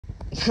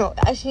No,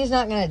 he's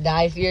not gonna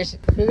die if you're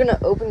gonna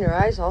open your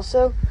eyes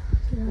also.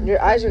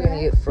 Your eyes are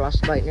gonna get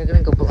frostbite and you're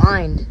gonna go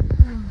blind.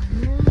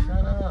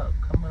 Shut up.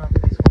 Coming up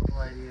with these horrible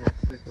ideas.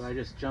 Do I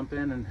just jump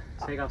in and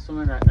take off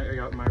swimming? Am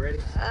I ready?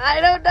 I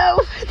don't know.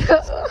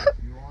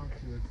 You want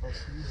to, it's up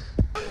to you.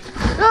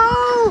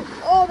 No!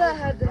 Oh, that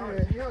had to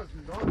hurt.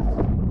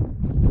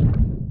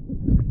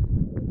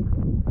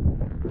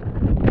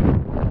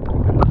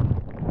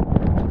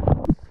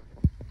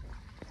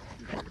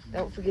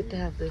 Don't forget to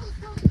have this.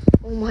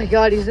 Oh my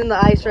god, he's in the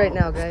ice right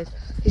now, guys.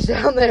 He's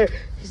down there.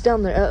 He's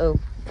down there. Uh-oh.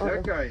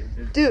 That guy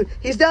is... Dude,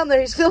 he's down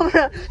there. He's filming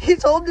around.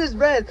 He's holding his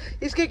breath.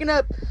 He's kicking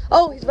up.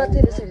 Oh, he's about to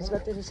hit his head. He's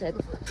about to hit his head.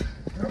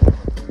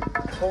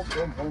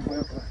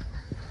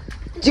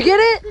 Did you get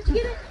it? Did you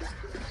get it?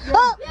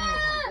 Oh!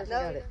 Yeah! No.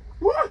 Got it.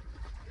 What?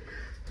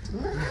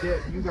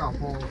 You got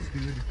balls,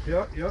 dude.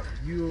 Yep.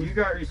 You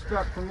got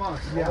respect from us.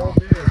 Yeah. All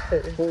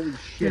day. Holy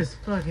shit. Just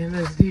fucking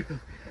this deep of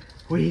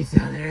weeds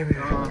down there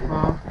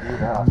everywhere.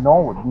 Yeah. No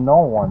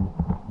one.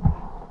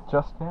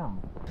 Just him.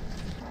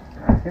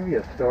 Give me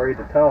a story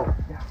to tell.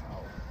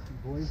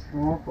 Boys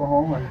from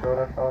Oklahoma showed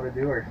us how to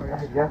do it.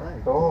 Yes,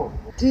 go.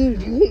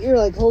 Dude, you get your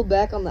like hold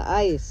back on the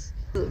ice.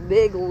 The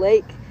big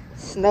lake,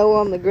 snow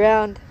on the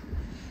ground.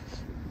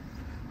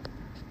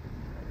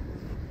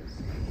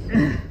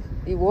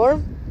 You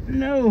warm?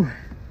 No.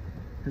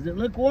 Does it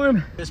look warm?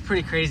 It was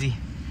pretty crazy.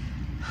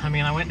 I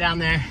mean, I went down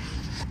there.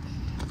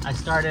 I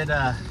started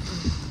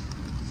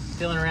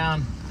feeling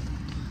around.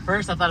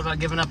 First, I thought about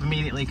giving up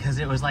immediately because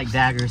it was like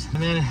daggers.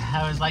 And then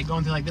I was like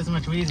going through like this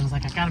much weeds and I was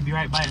like, I gotta be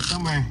right by it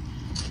somewhere.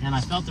 And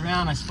I felt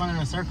around, I spun in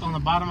a circle on the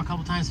bottom a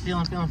couple times,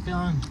 feeling. And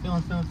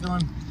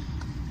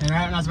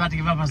right when I was about to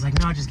give up, I was like,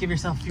 no, just give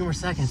yourself a few more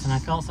seconds. And I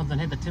felt something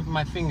hit the tip of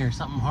my finger,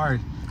 something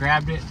hard.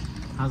 Grabbed it.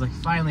 I was like,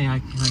 finally,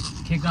 I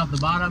kicked off the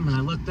bottom and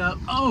I looked up.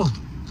 Oh,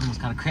 I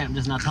almost got a cramp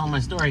just not telling my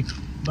story.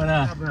 But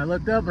when I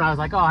looked up and I was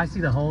like, oh, I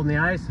see the hole in the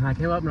ice. And I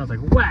came up and I was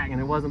like, whack, and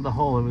it wasn't the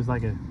hole. It was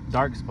like a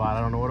dark spot.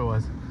 I don't know what it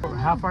was.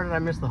 How far did I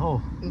miss the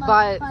hole?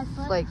 By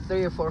like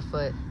 3 or 4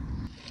 foot.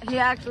 He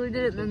actually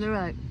did it, and then they were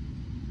like,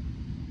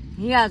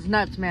 he has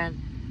nuts, man.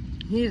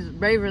 He's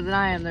braver than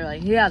I am. They're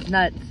like, he has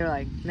nuts. They're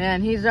like,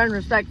 man, he's earned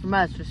respect from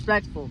us,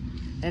 respectful.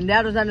 And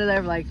Dad was under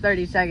there for like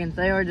 30 seconds.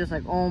 They were just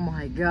like, oh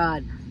my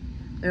God.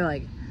 They're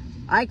like,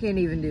 I can't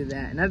even do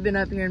that. And I've been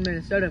up here in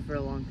Minnesota for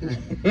a long time.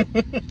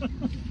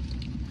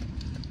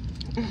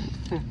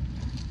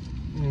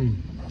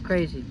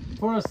 Crazy.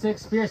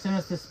 406 Spear sent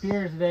us the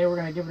spear today. We're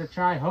gonna give it a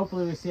try.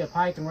 Hopefully we see a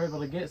pike and we're able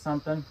to get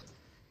something.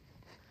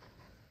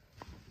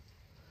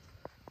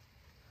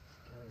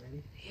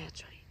 Ready? Yeah,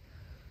 it's ready.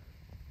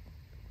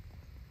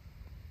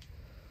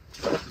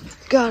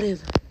 Got him.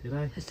 Did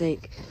I? I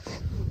think.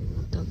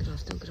 Don't get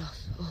off, don't get off.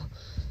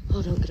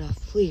 Oh, don't get off,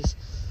 please.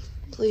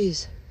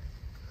 Please.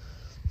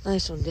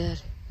 Nice one,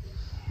 Dad.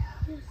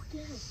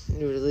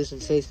 You were losing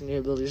faith in your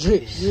abilities.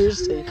 You're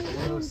safe.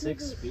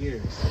 406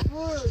 spears.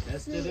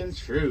 Tested and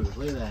true.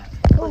 Look at that.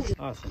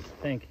 Awesome.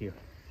 Thank you.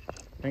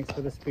 Thanks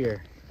for the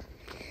spear.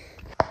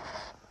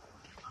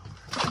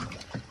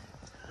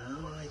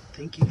 Oh, I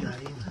think you got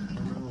him. I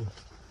don't know.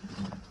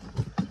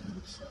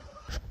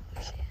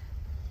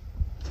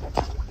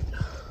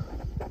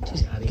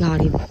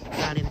 Got him.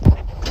 Got him.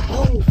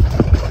 Oh!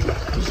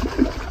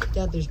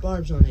 Dad, there's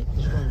barbs on it.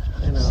 There's barbs.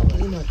 I know. Get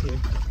him up here.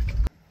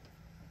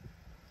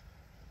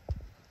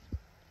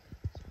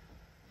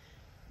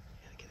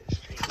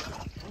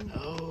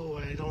 Oh,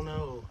 I don't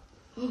know.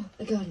 Oh,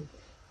 I got him.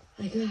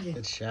 I got him.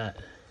 Good shot.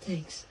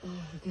 Thanks. Oh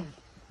my God.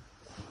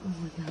 Oh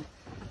my God.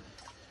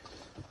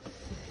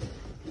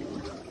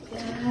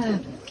 Yeah.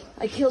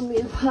 I killed me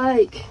a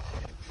pike.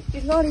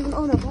 He's not even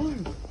on a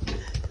barb.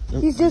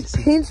 Nope. He's just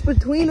pinched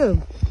between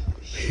them.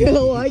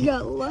 Yo, I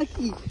got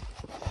lucky. Well,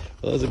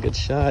 that was a good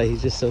shot.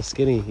 He's just so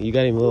skinny. You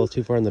got him a little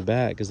too far in the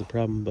back is the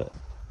problem, but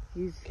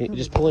can you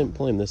just pull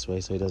him this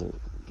way so he doesn't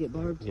get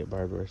barbed.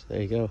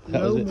 There you go.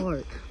 That was no it.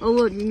 mark. Oh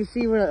look, you can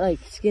see where it like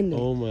skinned it.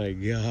 Oh my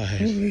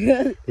gosh.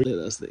 Look at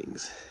those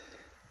things.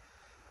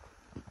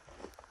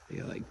 They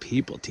got like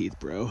people teeth,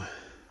 bro.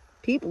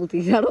 People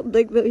teeth? I don't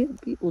think they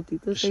have people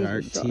teeth. Those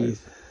Shark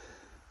teeth.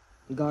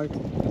 Gar.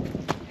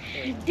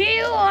 Do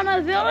you want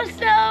to build a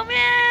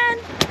snowman?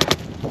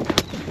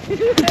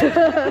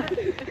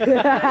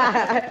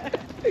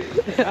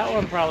 That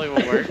one probably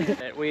will work.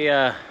 We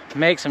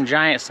make some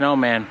giant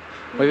snowman.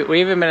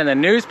 We even been in the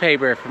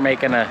newspaper for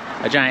making a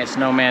giant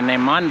snowman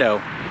named Mondo.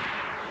 No,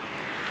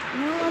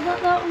 I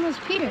thought that one was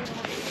Peter.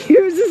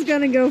 Yours is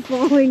gonna go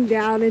falling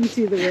down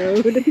into the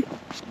road.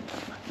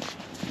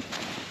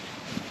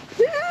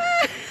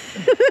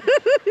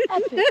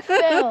 Epic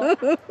fail.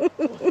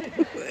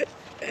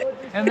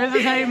 And this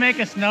is how you make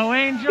a snow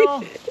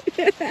angel?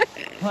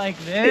 Like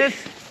this?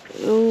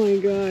 Oh my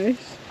gosh.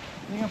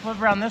 You gonna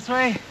flip around this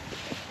way?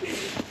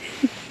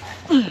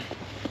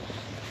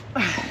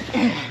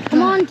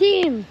 Come on,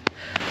 team.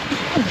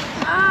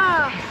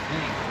 Ah!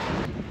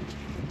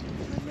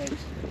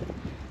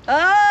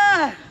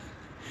 Ah!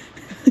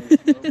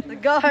 The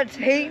gods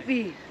hate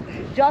me.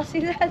 Did y'all see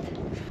that?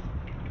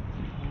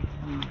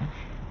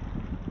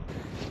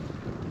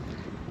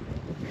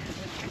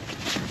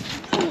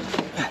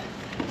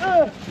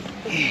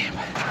 Damn.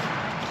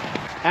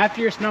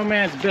 After your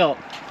snowman's built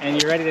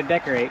and you're ready to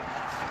decorate,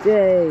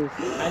 Dave.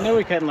 I knew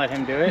we couldn't let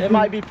him do it. It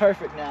might be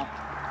perfect now.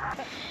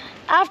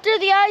 After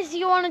the eyes,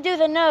 you want to do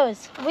the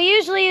nose. We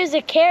usually use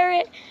a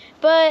carrot,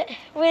 but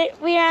we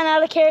ran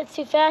out of carrots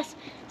too fast,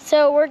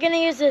 so we're gonna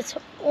use this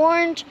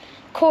orange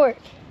cork.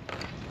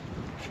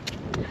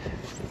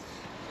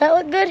 That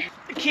look good?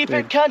 Keep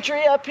it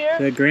country up here.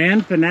 The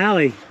grand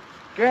finale.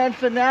 Grand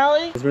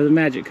finale. That's where the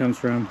magic comes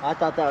from. I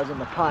thought that was in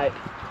the pipe.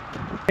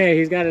 Okay,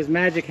 he's got his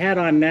magic hat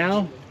on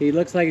now. He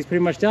looks like he's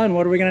pretty much done.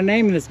 What are we gonna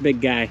name this big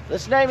guy?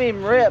 Let's name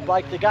him Rip,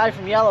 like the guy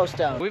from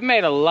Yellowstone. We've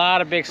made a lot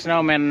of big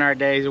snowmen in our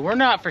days. We're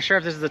not for sure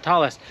if this is the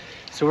tallest,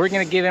 so we're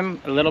gonna give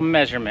him a little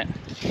measurement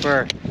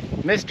for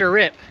Mr.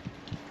 Rip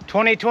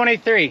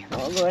 2023.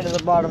 I'll go into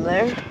the bottom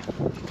there.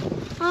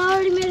 I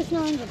already made a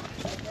snow angel.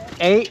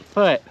 8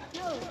 foot.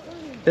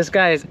 This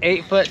guy is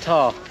 8 foot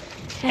tall.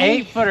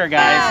 8 footer,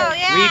 guys. Oh,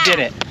 yeah. We did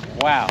it.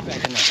 Wow.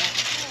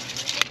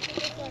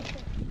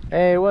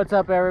 Hey, what's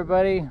up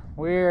everybody?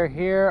 We're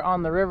here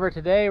on the river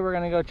today. We're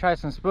gonna go try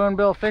some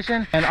spoonbill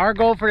fishing. And our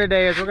goal for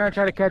today is we're gonna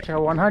try to catch a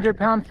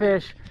 100-pound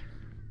fish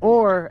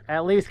or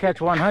at least catch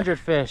 100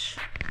 fish.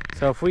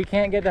 So if we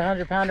can't get the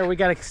 100-pounder, we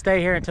gotta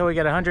stay here until we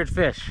get 100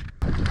 fish.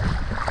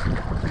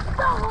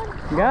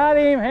 Got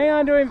him, hang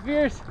on to him,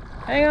 Fierce.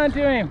 Hang on to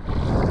him.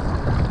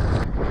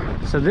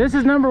 So this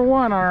is number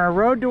 1 on our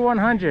road to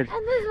 100.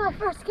 And this is my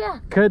first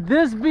catch. Could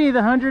this be the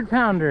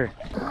 100-pounder?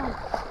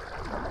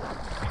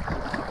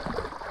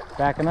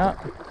 Backing up.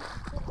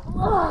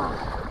 Oh.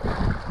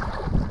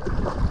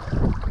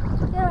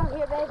 Get out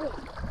here, baby.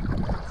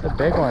 It's a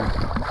big one.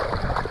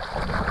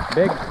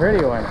 Big,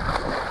 pretty one.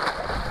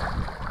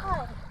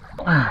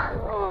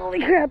 Holy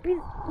crap, he's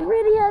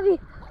pretty heavy.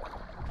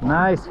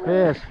 Nice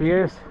fish,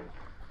 Fierce.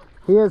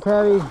 He is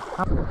heavy.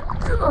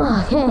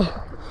 Okay,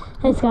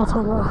 it's got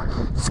some more.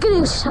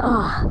 Skadoosh.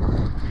 Oh.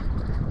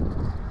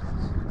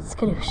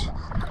 Skadoosh.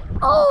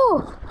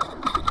 Oh!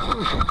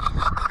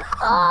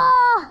 Ah!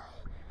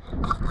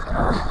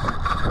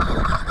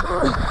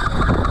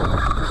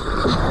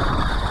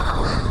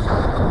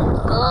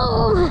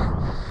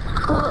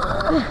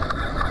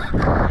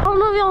 I don't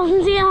know if y'all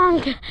can see it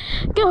on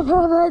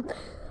GoPro, but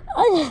I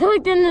just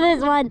looked into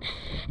this one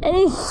and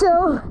he's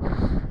so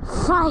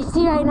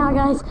feisty right now,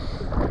 guys.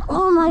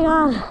 Oh my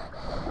god.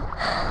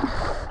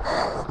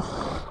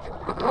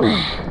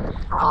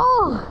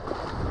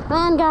 Oh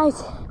man,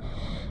 guys,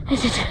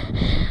 this is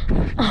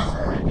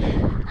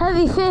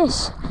heavy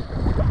fish.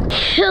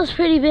 Feels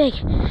pretty big,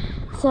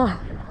 so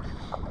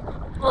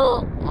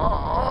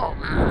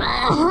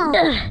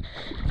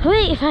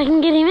wait, if I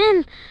can get him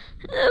in,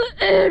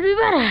 it would be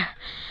better.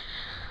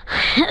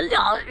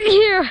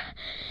 Here,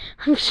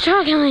 I'm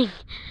struggling.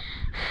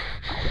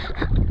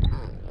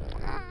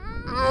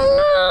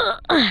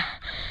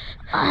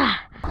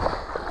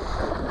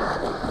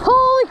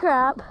 Holy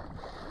crap.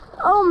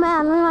 Oh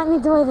man, we might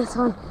need to weigh this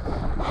one.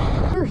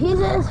 Dude, he's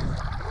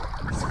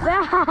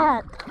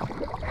fat.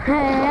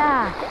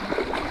 Yeah.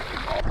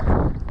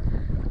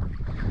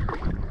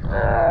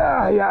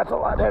 Yeah, it's a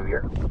lot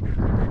heavier.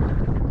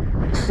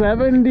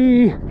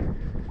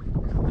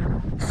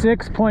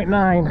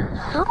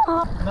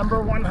 76.9.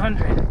 Number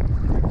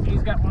 100.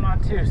 He's got one on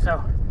too,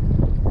 so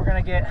we're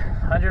gonna get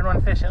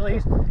 101 fish at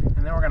least,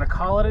 and then we're gonna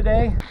call it a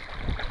day.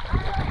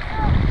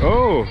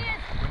 Oh. It's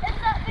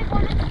that big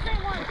one, it's the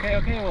same one.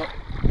 Okay, well,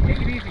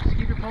 take it easy. Just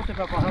keep your pole tip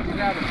up. I'll help you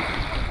grab it.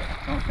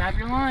 Don't snap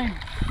your line.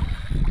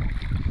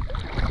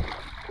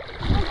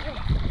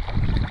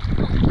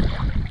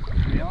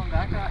 Reel him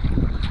back up.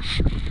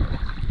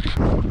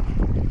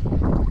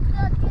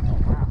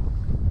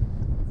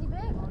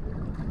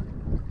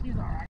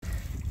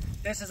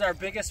 This is our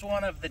biggest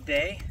one of the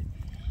day,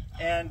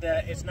 and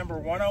it's number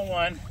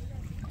 101.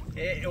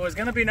 It was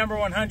gonna be number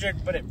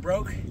 100, but it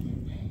broke.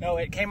 No,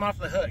 it came off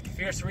the hook.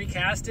 Fierce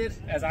recast it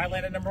as I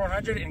landed number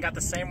 100 and got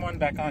the same one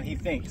back on, he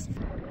thinks.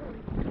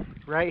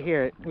 Right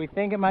here, we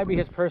think it might be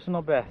his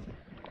personal best.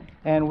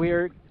 And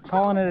we're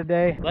calling it a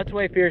day. Let's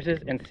weigh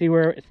Fierce's and see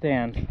where it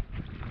stands.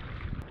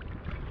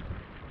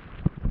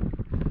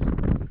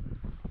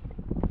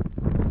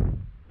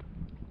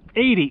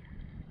 $80,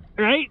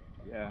 right?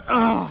 Yeah.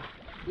 Oh,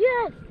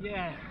 Yes.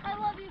 yeah. I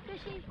love you,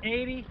 fishy.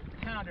 80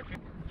 pounder.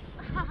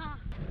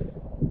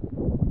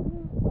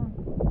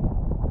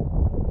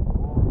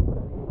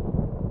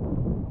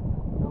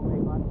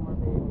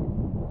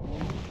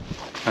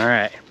 All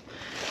right,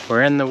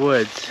 we're in the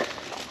woods.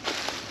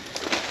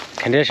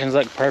 Conditions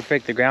look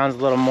perfect. The ground's a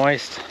little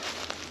moist.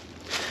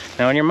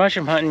 Now, when you're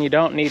mushroom hunting, you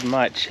don't need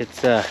much. It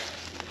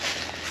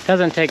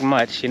doesn't take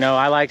much. You know,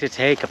 I like to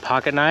take a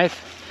pocket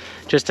knife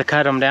just to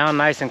cut them down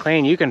nice and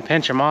clean. You can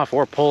pinch them off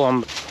or pull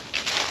them.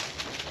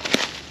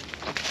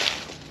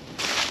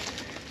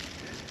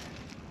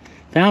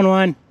 Found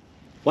one.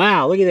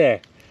 Wow, look at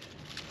there.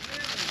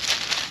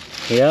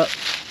 Yep.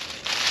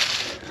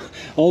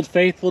 Old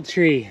Faithful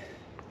tree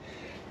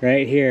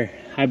right here.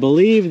 I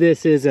believe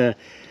this is an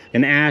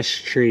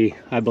ash tree,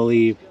 I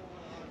believe.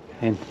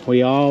 And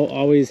we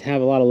always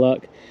have a lot of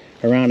luck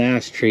around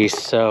ash trees,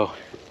 so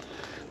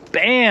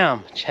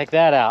Bam! Check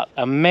that out.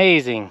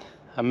 Amazing.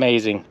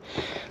 Amazing.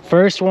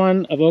 First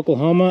one of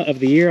Oklahoma of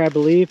the year, I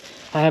believe.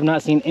 I have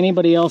not seen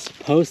anybody else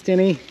post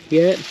any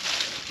yet.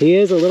 He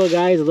is a little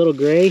guy, he's a little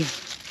gray.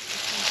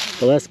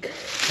 But let's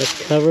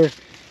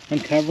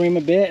uncover him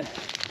a bit.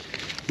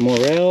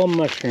 Morel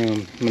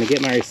mushroom. I'm gonna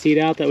get my receipt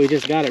out that we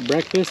just got at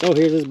breakfast. Oh,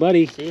 here's his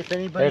buddy. See if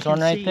anybody There's can one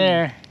right see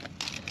there. him.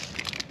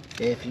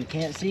 If you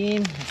can't see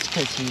him, it's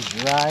because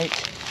he's right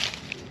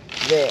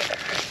there.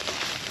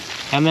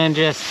 And then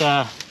just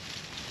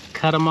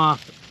cut them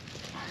off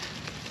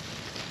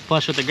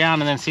flush with the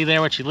ground, and then see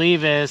there what you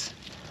leave is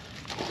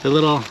the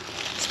little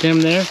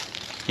stem there,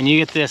 and you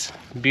get this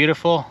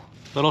beautiful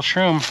little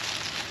shroom.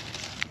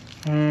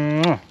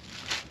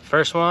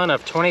 First one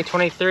of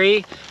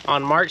 2023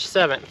 on March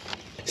 7th.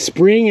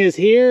 Spring is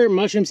here,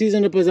 mushroom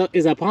season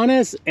is upon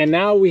us, and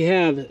now we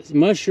have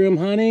mushroom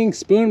hunting,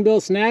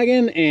 spoonbill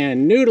snagging,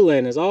 and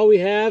noodling is all we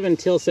have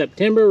until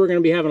September. We're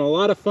gonna be having a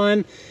lot of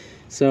fun,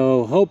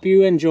 so hope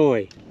you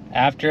enjoy.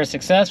 After a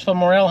successful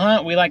morel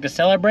hunt, we like to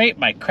celebrate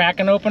by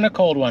cracking open a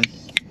cold one.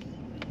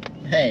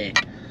 Hey.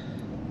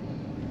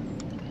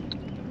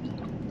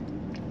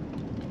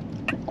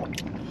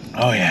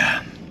 Oh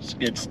yeah. It's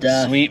good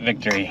stuff. Sweet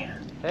victory.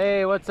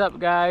 Hey, what's up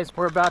guys?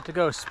 We're about to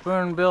go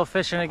spoonbill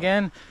fishing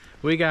again.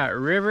 We got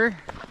River,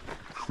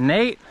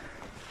 Nate,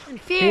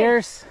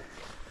 Fierce,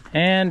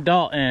 and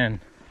Dalton.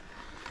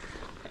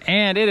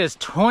 And it is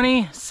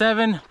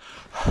 27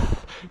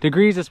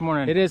 degrees this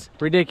morning. It is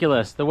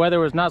ridiculous. The weather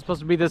was not supposed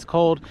to be this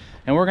cold,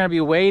 and we're gonna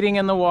be wading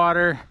in the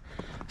water,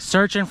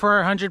 searching for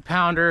our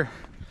 100-pounder,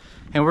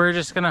 and we're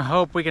just gonna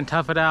hope we can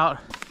tough it out.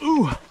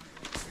 Ooh,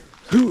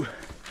 ooh.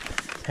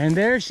 And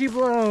there she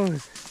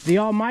blows, the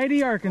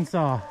almighty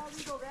Arkansas.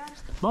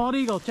 Bald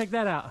eagle, check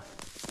that out.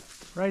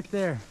 Right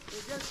there.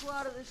 It just flew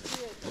out of this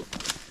kid.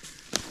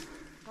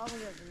 Probably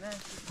has a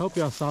nest. Hope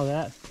y'all saw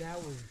that. That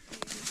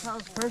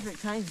was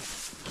perfect timing.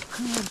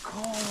 Good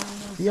call.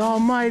 The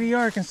almighty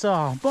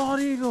Arkansas, bald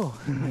eagle.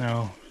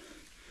 No.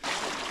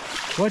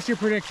 What's your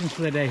predictions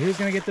for the day? Who's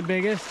gonna get the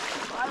biggest?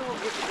 I will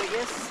get the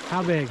biggest.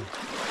 How big?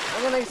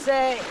 I'm gonna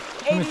say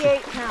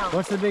 88 pounds.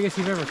 What's the biggest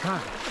you've ever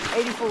caught?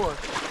 84.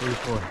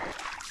 84.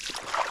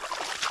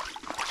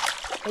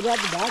 What about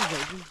the dog,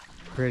 baby?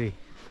 Pretty.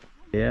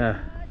 Yeah.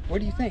 What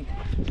do you think?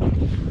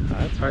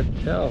 That's hard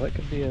to tell. It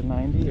could be a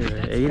 90 or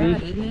an 80.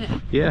 Bad, isn't it?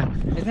 Yeah.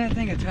 Isn't that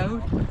thing a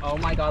toad? Oh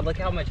my god, look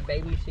how much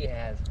baby she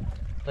has.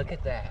 Look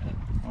at that.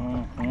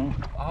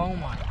 Oh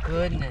my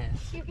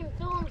goodness. You can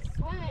feel him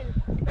swimming.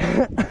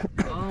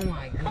 Oh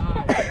my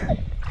god.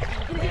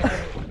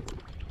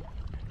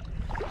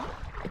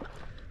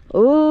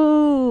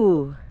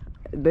 Ooh,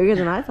 bigger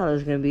than I thought it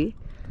was gonna be.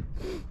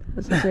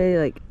 Let's say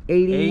like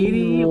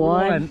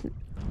 81.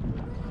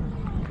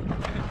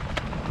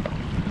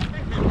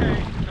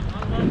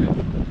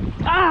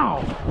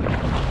 Ow!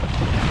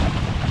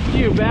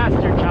 You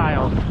bastard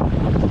child.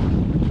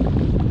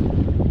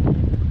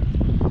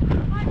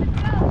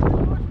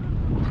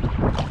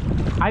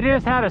 I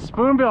just had a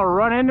spoonbill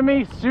run into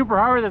me super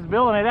hard with this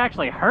bill, and it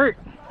actually hurt.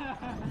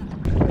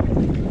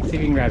 See if you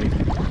can grab it.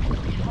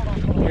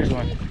 Here's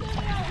one.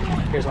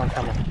 Here's one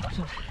coming.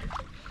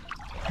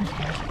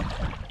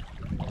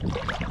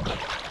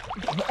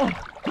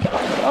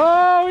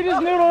 Oh, we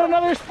just noodled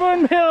another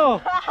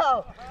spoonbill.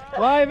 Ow!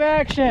 Live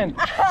action.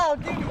 Ow,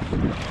 dude!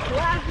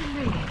 Laughing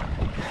me.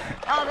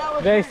 Oh, that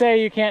was. They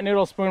say you can't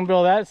noodle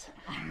spoonbill. That's.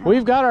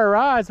 We've got our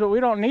rods, but we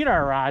don't need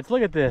our rods.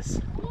 Look at this.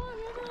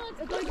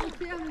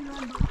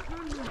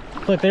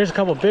 Look, there's a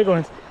couple big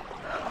ones.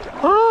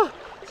 Oh,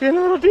 it's getting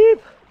a little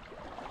deep.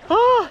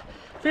 Oh,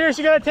 Fierce,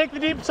 you gotta take the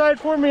deep side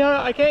for me.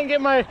 I can't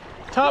get my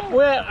top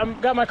wet. I've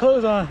got my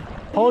clothes on.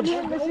 Hold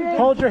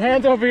your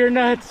hands over your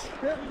nuts.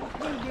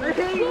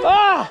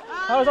 Ah,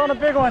 I was on a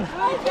big one.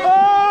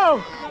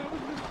 Oh!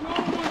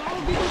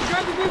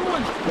 Grab the big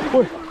one.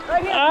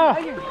 Ah.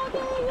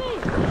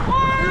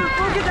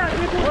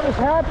 What is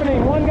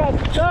happening? One got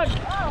stuck.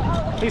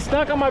 He's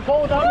stuck on my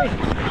pole without me.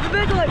 The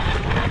big one.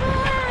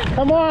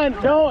 Come on,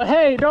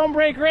 don't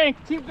break rank.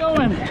 Keep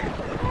going.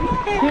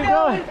 Keep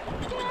going.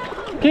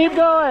 Keep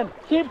going.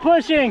 Keep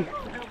pushing.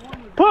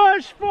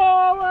 Push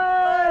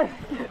forward.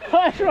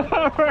 Push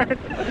forward.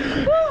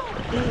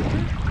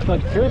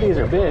 Look, two of these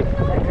are big.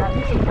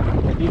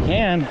 If you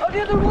can. Oh,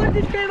 the other one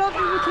just came up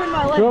in between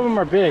my legs. Two of them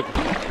are big.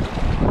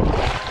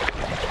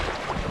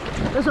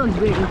 This one's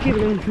big. We'll keep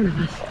it in front of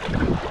us.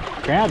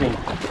 Grab him.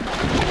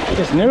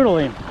 Just noodle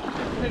him.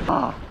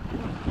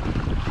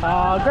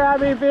 Oh,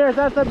 grab him, Fierce.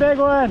 That's the big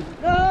one.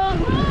 No.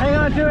 Hang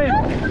on to him.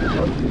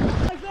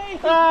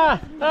 Ah,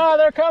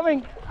 they're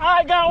coming.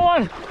 I got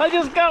one. I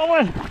just got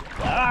one.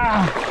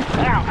 Ah,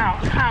 ow, ow,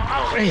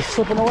 ow, ow. He's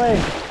slipping away.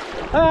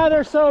 Ah,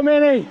 there's so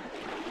many.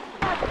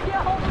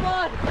 Yeah, hold him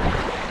on.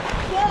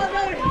 Yeah,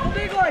 no, the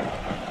big one.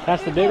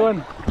 That's the big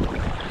one.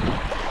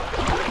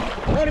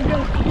 Let him go.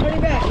 Let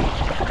him back.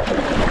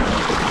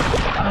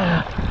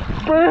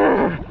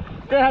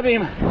 Grab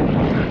him.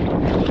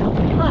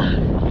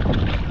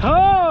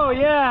 Oh,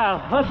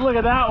 yeah. Let's look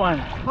at that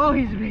one. Oh,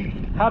 he's big.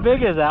 How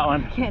big is that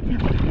one? Can't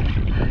tell.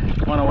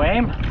 Want to weigh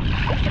him?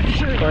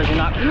 Or is he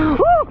not?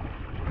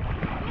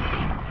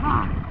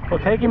 We'll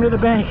take him to the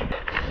bank.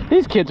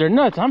 These kids are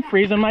nuts. I'm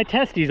freezing my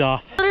testes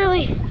off.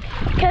 Literally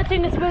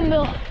catching a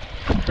spoonbill.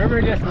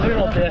 River just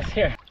noodled this.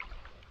 Here.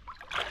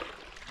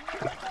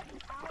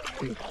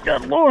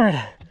 Good Lord.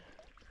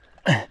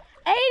 80.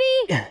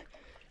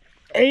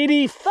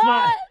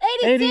 85.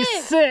 86.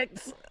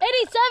 86.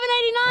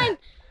 87,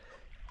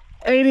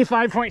 89.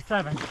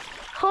 85.7.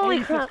 Holy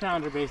crap.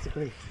 Pounder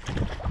basically.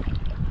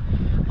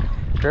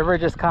 River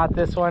just caught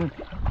this one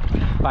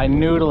by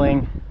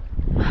noodling.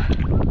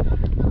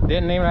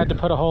 Didn't even have to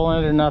put a hole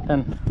in it or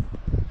nothing.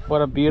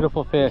 What a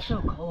beautiful fish.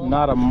 So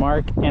not a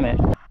mark in it.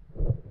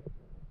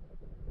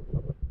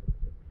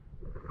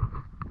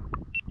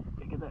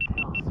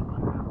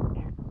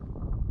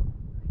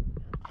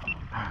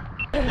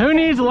 Who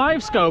needs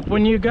live scope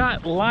when you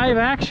got live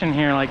action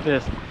here like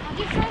this?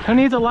 Who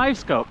needs a live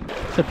scope?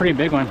 It's a pretty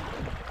big one.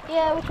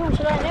 Yeah, which one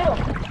should I noodle?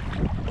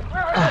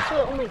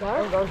 Oh my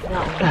god.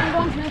 I'm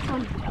going for this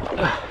one.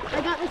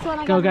 I got this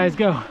one. Go guys,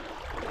 go.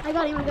 I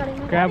got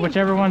him. Grab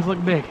whichever ones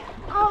look big.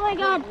 Oh my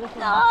god.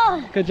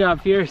 Oh. Good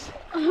job, Fierce.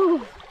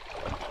 Oh.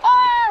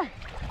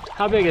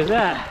 How big is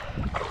that?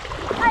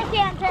 I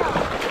can't tell.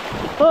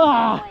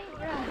 Oh.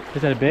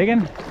 Is that a big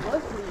one?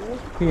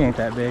 He ain't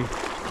that big.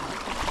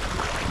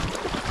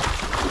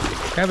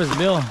 Grab his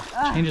bill,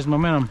 change his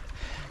momentum.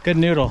 Good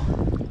noodle. Guys,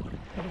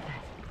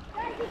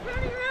 he's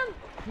turning around.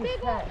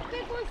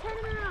 Big one's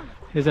turning around.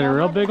 Is it a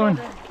real big one?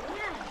 Yeah.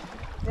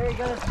 There he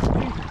goes. Dad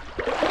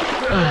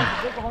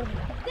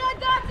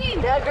got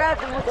him. Dad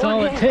grabbed him. That's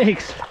all it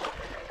takes.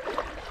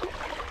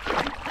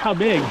 How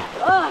big?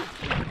 I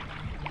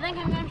think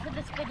I'm going for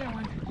this bigger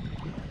one.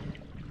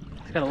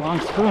 It's got a long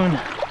spoon.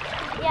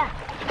 Yeah.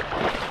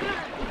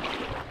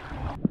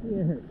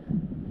 Here.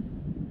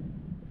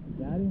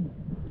 Got him?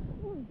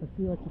 Let's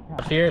see what you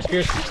caught. Fierce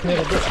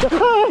noodle.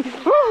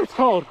 Oh, it's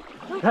cold.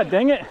 God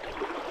dang it.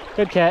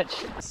 Good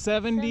catch.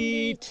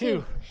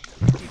 72.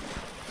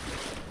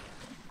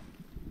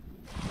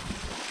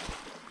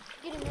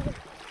 Get him, nigga.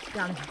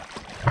 Got him.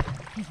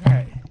 All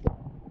right.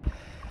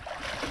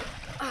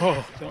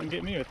 Oh, don't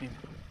get me with him.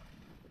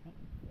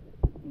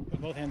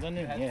 Put both hands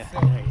under. Yeah. So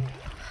Right.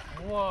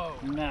 Whoa.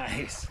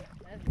 Nice.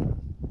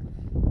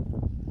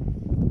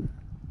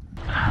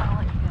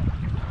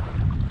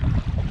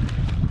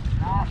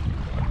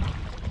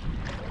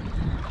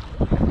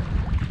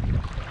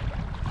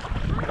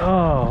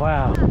 Oh,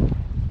 wow.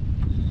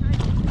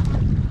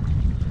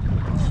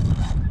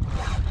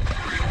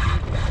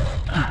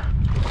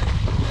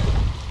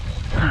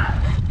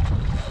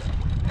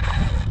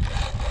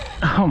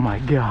 Oh my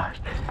gosh.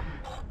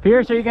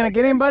 Fierce, are you gonna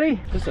get him, buddy?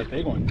 This is a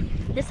big one.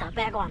 This is a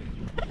big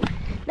one.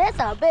 This is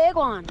a big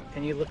one.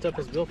 Can you lift up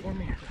his bill for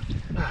me?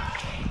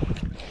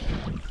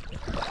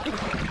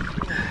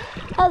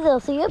 As you'll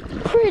see, a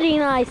pretty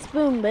nice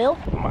spoonbill.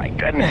 Oh my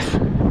goodness. 80.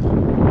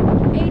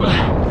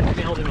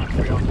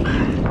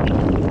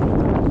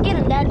 Get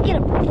him, Dad, get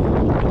him.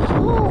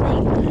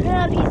 Holy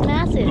crap, he's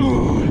massive.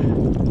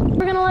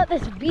 We're gonna let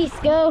this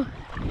beast go.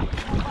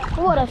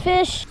 What a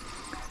fish.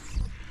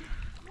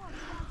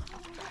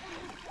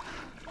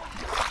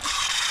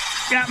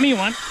 Got me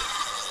one.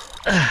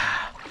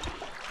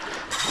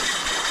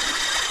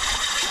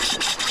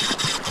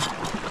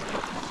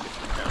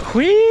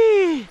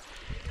 Whee!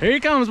 Here he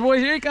comes,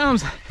 boys, here he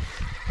comes.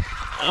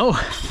 Oh.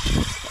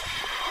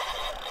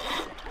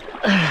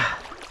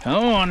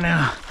 Come on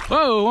now.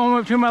 Whoa, one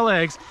went between my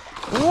legs.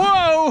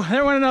 Whoa,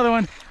 there went another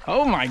one.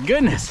 Oh my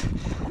goodness.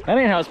 That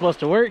ain't how it's supposed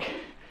to work.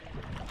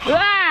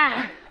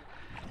 Ah!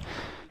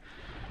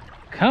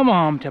 Come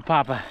on to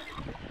Papa.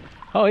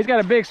 Oh, he's got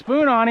a big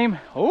spoon on him.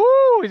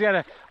 Ooh, he's got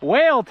a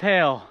whale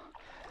tail.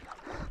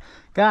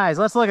 Guys,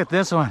 let's look at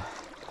this one.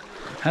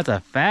 That's a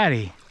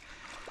fatty.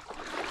 I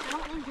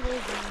don't think it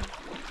is one.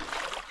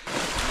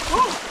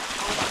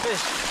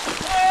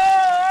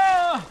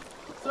 Oh,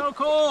 so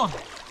cool.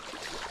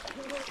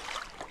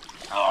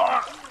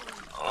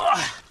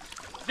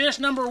 Fish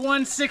number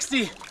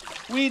 160.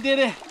 We did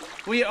it.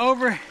 We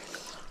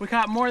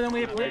caught more than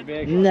we had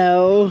planned.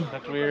 No,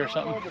 That's weird or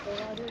something.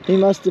 he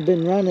must have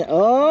been running.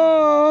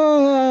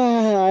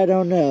 Oh, I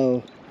don't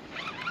know.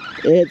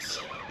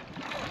 It's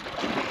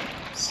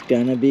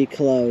gonna be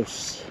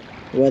close,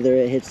 whether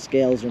it hits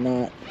scales or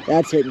not.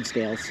 That's hitting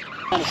scales.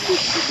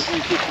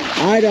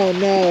 I don't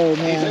know,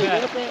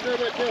 man.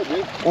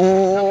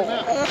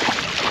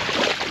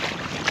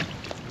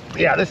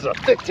 Yeah, this is a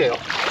thick tail.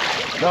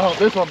 No,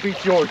 this one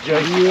beats yours,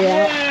 Jay.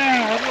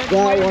 Yeah,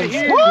 that one's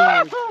huge.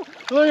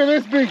 Look at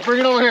this beak. Bring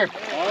it over here.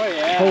 Oh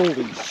yeah.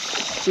 Holy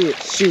shit,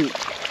 shoot.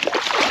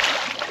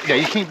 Yeah,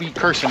 you can't be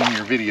cursing in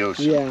your videos.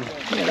 Yeah,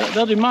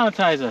 They'll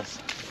demonetize us.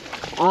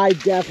 I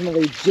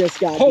definitely just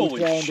got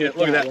Holy dethroned shit,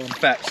 with look at that one.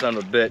 fat son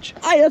of a bitch.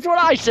 Hey, that's what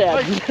I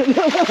said.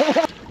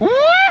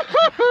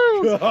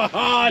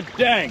 God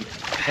dang.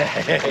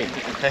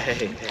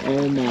 Hey.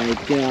 Oh my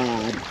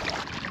god.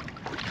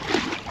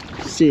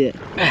 See it.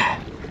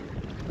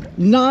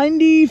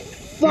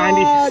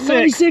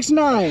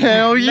 96.9.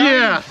 Hell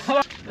yeah.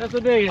 That's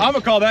the biggest. I'm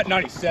gonna call that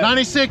 97.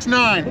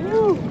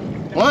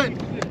 96.9. What?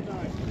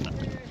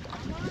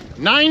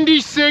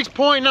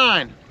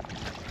 96.9.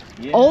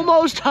 Yeah.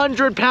 Almost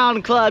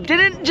 100-pound club.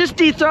 Didn't just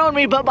dethrone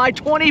me, but by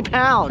 20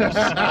 pounds.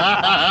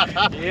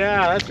 Yeah,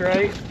 that's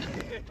right.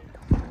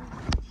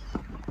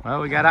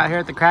 Well, we got out here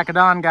at the crack of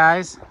dawn,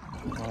 guys.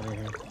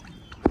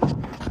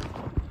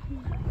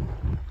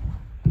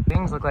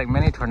 Things look like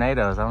mini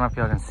tornadoes. I don't know if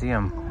y'all can see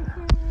them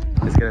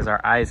as good as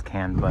our eyes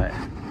can, but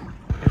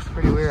it's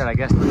pretty weird. I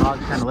guess the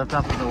fog's trying to lift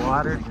up with the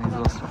water. And these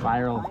little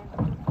spiral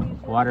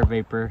water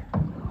vapor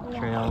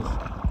trails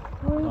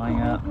going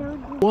up.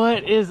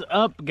 What is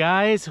up,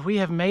 guys? We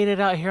have made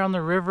it out here on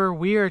the river.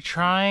 We are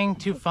trying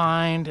to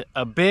find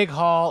a big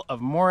haul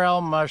of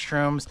morel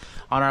mushrooms.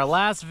 On our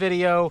last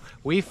video,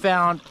 we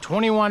found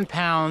 21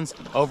 pounds,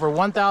 over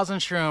 1,000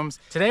 shrooms.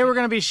 Today we're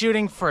gonna be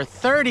shooting for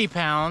 30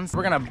 pounds.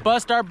 We're gonna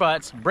bust our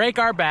butts, break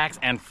our backs,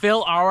 and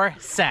fill our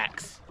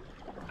sacks.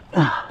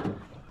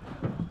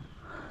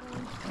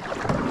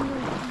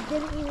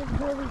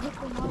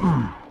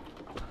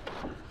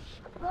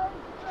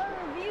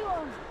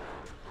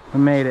 We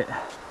made it.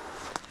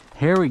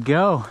 Here we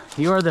go.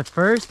 You are the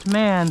first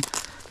man.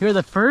 You're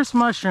the first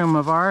mushroom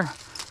of our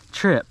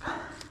trip.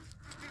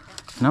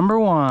 Number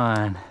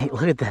one. Hey,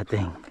 look at that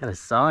thing. Gotta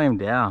saw him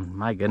down.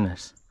 My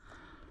goodness.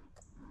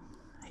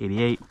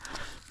 88,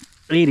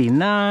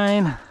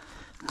 89,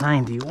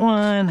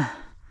 91.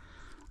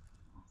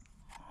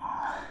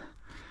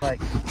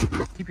 Like,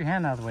 keep your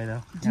hand out of the way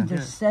though. Dude,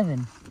 there's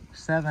 7.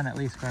 7 at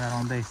least going out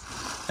on base.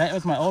 That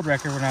was my old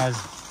record when I was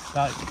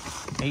about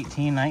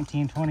 18,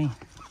 19, 20.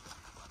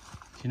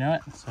 Do you know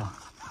it? So.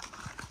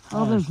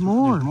 Oh, there's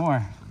more. There's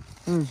more.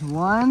 There's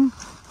 1,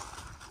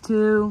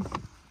 2,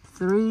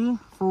 3,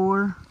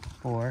 4.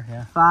 4,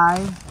 yeah.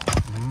 5,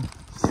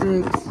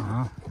 6,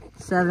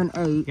 7,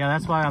 8. Yeah,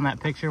 that's why on that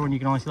picture when you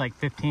can only see like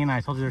 15,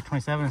 I told you there's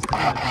 27. It's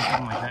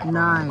something like that.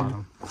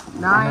 9.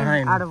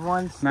 9 out of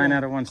 1 stem. 9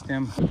 out of 1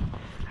 stem.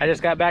 I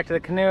just got back to the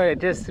canoe. It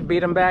just beat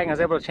them back and I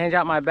was able to change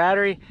out my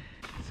battery.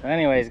 So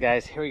anyways,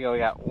 guys, here we go. We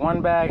got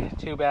 1 bag,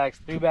 2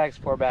 bags, 3 bags,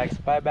 4 bags,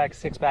 5 bags,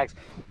 6 bags,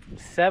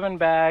 7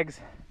 bags.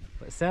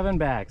 7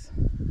 bags.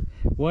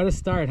 What a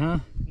start, huh?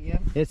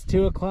 Yep. It's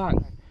 2 o'clock.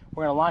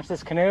 We're gonna launch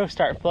this canoe,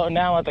 start floating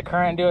down, let the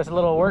current do us a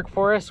little work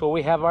for us while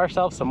we have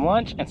ourselves some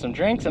lunch and some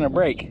drinks and a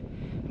break.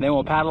 And then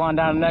we'll paddle on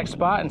down to the next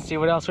spot and see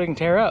what else we can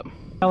tear up.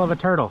 Hell of a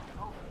turtle.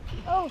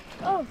 Oh.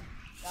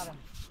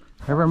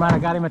 River might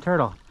have got him a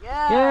turtle.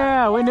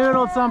 Yeah, we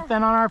noodled something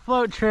on our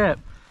float trip.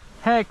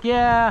 Heck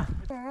yeah.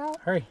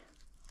 Hurry.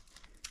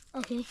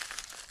 Okay.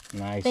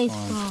 Nice Baseball.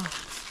 one.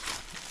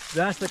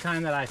 That's the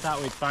kind that I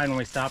thought we'd find when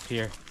we stopped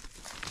here.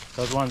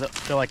 Those ones that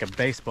feel like a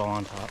baseball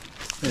on top. Look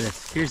at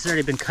this. Here's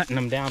already been cutting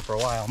them down for a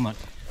while. I'm like,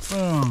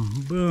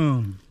 boom,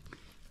 boom,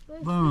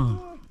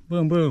 boom,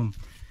 boom, boom,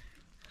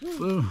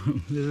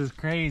 boom. This is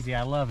crazy.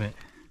 I love it.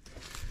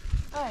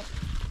 All right.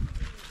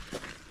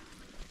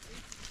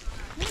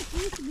 This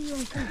used to be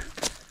like this.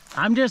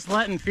 I'm just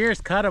letting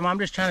Fierce cut them. I'm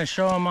just trying to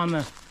show them on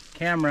the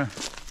camera.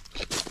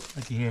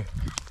 Looky here.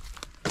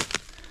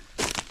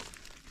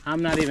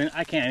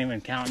 I can't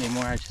even count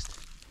anymore.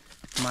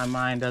 My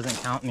mind doesn't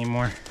count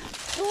anymore.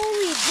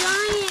 Holy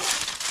giant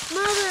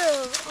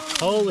mother.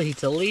 Holy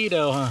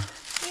Toledo, huh?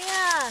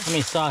 Yeah. Let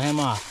me saw him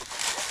off.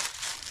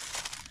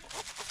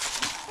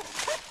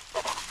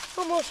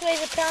 Almost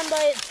weighs a pound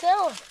by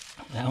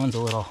itself. That one's a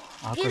little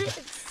awkward.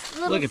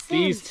 Look at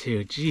these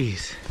two,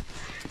 jeez.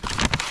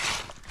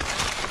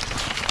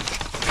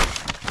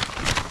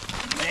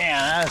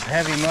 Man, that's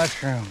heavy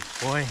mushrooms,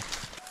 boy.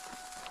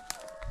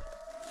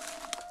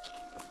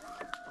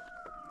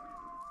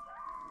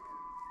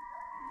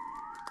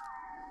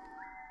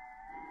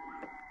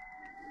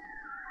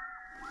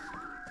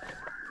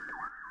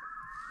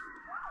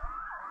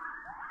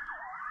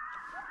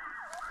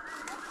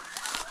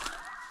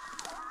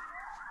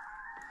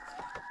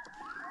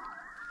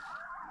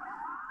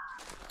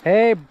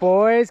 Hey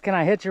boys, can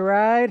I hitch a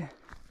ride?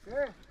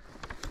 Sure.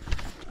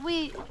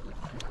 We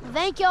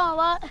thank y'all a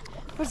lot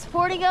for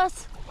supporting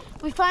us.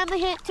 We finally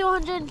hit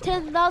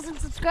 210,000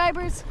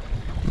 subscribers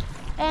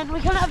and we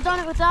couldn't have done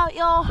it without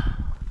y'all.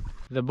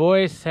 The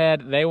boys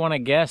said they want to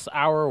guess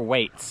our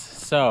weights.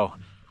 So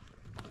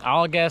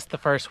I'll guess the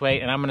first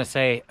weight and I'm gonna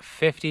say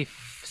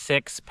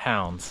 56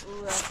 pounds.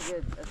 Ooh, that's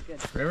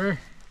good. River?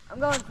 I'm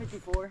going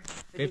 54.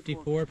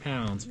 54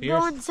 pounds. We're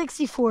going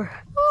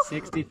 64.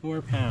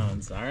 64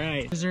 pounds. All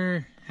right.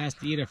 User has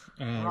to eat a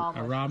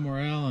raw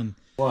morel and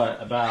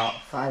what,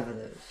 about 5 of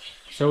those.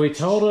 So we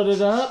totaled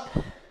it up.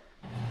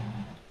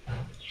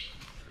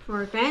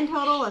 For a grand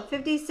total of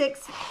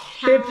 56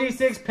 pounds.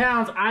 56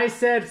 pounds. I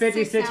said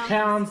 56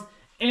 pounds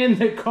in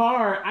the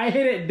car. I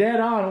hit it dead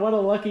on. What a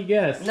lucky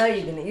guess. No,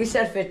 you didn't. You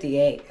said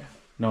 58.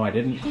 No, I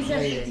didn't. He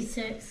said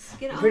 56.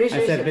 Get on. Pretty sure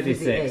I you said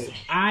 56.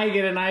 I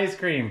get an ice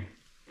cream.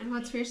 And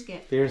what's Fierce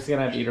get? Fierce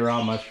gonna have to eat a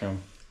raw mushroom.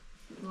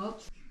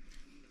 Whoops.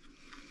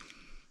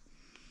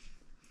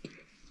 Oh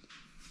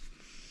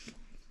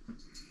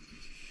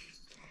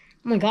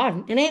my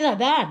god, it ain't that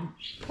bad.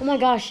 Oh my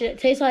gosh, it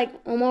tastes like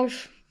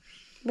almost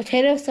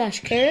potato /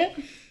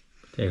 carrot.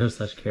 Potato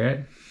slash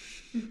carrot.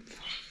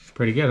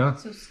 Pretty good, huh?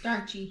 So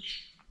starchy.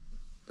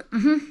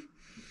 Mm-hmm.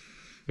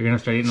 You're gonna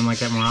start eating them like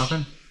that more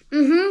often?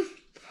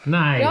 Mm-hmm.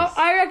 Nice. Y'all,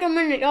 I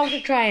recommend it. Y'all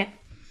should try it.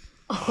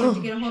 Did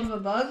you get a hold of a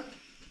bug?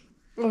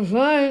 I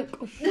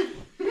think.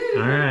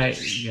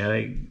 Alright, you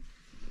gotta...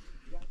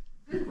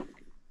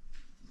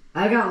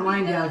 I got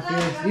mine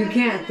downstairs. You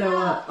can't throw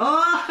up.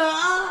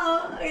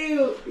 Oh,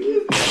 ew.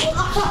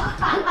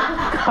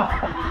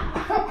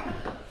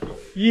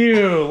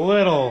 You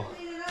little...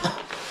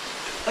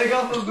 I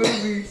got my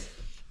boobies.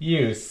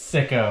 You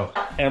sicko.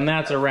 And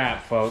that's a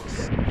wrap,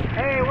 folks.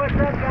 Hey, what's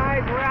up,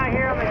 guys? We're out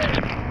here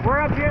we're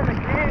up here in the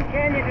Grand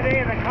Canyon today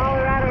in the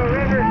Colorado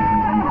River.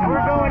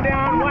 We're going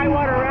down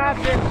whitewater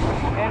rafting.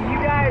 And you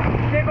guys,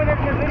 stick with us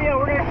in the video.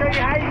 We're going to show you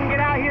how you can get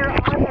out here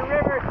on the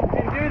river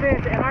and do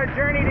this and our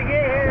journey to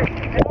get here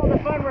and all the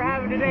fun we're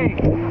having today.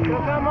 So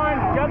come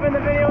on, jump in the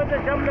video with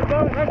us, jump in the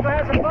boat, let's go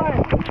have some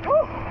fun.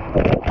 Woo!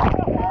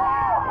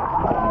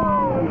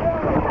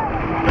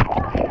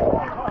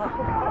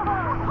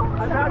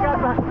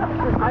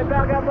 I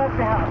about got left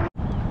out.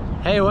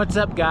 Hey, what's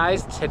up,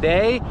 guys?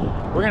 Today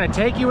we're gonna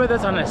take you with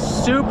us on a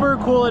super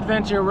cool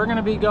adventure. We're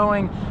gonna be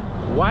going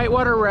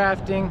whitewater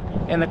rafting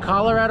in the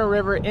Colorado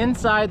River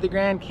inside the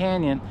Grand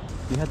Canyon.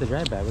 You had the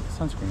dry bag with the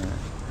sunscreen on it.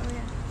 Oh,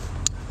 yeah.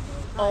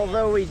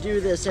 Although we do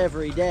this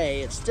every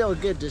day, it's still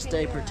good to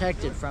stay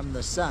protected from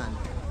the sun.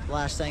 The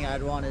last thing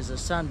I'd want is a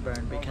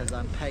sunburn because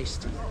I'm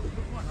pasty.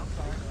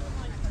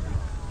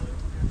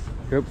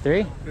 Group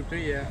 3? Group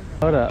 3, yeah.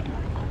 Hold up.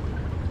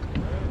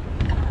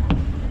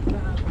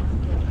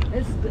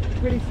 It's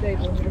pretty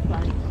stable. You're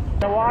fine.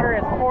 The water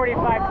is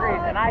 45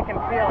 degrees, and I can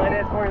feel it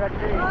is 45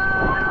 degrees. Oh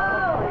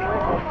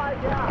my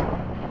god.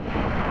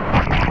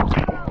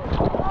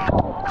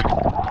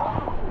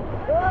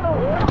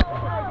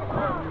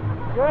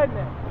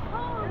 Goodness.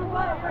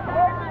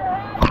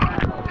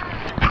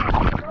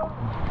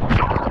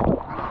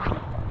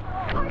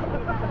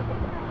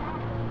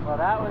 Well,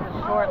 that was a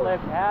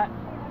short-lived hat.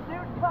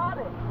 Dude caught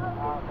it.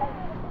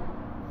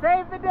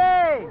 Save the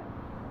day!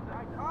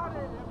 I caught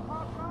it. It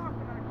popped off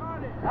and I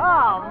caught it.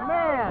 Oh,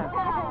 man.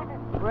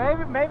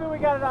 Maybe we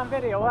got it on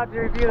video. We'll have to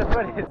review the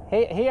footage.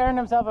 He earned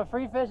himself a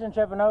free fishing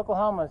trip in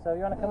Oklahoma, so if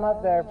you want to come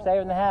up there,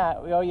 saving the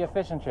hat, we owe you a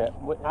fishing trip.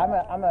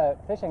 I'm a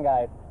fishing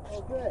guide.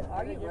 Oh, good.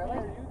 Are you really?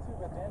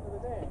 YouTube at the end of the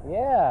day.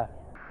 Yeah.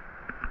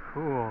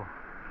 Cool.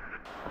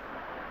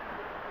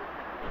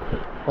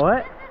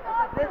 What?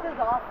 This is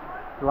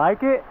awesome.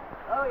 Like it?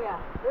 Oh yeah.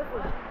 This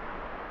is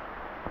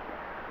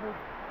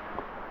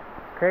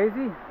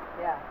Crazy?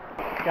 yeah.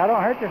 Y'all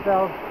don't hurt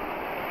yourselves.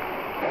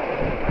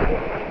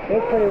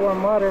 It's pretty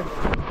warm water.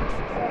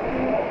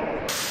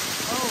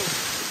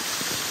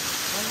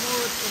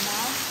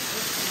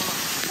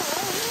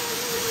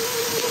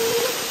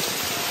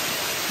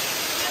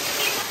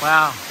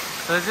 Wow.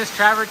 So is this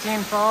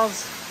Travertine Falls?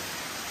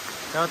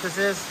 Is that what this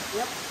is?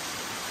 Yep.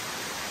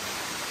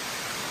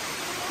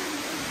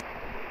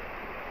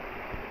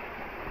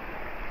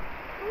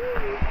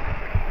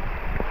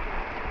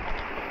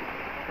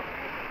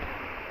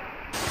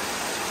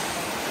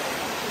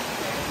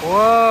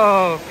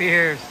 Whoa,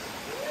 Pierce.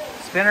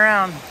 Spin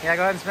around. Yeah,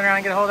 go ahead and spin around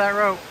and get a hold of that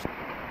rope.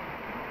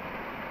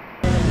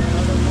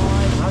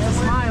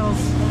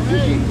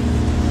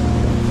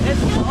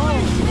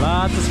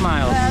 Lots of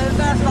smiles. Lots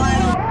of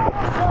smiles.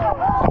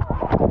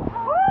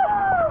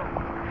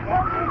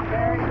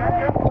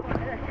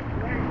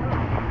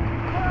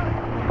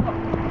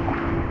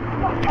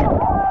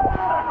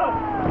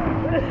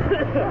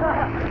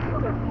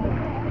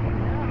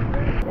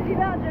 Did you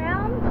not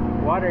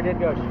drown? Water did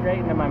go straight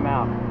into my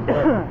mouth.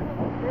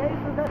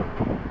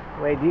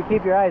 Wait, do you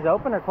keep your eyes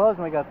open or closed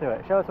when we go through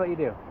it? Show us what you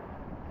do.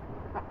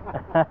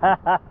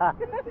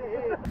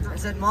 I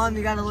said, Mom,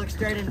 you gotta look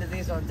straight into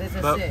these ones. It's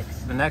a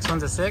 6. The next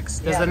one's a 6?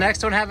 Does Yeah. the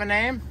next one have a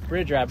name?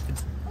 Bridge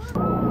Rapids.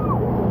 Here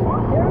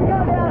we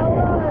go, Dad. Hold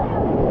on.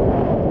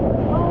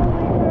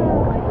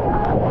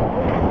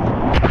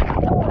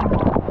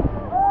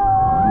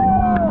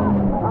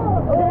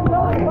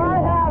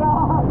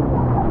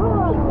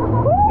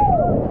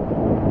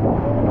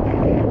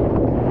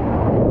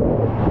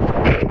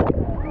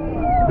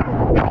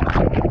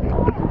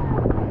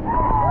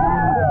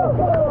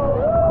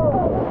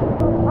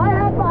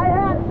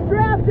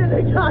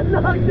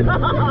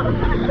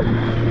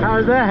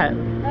 How's that?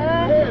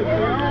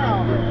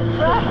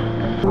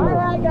 My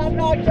hat got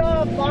knocked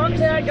off. Mom's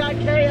hat got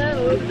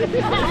KO'd.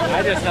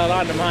 I just held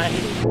on to mine.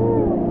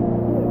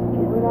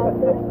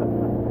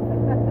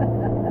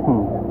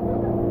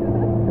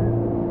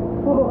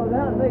 Oh,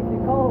 that makes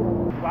you cold.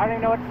 I don't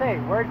even know what to say.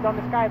 Words don't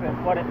describe it,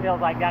 what it feels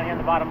like down here in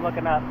the bottom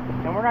looking up.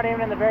 And we're not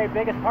even in the very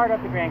biggest part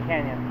of the Grand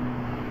Canyon.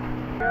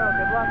 Good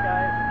luck,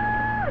 guys.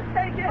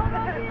 Take it.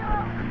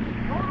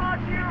 Hold on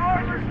to your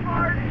armor,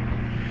 Spartan.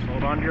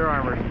 Hold on to your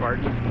armor,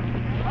 Spartan.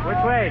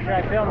 Which way? Should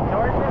I film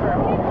towards it or?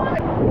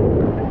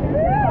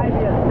 It might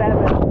be a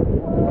 7.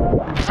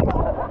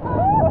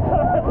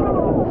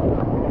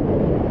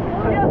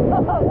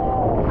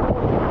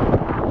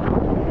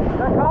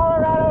 The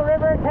Colorado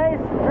River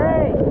tastes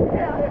great.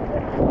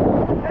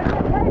 It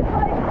tastes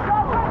like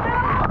summer.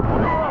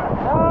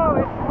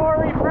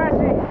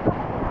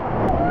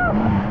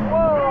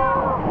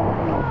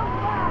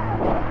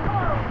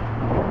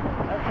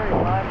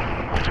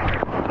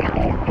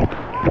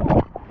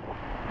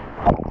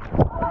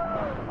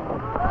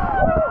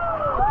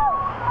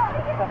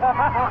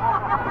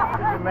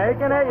 You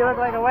making it? You look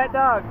like a wet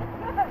dog.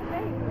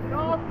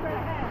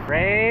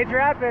 Rage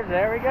Rapids,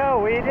 there we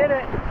go. We did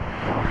it.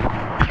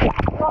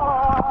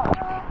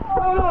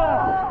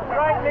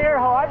 Right in the ear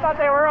hole. I thought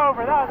they were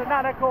over. That was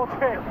not a cool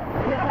trick.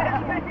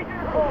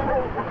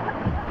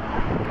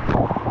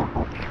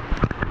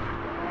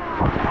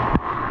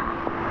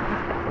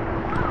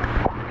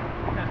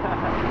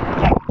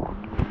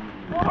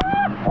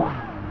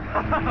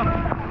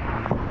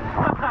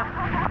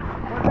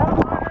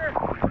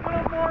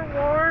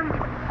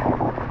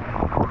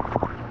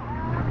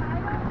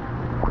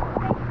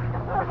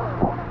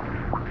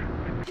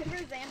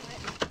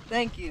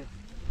 Thank you.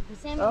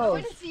 Sam, Oh. I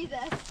want to see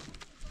this.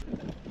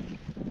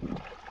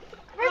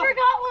 River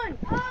got one!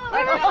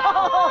 River got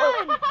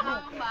one!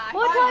 Oh my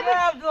What I type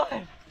grabbed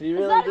one. You is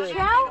really that? A did.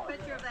 trout?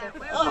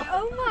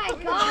 Oh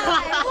my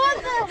god! What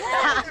the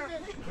heck?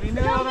 We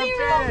knew what I'm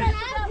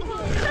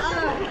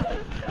saying.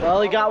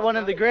 Well, he got one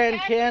in the Grand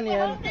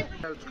Canyon.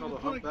 It's called a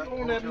humpback.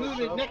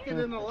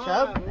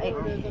 Chub? Hey.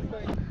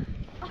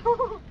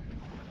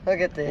 Look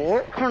at this.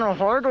 What kind of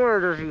hardware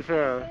does he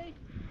say?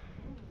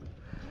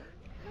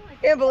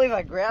 Can't believe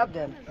I grabbed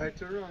him. Alright,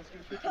 turn around.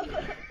 Let's get a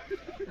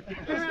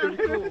picture. That's pretty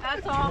cool.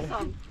 That's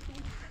awesome.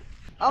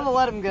 I'm gonna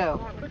let him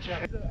go. It's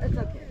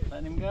okay.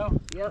 Letting him go?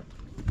 Yep.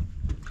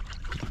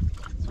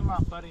 Swim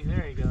off, buddy.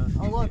 There he goes.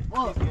 Oh, look,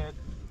 look. He's good.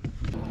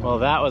 Well,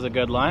 that was a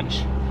good lunch.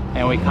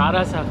 And we caught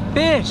us a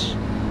fish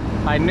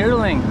by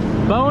Noodling.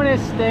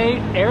 Bonus State,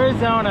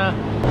 Arizona.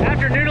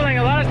 After noodling,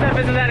 a lot of stuff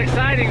isn't that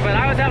exciting, but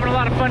I was having a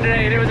lot of fun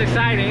today and it was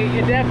exciting.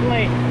 It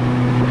definitely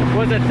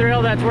was a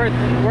thrill that's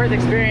worth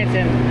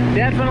experiencing.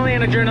 Definitely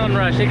an adrenaline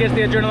rush. It gets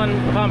the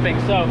adrenaline pumping.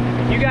 So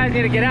you guys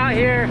need to get out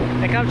here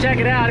and come check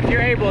it out if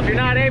you're able. If you're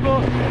not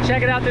able,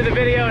 check it out through the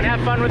video and have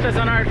fun with us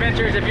on our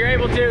adventures. If you're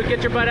able to,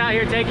 get your butt out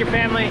here, take your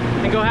family,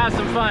 and go have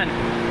some fun.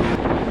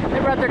 They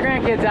brought their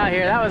grandkids out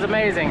here. That was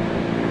amazing.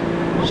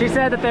 She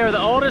said that they were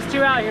the oldest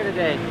two out here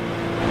today.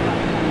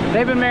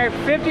 They've been married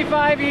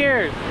 55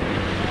 years.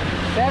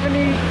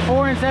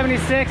 74 and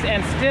 76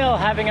 and still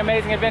having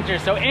amazing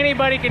adventures. So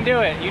anybody can do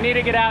it. You need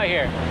to get out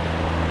here.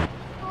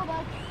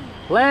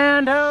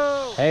 Land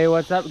ho! Hey,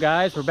 what's up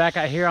guys? We're back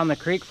out here on the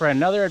creek for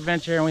another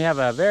adventure and we have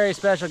a very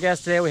special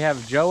guest today. We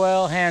have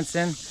Joel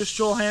Hansen. Just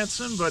Joel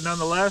Hansen, but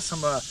nonetheless,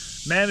 I'm a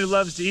man who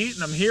loves to eat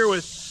and I'm here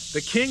with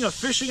the king of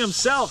fishing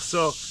himself.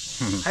 So,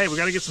 hey, we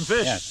gotta get some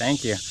fish. Yeah,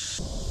 thank you.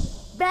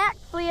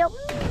 Backflip.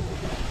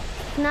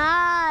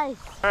 Nice.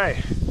 All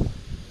right.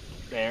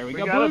 There we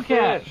go. got a Blue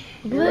cat. fish.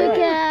 Blue Don't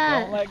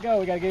cat. let go.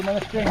 We gotta get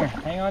another stringer.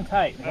 Hang on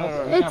tight.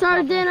 It's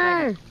our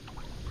dinner.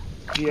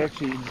 He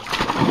actually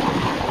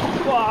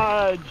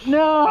fudge.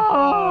 No!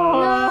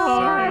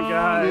 Sorry,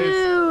 guys.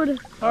 Food.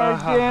 Our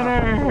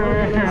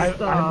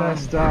dinner. I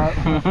messed up.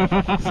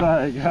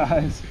 Sorry,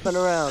 guys. Spin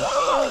around.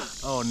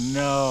 Oh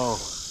no.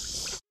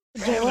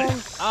 Joel.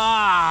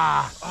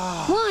 Ah!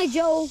 Why,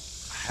 Joel?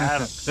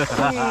 Had him.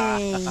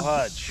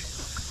 Fudge.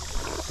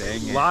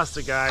 Dang it. Lost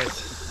it,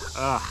 guys.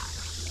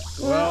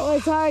 Well,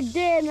 it's our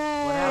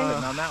dinner. What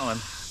happened on that one?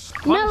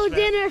 No Punishment.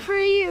 dinner for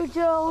you, Oh,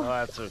 Joel.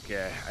 that's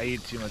okay. I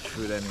eat too much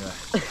food anyway.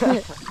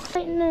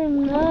 Tighten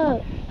him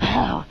up.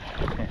 Ow.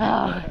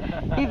 Ow.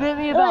 He bit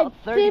me about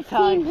Like 30 15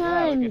 times. Yeah, we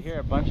times. could hear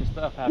a bunch of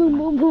stuff Boom, happening.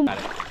 boom, boom. Got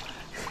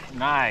it.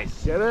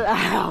 Nice. Get it?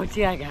 Ouch,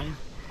 yeah, I got him.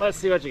 Let's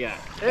see what you got.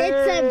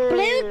 It's a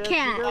blue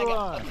cat.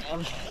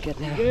 Good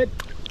now. Good.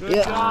 Good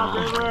Yeah. job,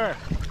 River.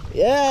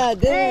 Yeah, Hey,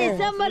 dinner.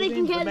 somebody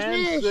can catch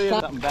fish.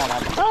 Something bad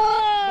happened.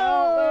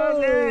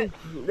 Oh!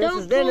 This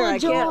is dinner, I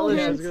can't Joel lose.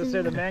 I was gonna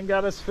say the man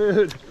got us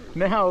food.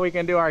 Now we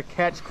can do our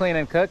catch, clean,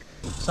 and cook.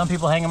 Some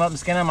people hang them up and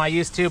skin them. I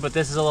used to, but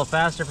this is a little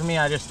faster for me.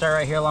 I just start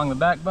right here along the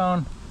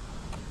backbone,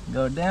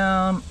 go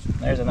down.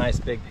 There's a nice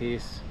big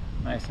piece,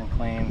 nice and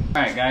clean.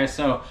 All right, guys,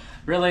 so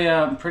really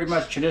pretty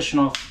much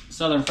traditional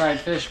southern fried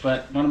fish,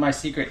 but one of my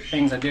secret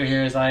things I do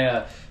here is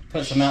I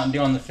put some Mountain Dew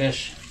on the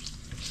fish,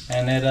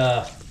 and it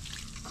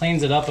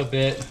cleans it up a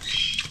bit.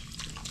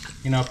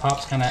 You know,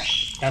 pops kind of,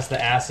 that's the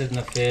acid and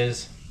the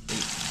fizz.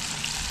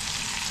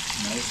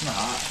 Nice and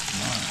hot.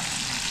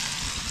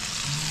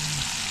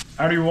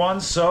 Alright,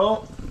 everyone,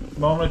 so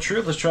moment of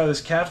truth, let's try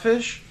this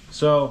catfish.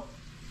 So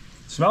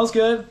smells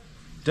good.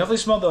 Definitely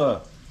smell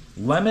the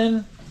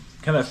lemon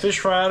kind of fish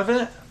fry out of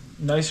it.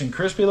 Nice and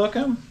crispy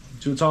looking.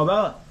 See what it's all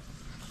about.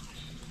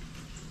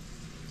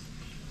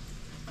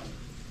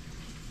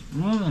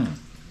 Mmm.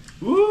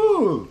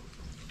 Ooh.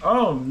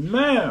 Oh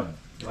man.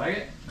 You like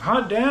it?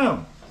 Hot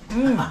damn.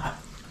 Mm.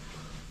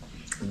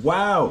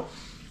 Wow.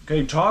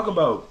 Okay, talk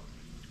about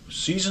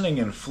seasoning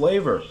and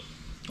flavor.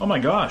 Oh my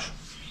gosh.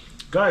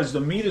 Guys, the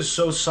meat is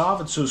so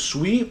soft, it's so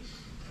sweet.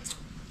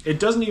 It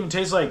doesn't even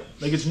taste like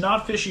it's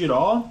not fishy at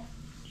all.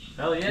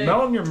 Hell yeah.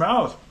 Melt in your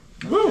mouth.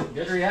 Woo.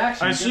 Good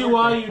reaction. I see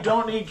why you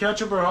don't need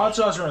ketchup or hot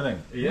sauce or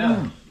anything.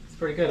 Yeah, it's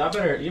pretty good.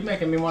 You're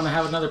making me want to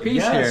have another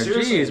piece Yeah, here.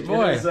 seriously. Jeez,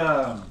 boy. It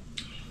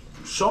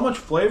is, so much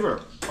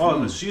flavor.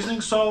 Oh, the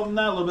seasoning salt in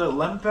that, a little bit of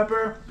lemon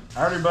pepper.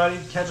 All right, everybody,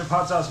 ketchup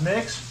hot sauce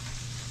mix.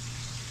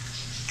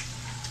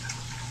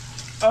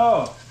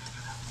 Oh.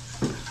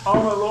 Oh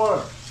my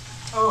lord.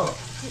 Oh.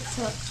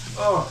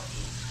 Oh.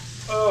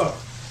 Oh.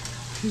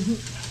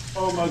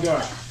 Oh my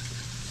gosh.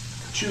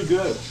 Too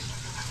good.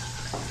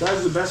 That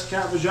is the best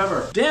catfish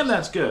ever. Damn,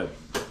 that's good.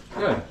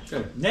 Good,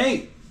 good.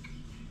 Nate,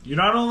 you're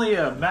not only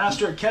a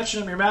master at catching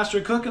them, you're a master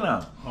at cooking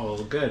them.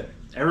 Oh, good.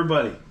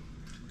 Everybody,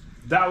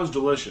 that was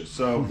delicious.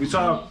 So you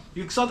saw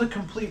the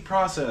complete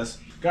process.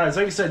 Guys,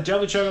 like I said,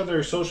 definitely check out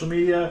their social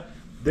media.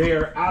 They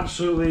are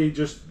absolutely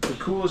just the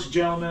coolest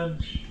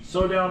gentlemen.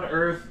 So down to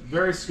earth,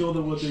 very skilled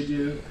at what they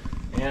do.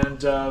 And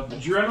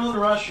Adrenaline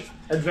Rush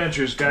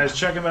Adventures, guys,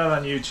 check them out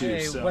on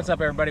YouTube. Hey, what's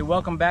up, everybody?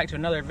 Welcome back to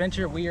another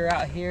adventure. We are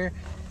out here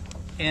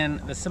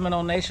in the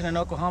Seminole Nation in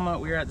Oklahoma.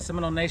 We are at the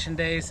Seminole Nation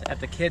Days at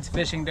the Kids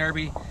Fishing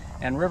Derby.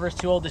 And River's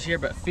too old this year,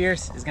 but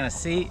Fierce is gonna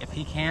see if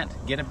he can't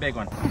get a big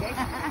one.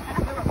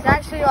 It's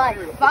actually like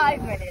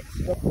 5 minutes.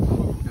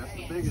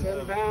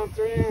 7 pound,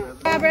 3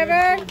 ounce. Up,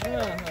 River.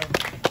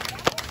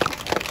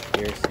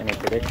 Fierce, any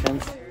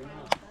predictions?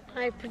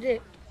 I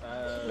predict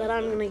that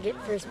I'm gonna get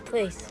first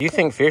place. Do you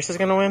think Fierce is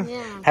gonna win?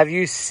 Yeah. Have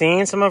you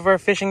seen some of our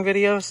fishing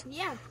videos?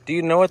 Yeah. Do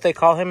you know what they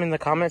call him in the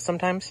comments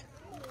sometimes?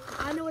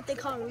 I know what they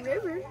call him,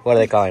 River. What do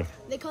they call him?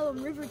 They call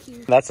him River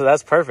King.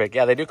 That's perfect.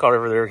 Yeah, they do call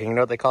River the River King. You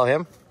know what they call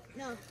him?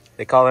 No.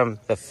 They call him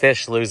the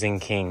fish losing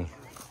king.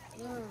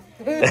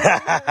 Are we about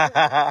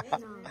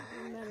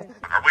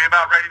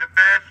ready to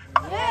fish?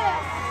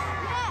 Yes.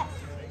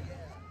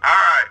 All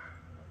right.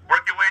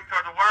 Work your way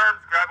toward the worms,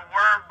 grab a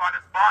worm, find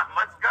a spot, and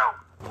let's go.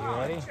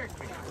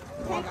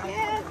 Let's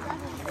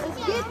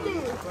get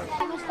there.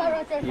 I'm gonna start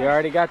right there. You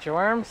already got your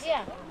worms?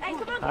 Yeah. Hey,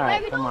 come on. All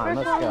right, come on,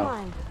 let's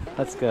go.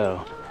 Let's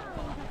go.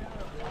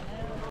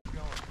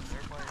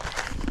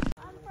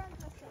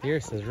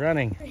 Fierce is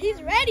running.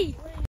 He's ready.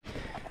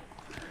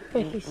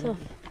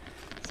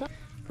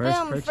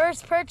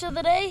 First perch of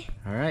the day.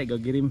 All right, go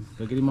get him.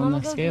 Go get him on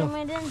the scale.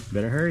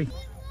 Better hurry.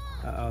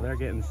 Uh-oh, they're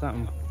getting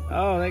something.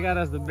 Oh, they got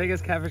us the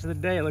biggest catfish of the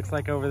day, it looks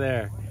like, over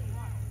there.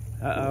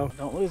 Uh-oh.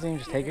 Don't lose him,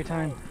 just take your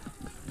time.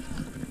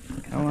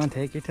 Come on,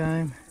 take your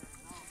time.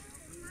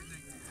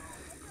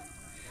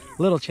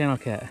 Little channel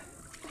cat.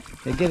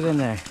 Yeah, get it in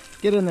there.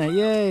 Get in there.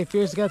 Yay,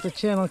 Fierce got the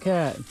channel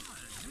cat.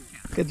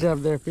 Good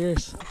job there,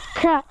 Fierce.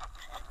 Crap.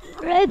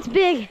 It's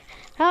big.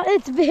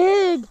 It's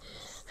big.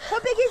 How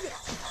big is it?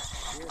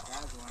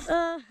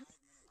 I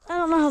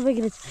don't know how big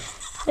it is.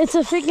 It's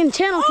a freaking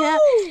channel cat.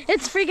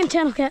 It's a freaking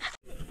channel cat.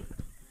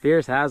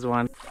 Fierce has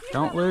one.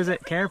 Don't lose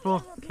it.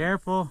 Careful,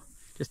 careful.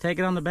 Just take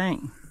it on the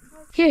bank.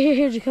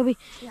 Here, Jacoby.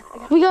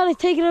 We gotta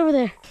take it over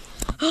there.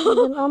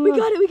 We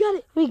got it.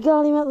 We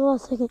got him at the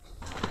last second.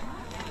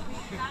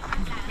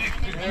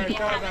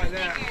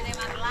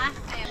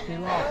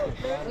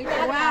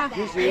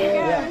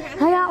 I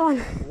got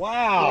one.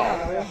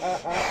 Wow.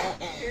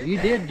 You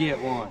did get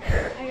one.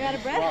 I got a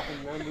breath.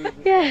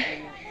 Yeah.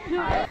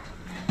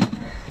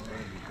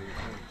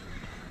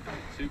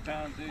 2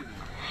 pounds either.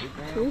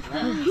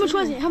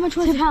 How much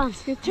was it? 2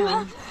 pounds. 2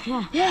 pounds?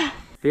 Yeah.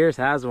 Fierce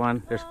has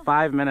one. There's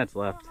 5 minutes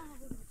left.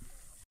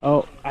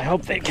 Oh, I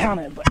hope they count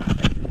it, but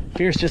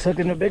Fierce just hooked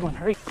into a big one.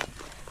 Hurry.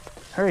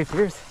 Hurry,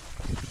 Fierce.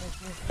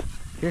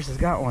 Fierce has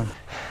got one.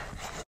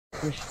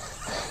 Fierce.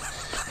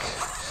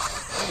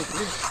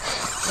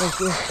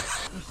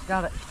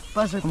 Got it.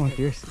 Buzzer. Come on,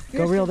 Fierce.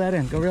 Go reel that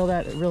in. Go reel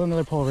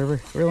another pole, River.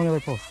 Reel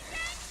another pole.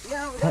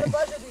 Yeah, we got a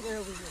buzzer beater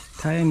over here.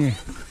 Tie in your...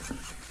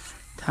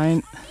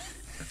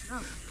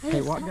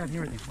 Hey, walk down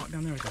here with me. Walk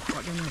down there with me.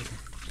 Walk down there with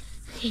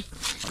me.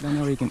 Walk down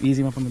there where you can ease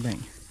him up on the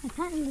bank.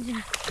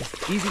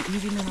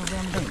 Easy him up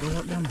down the bank. Go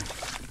walk down there.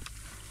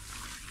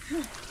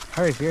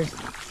 Hurry, Fierce.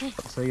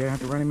 So you're gonna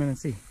have to run him in and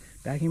see.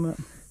 Back him up.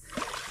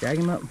 Drag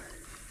him up.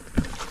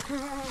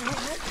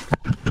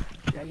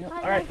 Drag him up.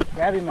 All right,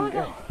 grab him and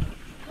go.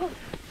 Oh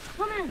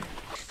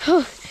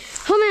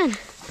man.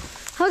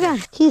 Oh god.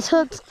 He's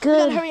hooked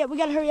good. We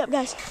gotta hurry up,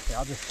 guys. Okay,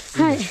 I'll just...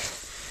 All right.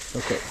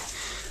 Okay.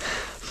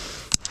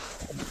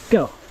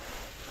 Go.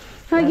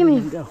 All right, give me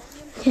him. Go.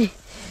 Okay.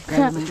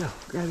 Grab him and go.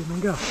 Grab him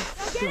and go. Go.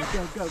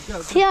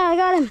 Yeah, I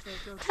got him.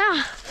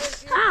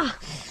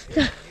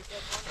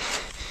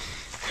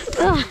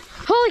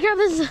 Holy crap,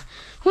 this is a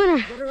winner.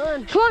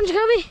 Come on,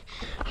 Jacoby.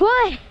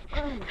 Wait.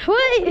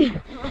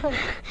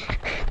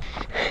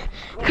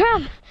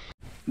 Crap.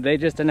 They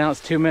just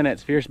announced 2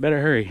 minutes. Fierce,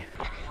 better hurry.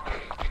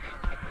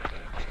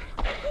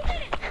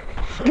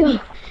 Go.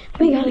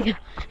 We gotta go.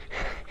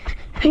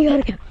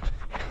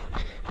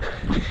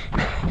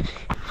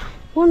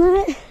 1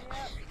 minute.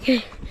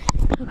 Okay.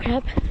 Oh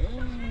crap.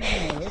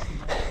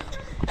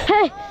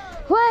 Hey,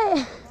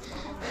 wait.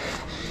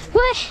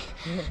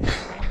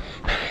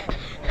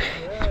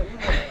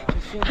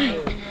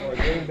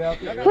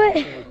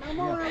 No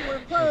more, we're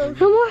closed.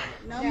 No more?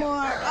 No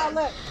more. Oh,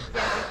 look.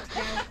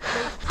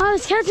 I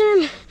was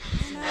catching him.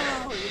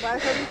 No, you better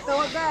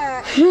throw it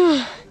back.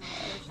 No.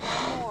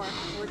 No more.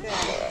 We're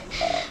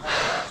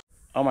done.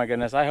 Oh my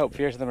goodness, I hope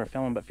Fierce and them are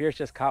filming, but Fierce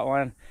just caught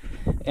one.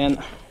 And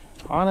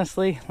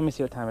honestly, let me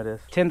see what time it is.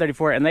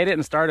 10:34, and they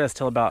didn't start us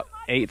till about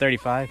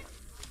 8:35.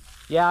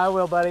 Yeah, I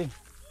will, buddy.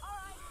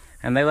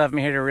 And they left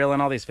me here to reel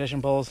in all these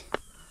fishing poles.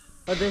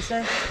 What'd they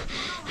say?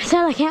 I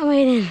said I can't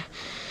wait in.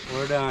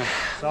 We're done.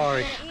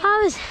 Sorry.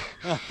 I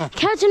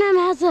catching him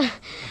as the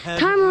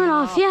timer went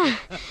off. Yeah,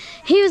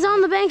 he was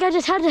on the bank. I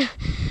just had to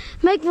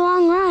make the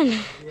long run.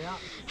 Yeah.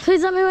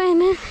 Please let me weigh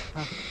him in.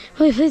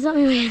 Please let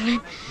me weigh him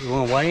in. You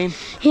want to weigh him?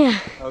 Yeah.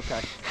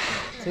 Okay.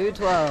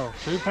 212.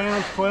 2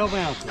 pounds, 12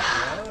 ounces.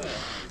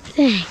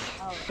 Dang.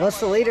 What's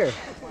the leader?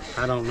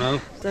 I don't know.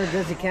 So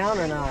does he count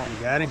or not? You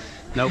got him?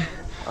 Nope.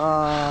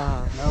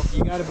 Nope.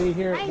 You got to be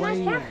here at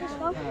weigh in.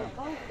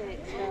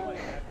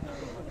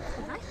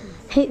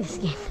 Hate this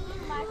game.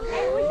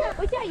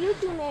 What's your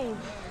YouTube name?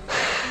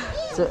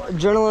 So,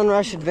 Journal and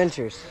Rush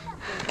Adventures.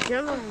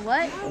 Journal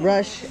what?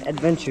 Rush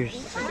Adventures.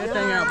 Good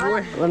thing out,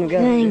 boy. Let me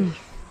go. Dang.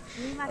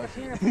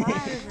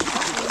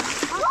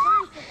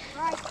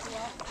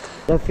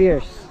 So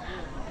fierce.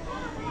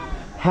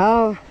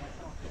 How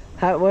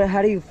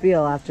do you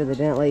feel after they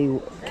didn't let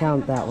you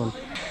count that one?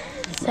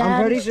 Sad.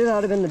 I'm pretty sure that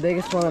would have been the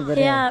biggest one of the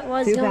day. Yeah, it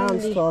was 2 going to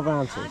pounds, be. 12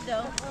 ounces.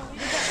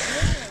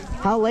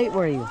 How late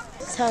were you?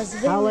 So I was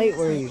 3 How late minutes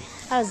were you?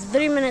 I was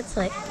 3 minutes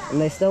late. And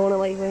they still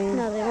wouldn't let you weigh in?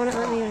 No, they wouldn't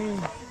let me weigh in.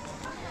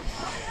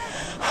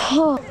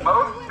 Most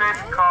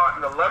fish caught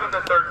in the 11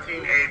 to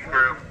 13 age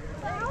group.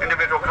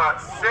 Individual caught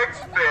 6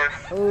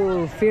 fish.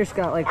 Ooh, Fierce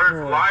got like Where's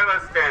 4. Lila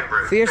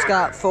Stanbridge? Fierce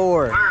got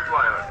 4. Where's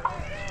Lila?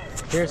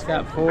 Pierce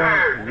got 4,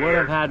 would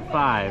have had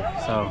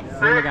 5, so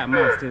we would have got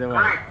most either way.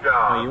 Great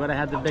job. But you would have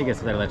had the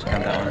biggest if they let you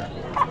count that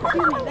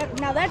one.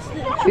 Now that's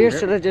the. Fierce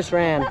should have just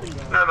ran. Another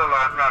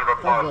last round of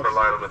applause for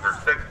Lila with her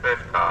 6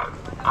 fish caught.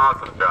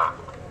 Awesome job.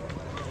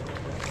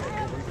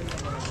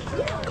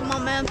 Come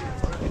on, man.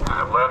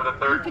 11 to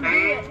 13.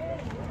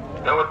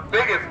 That was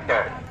biggest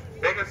catch.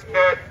 Biggest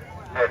catch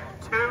at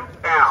 2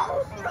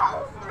 pounds.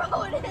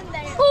 Throw it in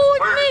there.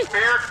 Where's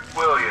Fierce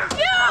Williams?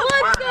 Yeah,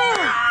 let's go.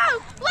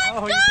 Let's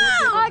go.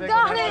 I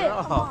got it.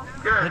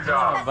 Good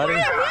job, buddy.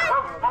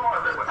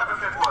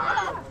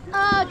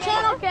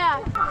 Channel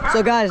cat.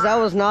 So guys, that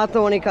was not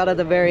the one he caught at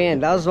the very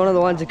end. That was one of the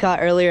ones he caught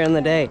earlier in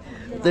the day.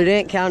 They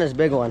didn't count as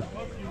big one.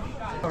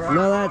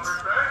 No, that's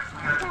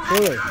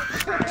foolish.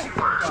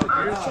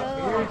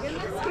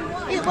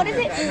 What is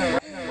it?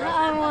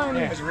 I won.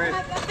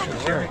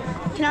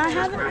 Can I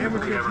have it?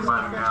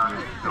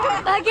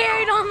 I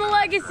carried on the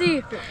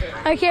legacy.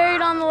 I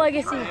carried on the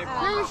legacy.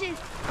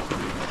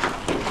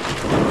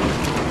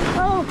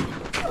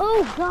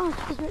 Oh gosh,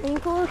 is your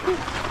ankle okay?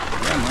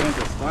 Yeah, my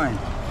ankle's fine.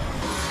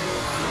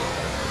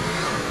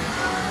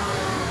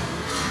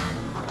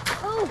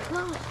 Oh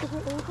gosh, is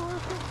your ankle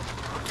okay?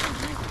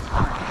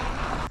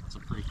 It's a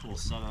pretty cool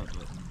setup,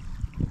 but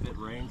if it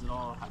rains at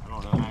all, I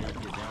don't know how you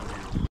get down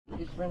there.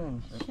 He's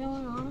running.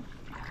 Showing off.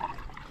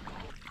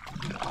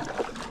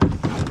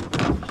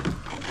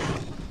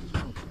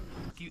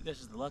 Cute, this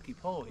is the lucky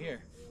pole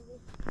here.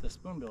 The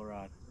spoonbill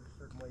rod.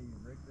 Certain way you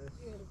rig this?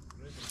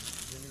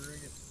 Can you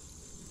rig it?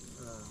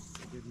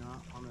 Did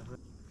not on the hood.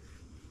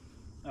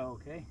 Oh,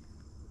 okay.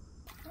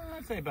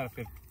 I'd say about a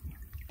 50.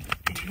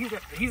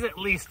 He's at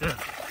least a.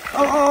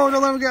 Oh,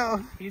 don't let him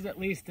go. He's at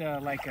least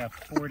like a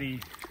 40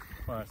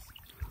 plus.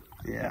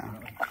 Yeah.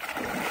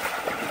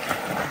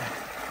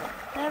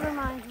 Never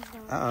mind. He's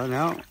going. Oh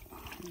no,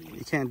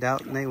 you can't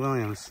doubt Nate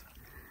Williams.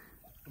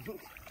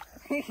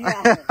 He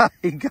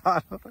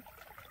got him.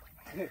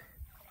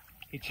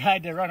 He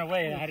tried to run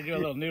away and I had to do a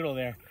little noodle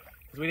there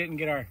because we didn't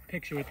get our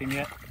picture with him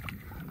yet.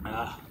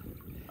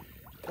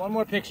 One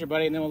more picture,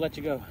 buddy, and then we'll let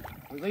you go.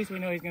 At least we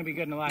know he's going to be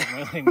good and alive and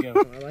we'll let him go.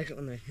 I like it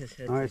when his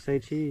head. All right, say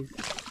cheese.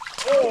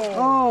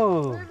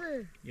 Oh!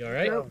 You all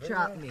right? Rope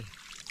chop me.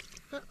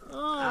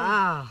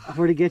 Ah,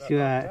 Where'd he get you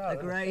at?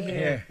 like right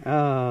here.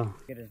 Oh.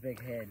 Get his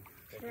big head.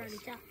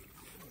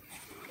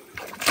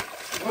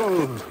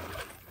 Oh.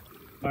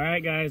 All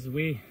right, guys,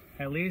 we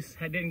at least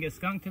didn't get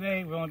skunked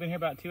today. We've only been here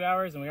about 2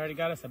 hours and we already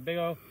got us a big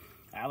old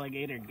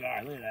alligator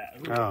gar. Look at that.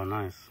 Ooh. Oh,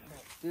 nice.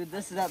 Dude,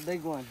 this is that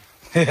big one.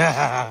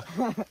 Yeah.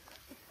 Hope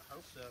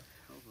so.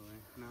 Hopefully.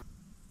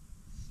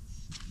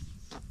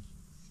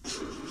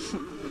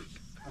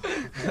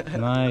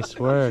 Nice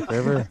work,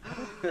 River.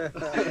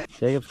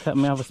 Jacob's cut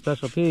me off a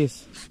special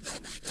piece.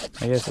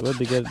 I guess it would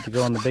be good to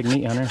go on the big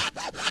meat hunter.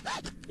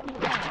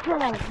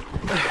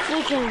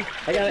 Okay.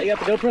 You got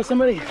the GoPro,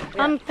 somebody?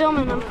 I'm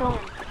filming.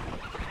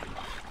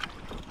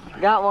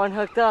 Got one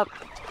hooked up.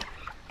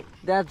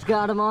 Dad's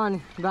got him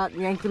on. About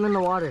yanked him in the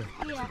water.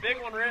 Yeah. Big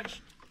one,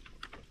 Rich.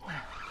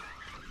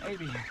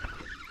 Maybe.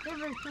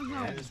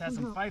 Yeah, I just had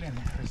some fight in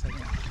there for a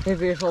second. Hey,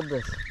 Fierce, hold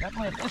this.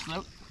 Definitely a fish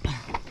though.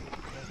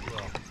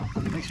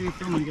 Make sure you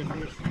film when you get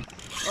fish.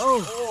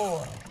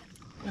 Oh!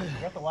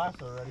 Got the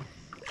lasso already.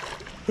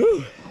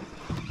 Whew.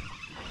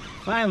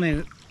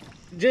 Finally,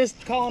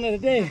 just calling it a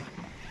day.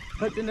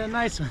 Hooked into a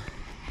nice one.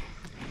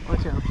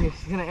 Watch out, Fierce.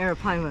 He's gonna air a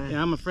pine with it.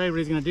 Yeah, I'm afraid what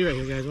he's gonna do right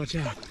here, guys. Watch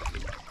out.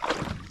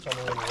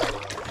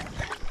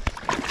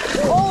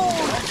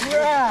 Oh,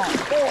 crap!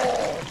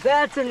 Oh,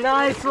 that's a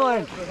nice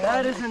one.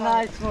 That is a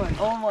nice one.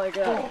 Oh my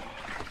god.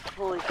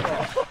 Holy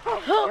crap.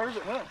 Where's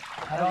it hooked?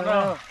 I don't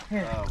know.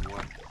 Here. Oh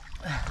boy.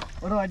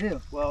 What do I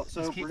do? Well,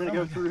 so we're gonna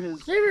go through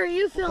his. River,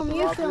 you film. No.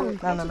 Once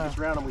it gets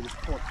round and we just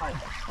pull it tight.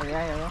 Oh,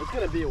 yeah. It's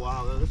gonna be a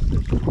while though. This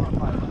fish is a lot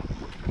tighter.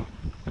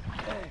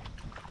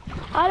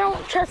 I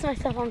don't trust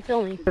myself on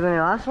filming. Than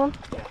your last one?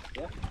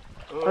 Yeah.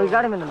 Oh, you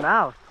got him in the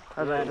mouth.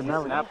 Oh, yeah, the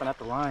belly. Snapping at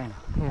the line.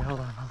 Here, hold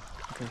on.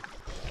 Okay.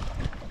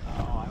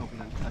 Oh, I hope he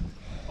doesn't touch.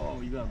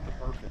 Oh, you got him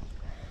perfect.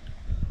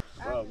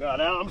 Oh god,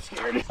 now I'm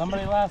scared.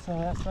 Somebody lasso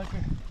that sucker.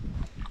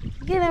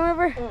 Get him,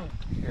 River.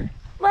 Here.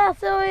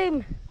 Lasso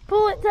him.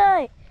 Pull it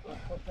tight.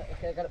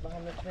 Okay, I got it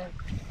behind this man.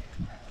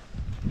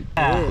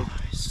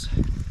 Nice.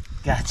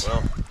 Gotcha. Well,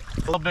 a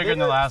little bigger than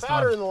the last one.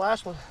 Fatter than the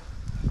last one.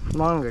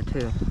 Longer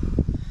too.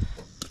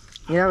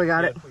 Yeah, we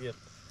got it.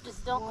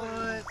 Just don't.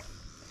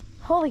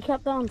 Holy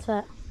crap, that one's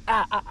fat.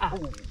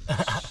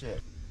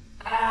 Shit.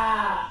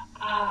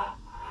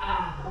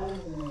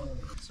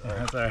 Sorry.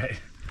 That's alright.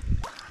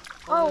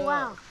 Oh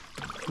wow.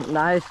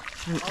 Nice.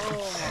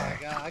 Oh my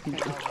god, I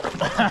can't.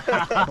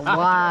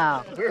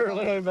 Wow. We were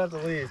literally about to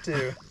leave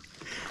too.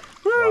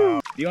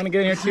 Wow. You want to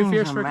get in here too,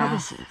 Fierce, for a couple?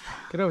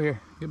 Get over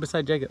here. Get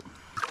beside Jacob.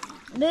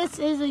 This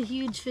is a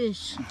huge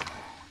fish.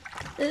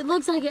 It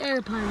looks like an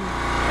air pilot.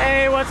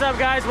 Hey, what's up,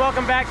 guys?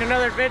 Welcome back to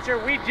another adventure.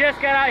 We just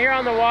got out here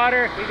on the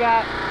water. We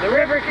got the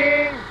River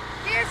King.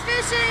 Here's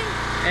fishing.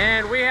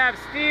 And we have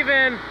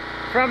Steven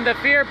from the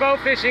Fear Boat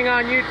Fishing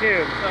on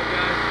YouTube. What's up,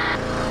 guys?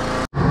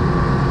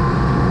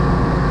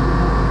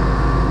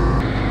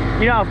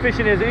 You know how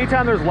fishing is.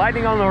 Anytime there's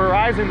lightning on the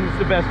horizon, it's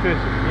the best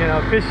fishing. You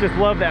know, fish just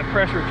love that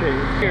pressure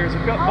change. Here's a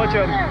bunch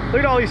of them. Look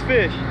at all these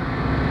fish.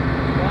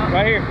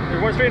 Right here.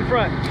 There's one straight in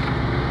front.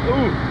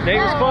 Ooh,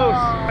 neighbor's close.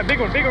 A big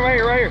one right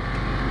here,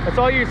 That's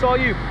all you, it's all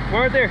you.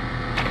 One right there.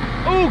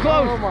 Ooh,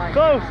 close,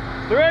 close.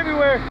 They're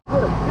everywhere.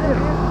 Oh,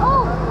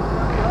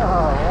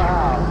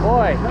 wow.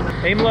 Boy,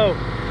 aim low.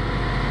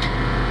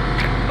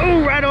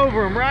 Ooh, right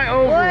over him, right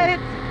over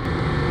him.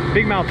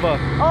 Big mouth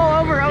buck. Oh,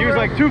 over. He was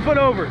like 2 foot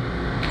over.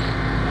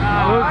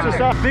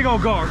 Big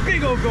old gar,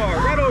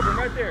 right over him,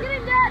 right there. Get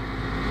him, Dad.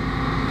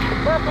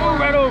 Oh,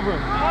 right over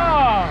him.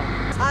 Oh.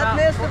 I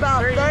missed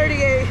about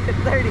 38,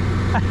 30.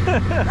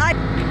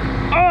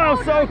 Oh,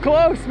 so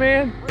close,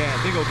 man.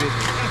 Yeah, big old gizzard.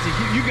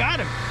 You got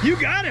him. You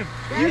got him.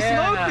 You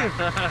smoked him.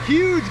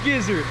 Huge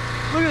gizzard.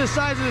 Look at the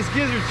size of this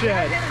gizzard,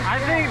 Chad. I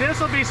think this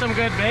will be some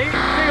good bait.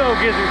 Big old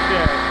gizzard,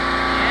 Chad.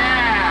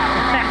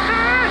 Yeah.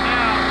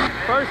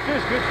 First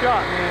fish, good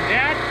shot, man.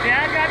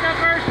 Dad got the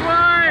first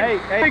one. Hey,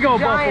 big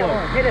old buffalo.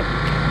 Hit him.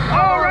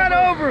 Oh, right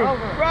over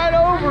him. Right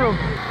over him.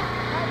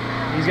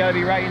 He's got to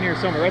be right in here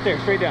somewhere. Right there,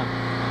 straight down.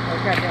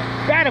 Okay.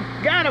 Got him.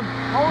 Got him.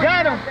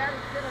 Got him.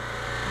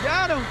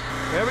 Got him.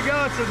 There we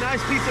go. It's a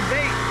nice piece of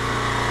bait.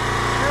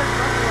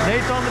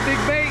 Nate's on the big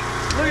bait.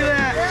 Look at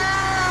that.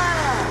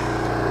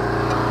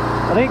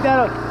 I think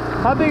that'll.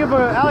 How big of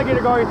an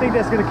alligator gar you think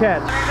that's gonna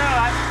catch? I don't know.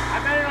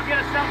 I bet it'll get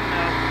us something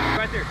though.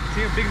 Right there.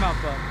 See a big mouth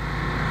buck.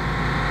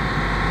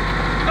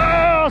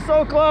 Oh,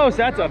 so close.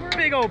 That's a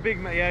big old big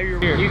mouth. Yeah, you're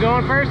here. You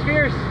going first,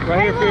 Fierce?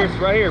 Right here, Fierce.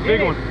 Right here.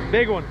 Big one.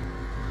 Big one.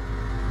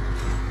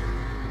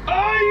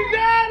 Oh, you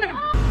got him!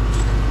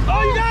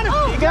 Oh, you got him!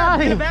 You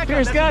got him!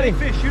 Fierce got him!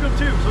 Fish. Shoot him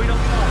too, so he don't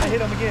get off. I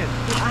hit him again.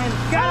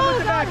 Got him with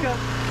the backup.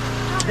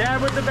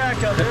 Dad with the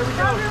backup. There we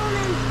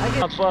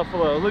go.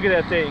 Buffalo. Look at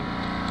that thing.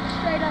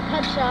 Straight up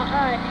headshot.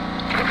 All right.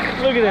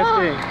 Look at that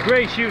thing.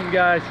 Great shooting,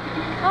 guys.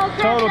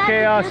 Total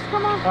chaos. All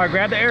right,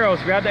 grab the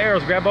arrows. Grab the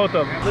arrows. Grab both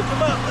of them. Lift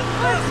them up. Lift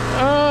them up.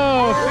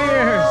 Oh,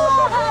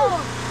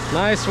 Fierce.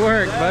 Nice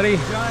work, buddy.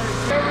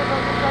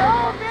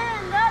 Oh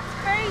man, that's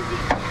crazy.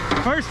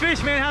 First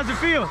fish, man. How's it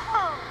feel?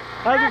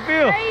 How's it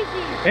feel?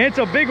 Crazy. It's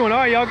a big one. All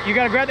right, y'all, you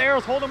got to grab the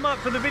arrows. Hold them up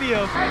for the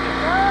video.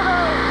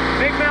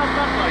 Big mouth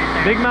buffalo.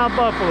 Big mouth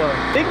buffalo.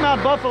 Big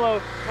mouth buffalo.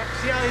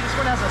 See how this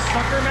one has a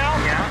sucker mouth?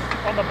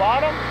 Yeah. On the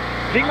bottom?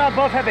 Big mouth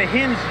buff have a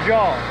hinged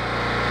jaw.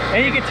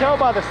 And you can tell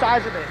by the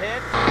size of the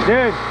head.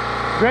 Dude,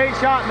 great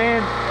shot,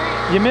 man.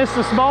 You missed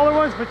the smaller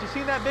ones, but you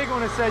seen that big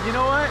one and said, you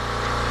know what?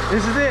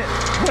 This is it.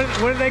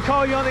 What did they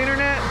call you on the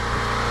internet?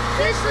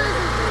 Fish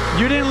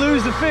losing. You didn't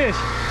lose the fish.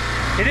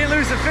 You didn't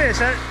lose the fish.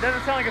 That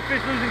doesn't sound like a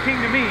fish losing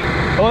king to me.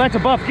 Oh, that's a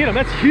buff. Get him.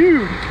 That's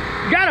huge.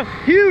 Got him.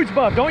 Huge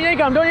buff. Don't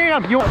yank on him. Don't yank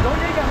on him. Don't yank on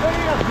him. Don't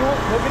yank on him.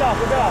 We'll get off.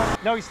 We'll get off.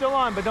 No, he's still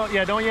on, but don't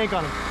yank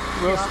on him.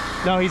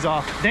 No, he's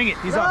off. Dang it.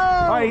 He's off.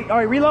 All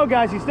right, reload,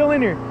 guys. He's still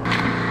in here.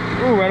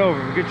 Ooh, right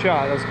over him. Good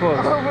shot. That was close.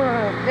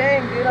 Over.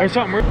 Dang, dude. There's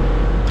something.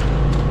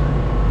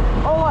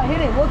 Oh, I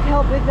hit it. Look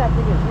how big that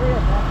thing is. Hurry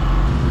up, man.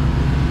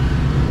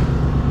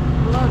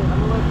 I'm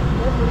loaded.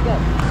 Where's we go?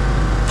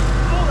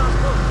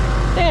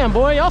 Damn,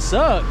 boy, y'all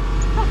suck.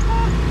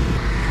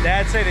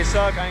 Dad say they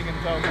suck. I ain't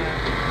gonna tell them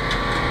that.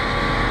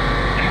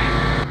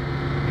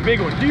 Big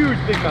one, huge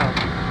big mouth.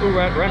 Ooh,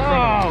 right in front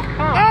of him.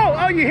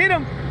 Oh, you hit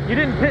him. You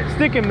didn't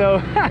stick him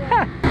though.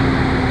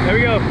 There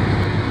we go.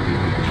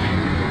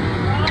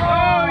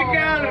 Oh, we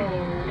got him.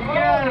 You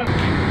got him.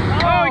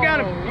 Oh, we got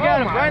him. You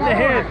got him right in the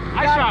head.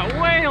 I shot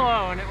way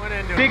low and it went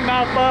into big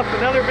mouth buff.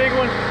 Another big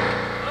one.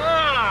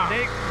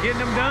 Nate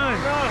getting them done.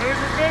 Oh, who's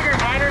the bigger,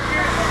 mine or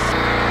Fierce?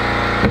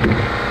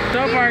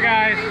 So far,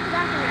 guys,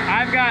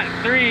 I've got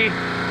 3,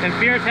 and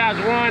Fierce has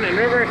 1, and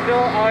River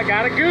still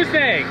got a goose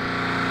egg.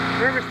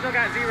 River still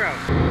got 0.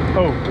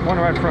 Oh, one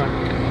right in front.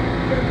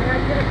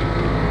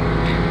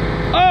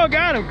 Oh,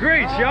 got him.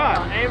 Great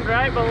shot. Aimed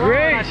right below.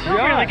 Great I still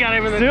shot. barely got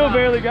him in the Still top.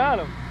 barely got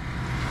him.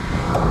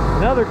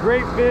 Another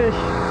great fish.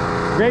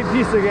 Great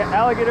piece of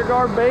alligator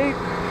gar bait.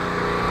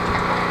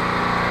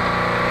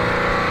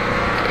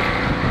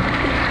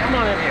 Come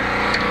on in here.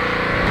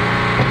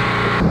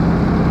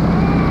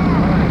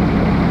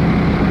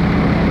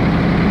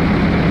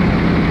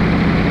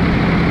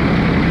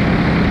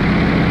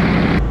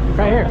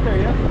 Right here.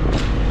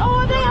 Oh,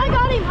 I think I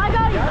got him. I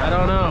got him. I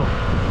don't know.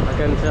 I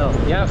couldn't tell.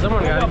 Yeah,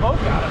 someone got him.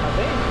 Both got him, I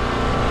think.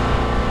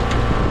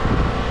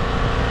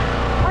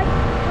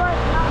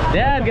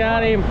 Dad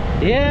got him.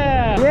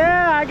 Yeah.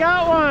 Yeah, I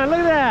got one. Look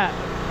at that.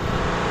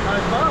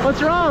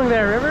 What's wrong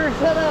there, River?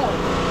 Shut up.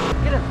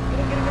 Get him.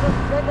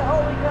 Grab the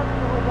hole.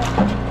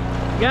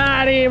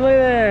 Got him. Look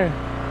there.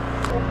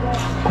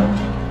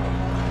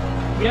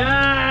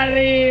 Got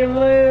him.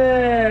 Look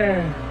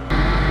there.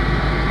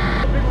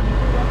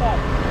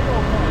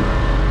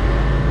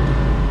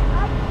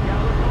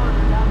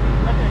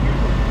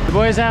 The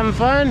boys having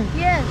fun?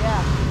 Yes.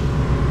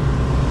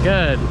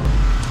 Good.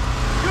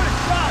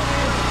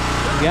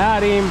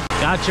 Got him.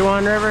 Got you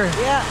one, River?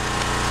 Yeah.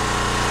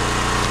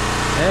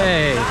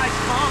 Hey.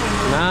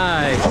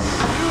 Nice.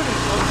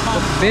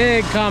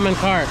 Big common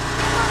carp.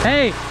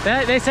 Hey,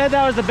 they said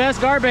that was the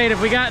best gar bait. If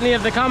we got any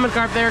of the common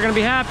carp, they were going to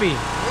be happy.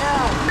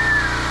 Yeah.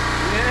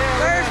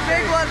 First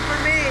big one for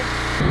me.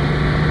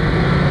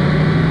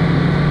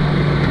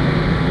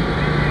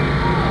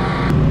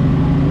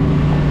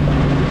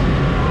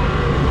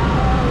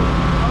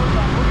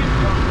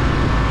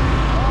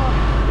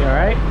 You all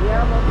right?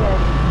 Yeah, I'm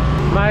okay.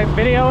 Am I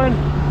videoing?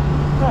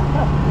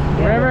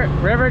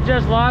 River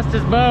just lost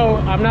his bow.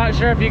 I'm not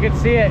sure if you could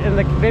see it in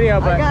the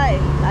video, but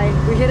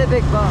we hit a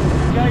big bump.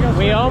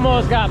 we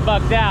almost got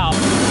bucked out.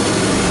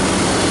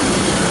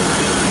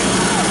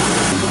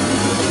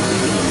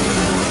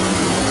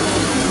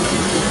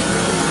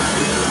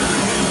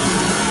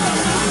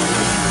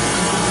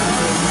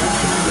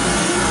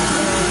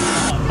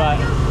 But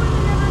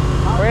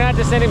we're gonna have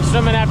to send him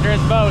swimming after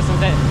his bow,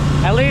 since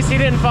at least he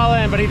didn't fall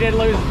in, but he did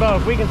lose his bow.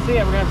 If we can see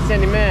it, we're gonna have to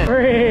send him in.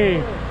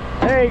 3.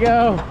 There you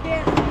go.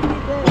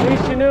 At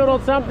least you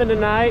noodled something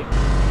tonight.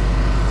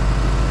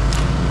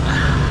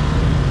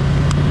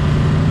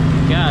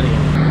 Got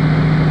him.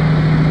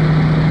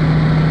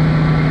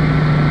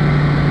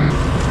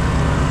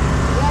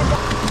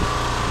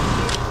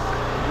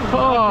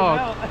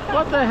 Oh,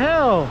 what the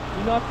hell?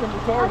 You knocked him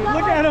retarded.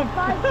 Look at him.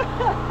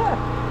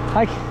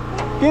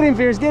 Get him,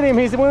 Fierce, get him.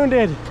 He's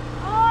wounded.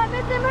 Oh, I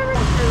missed him.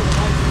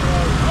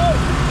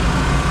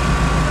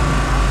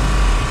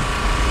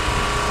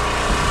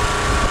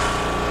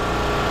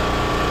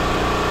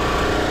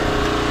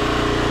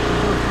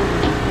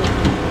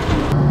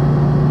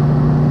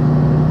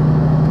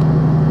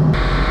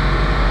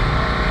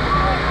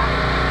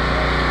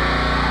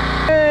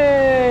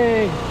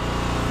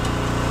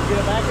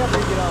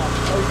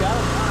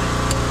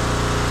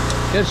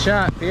 Good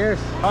shot, Fierce.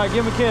 All right,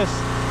 give him a kiss. It's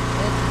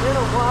been a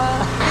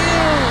while.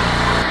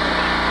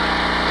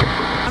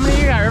 How many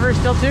you got, River?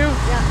 Still 2?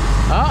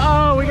 Yeah.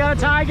 Uh-oh, we got a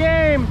tie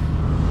game.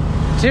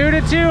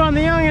 2-2 on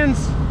the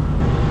youngins.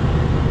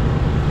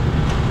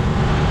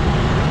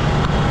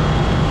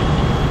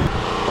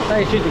 That's how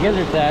you shoot the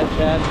gizzards at,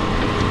 Chad.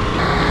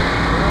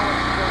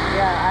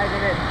 Yeah, I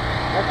did it.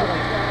 That's what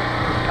I'm saying.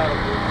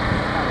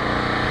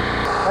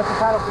 That's a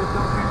paddlefish.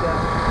 Don't shoot that.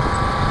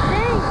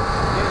 Dang.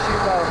 Can't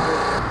shoot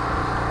paddlefish.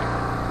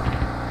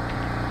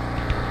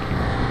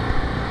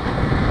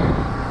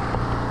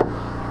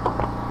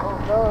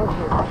 Oh,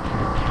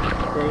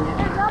 dang it.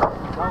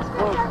 That's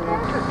close, man.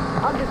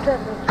 I'm just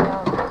setting this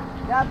down.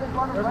 Yeah, there's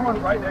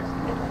one right next to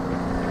you.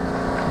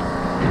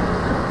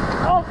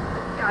 Oh,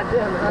 God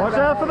damn it. Watch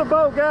out for the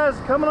boat, guys.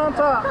 Coming on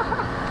top. Oh,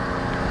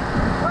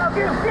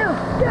 get him, get him,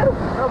 get him.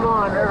 Come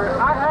on, River.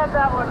 I had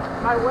that one.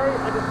 My weight,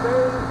 I just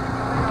barely.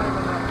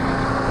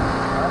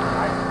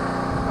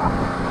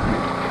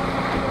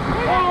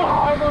 Oh,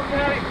 I almost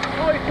had it.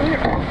 Oh, he's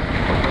here.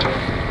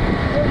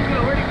 Where'd he go?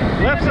 Where'd he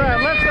go? Left side,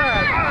 left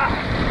side.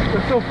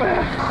 They're so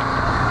fast.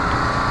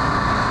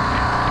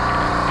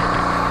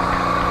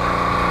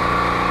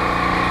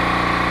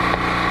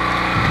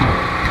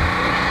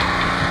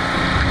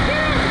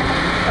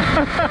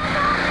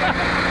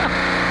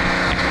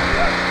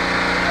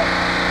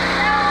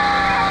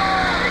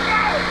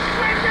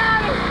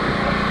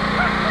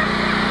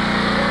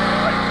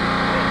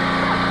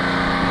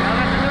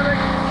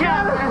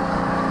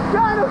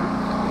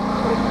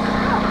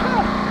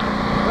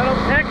 Little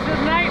Texas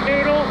night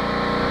noodle.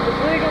 It's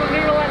legal to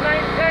noodle at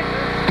night in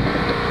Texas.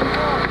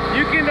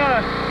 You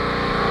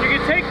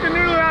can take the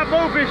noodle out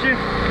bow fishing,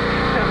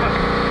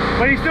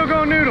 but he's still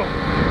gonna noodle.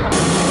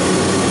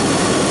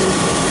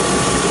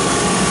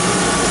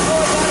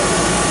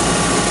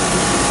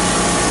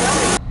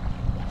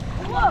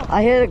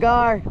 I hit a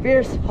gar.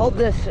 Fierce, hold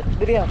this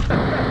video.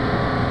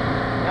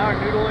 Now we're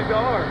noodling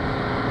gar. I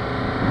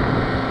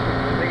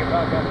think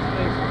about got his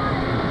face.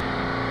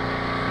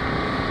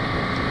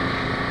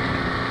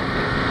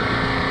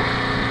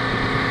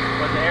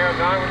 Was the arrow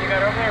gone when you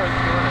got over there? Or was it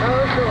still in it? No,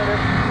 it's still in it.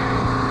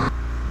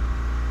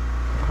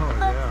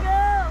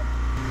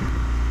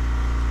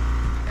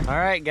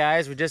 right,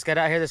 guys, we just got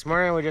out here this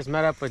morning. We just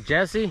met up with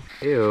Jesse.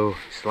 Ew,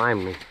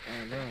 slimed me.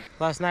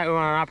 Last night we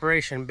went on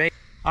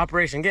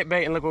Operation Get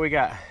Bait, and look what we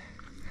got.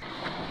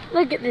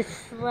 Look at this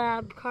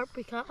slab carp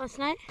we caught last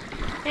night.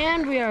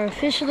 And we are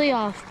officially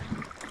off.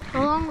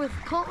 Along with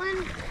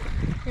Colton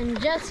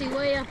and Jesse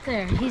way up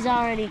there. He's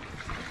already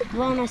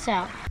blown us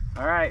out.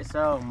 All right,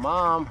 so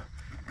Mom,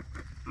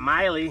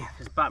 Miley,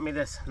 just bought me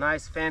this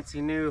nice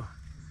fancy new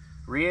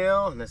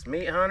reel and this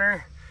meat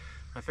hunter.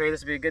 I figured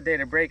this would be a good day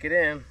to break it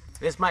in.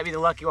 This might be the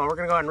lucky one. We're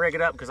gonna go ahead and rig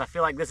it up because I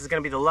feel like this is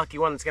gonna be the lucky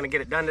one that's gonna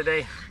get it done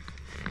today.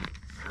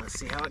 Let's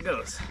see how it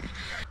goes.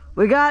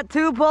 We got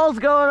 2 poles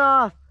going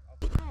off.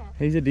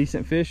 He's a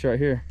decent fish right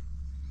here.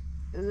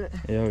 Is it?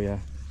 Oh yeah.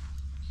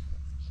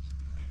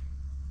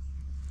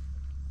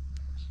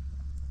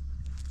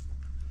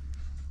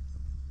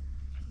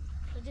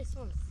 I just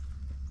want to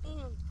see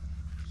him.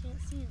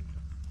 Can't see him.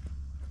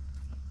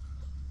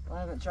 I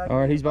haven't tried. All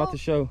right, he's about to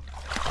show.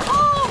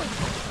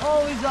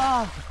 Oh, he's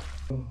off.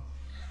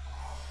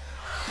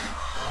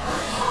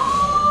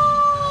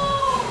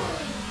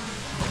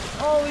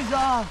 Oh, he's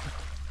off.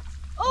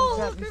 Oh,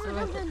 look,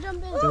 River,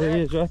 jump in. There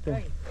he is, right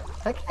there.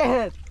 I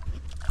can't.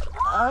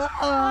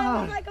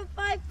 Oh, like a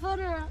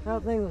 5-footer.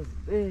 That thing was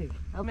big.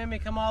 How made me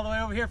come all the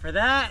way over here for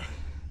that?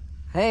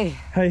 Hey.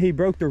 Hey, he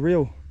broke the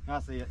reel. I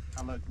see it.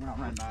 I looked. We're not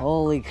running by.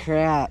 Holy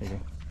crap. Is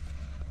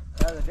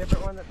that a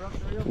different one that broke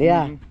the reel?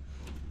 Yeah.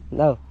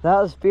 No, that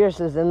was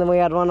Fierce's, and then we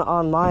had one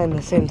on mine at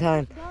the same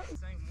time.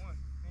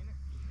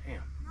 You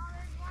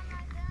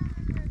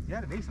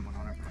had a decent one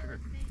on there for sure.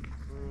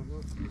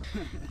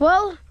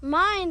 Well,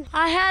 mine,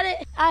 I had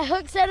it, I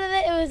hook set it,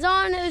 it was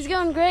on, it was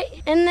going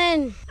great. And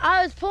then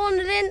I was pulling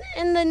it in,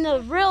 and then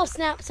the reel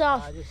snaps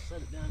off. I just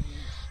set it down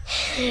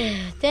here.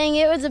 Dang,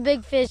 it was a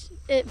big fish.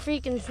 It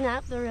freaking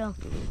snapped the reel.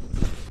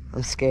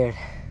 I'm scared.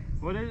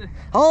 What is it?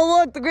 Oh,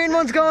 look, the green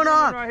one's going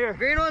off. Right here.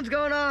 Green one's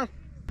going off.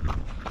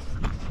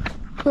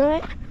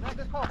 Right?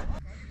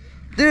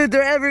 Dude,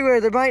 they're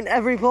everywhere. They're biting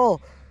every pole.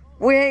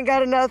 We ain't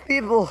got enough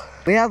people.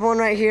 We have one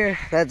right here.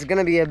 That's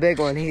gonna be a big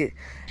one. He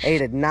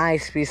ate a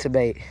nice piece of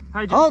bait.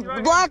 Oh,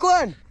 the black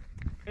one!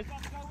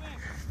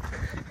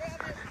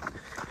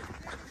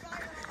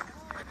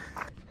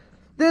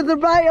 Dude, they're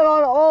biting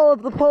on all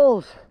of the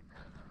poles.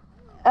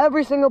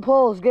 Every single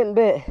pole is getting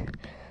bit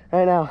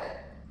right now.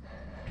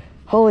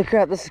 Holy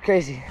crap, this is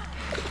crazy.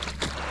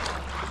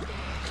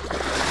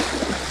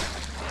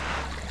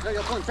 There you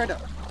go, pull straight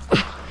up.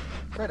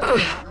 Straight up.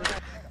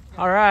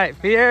 All right,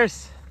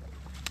 Fierce.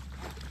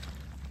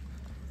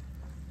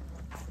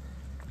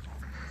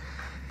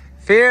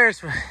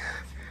 Fierce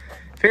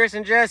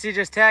and Jesse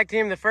just tag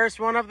team the first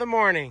one of the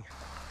morning.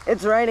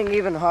 It's raining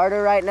even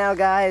harder right now,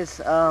 guys.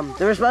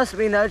 There was supposed to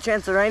be no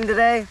chance of rain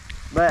today,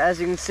 but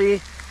as you can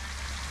see,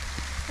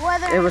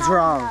 it was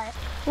wrong. Right.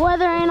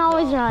 Weather ain't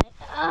always right.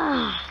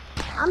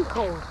 I'm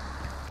cold.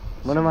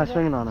 When am I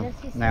swinging on him?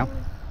 Now.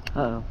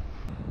 Uh-oh.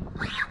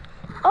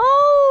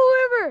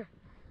 Oh, River!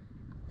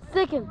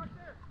 Stick him.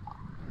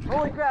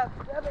 Holy crap.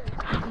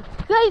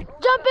 Hey,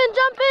 jump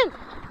in!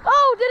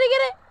 Oh, did he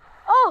get it?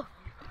 Oh,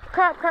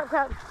 crap.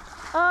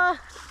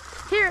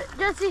 Here,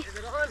 Jesse.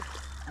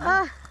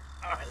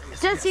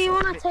 Jesse, you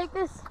wanna take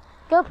this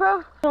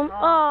GoPro?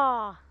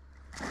 Oh,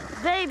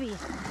 baby.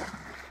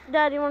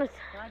 Dad, you wanna?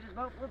 Can I just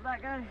boat flip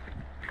that guy?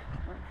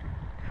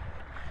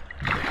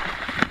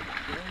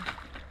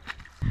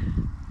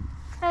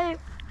 Hey.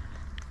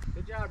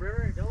 Good job,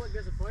 River. Don't look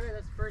disappointed.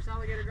 That's the first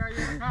alligator gar you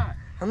ever caught.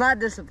 I'm not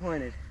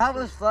disappointed. That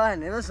was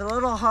fun. It was a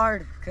little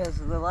hard because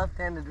of the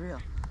left-handed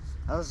reel.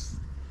 I was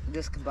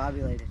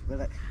discombobulated,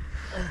 but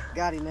I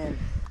got him in.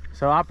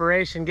 So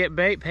Operation Get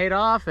Bait paid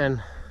off,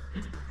 and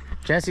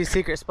Jesse's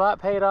secret spot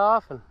paid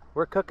off, and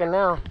we're cooking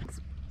now.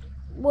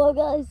 Well,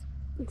 guys,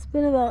 it's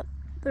been about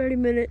 30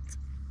 minutes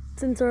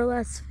since our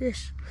last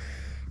fish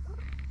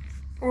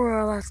or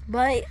our last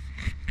bite,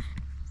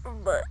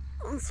 but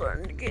I'm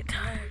starting to get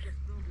tired.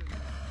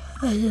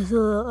 That's just a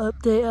little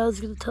update I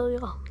was gonna tell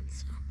y'all.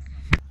 So.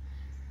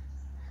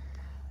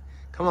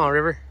 Come on,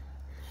 River.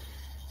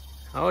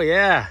 Oh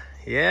yeah.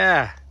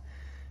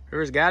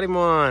 River's got him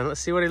one. Let's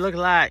see what he looks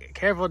like.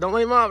 Careful, don't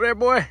leave him up there,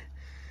 boy.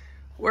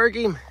 Work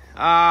him.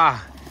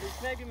 Ah.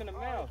 Snagged him in the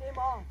mouth.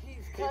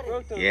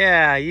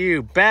 Yeah,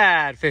 you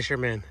bad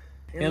fisherman.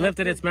 It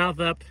lifted its mouth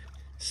up,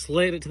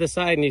 slid it to the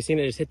side, and you seen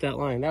it just hit that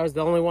line. That was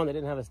the only one that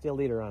didn't have a steel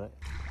leader on it.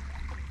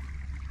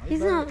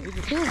 He's not too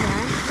bad.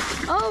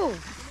 Oh!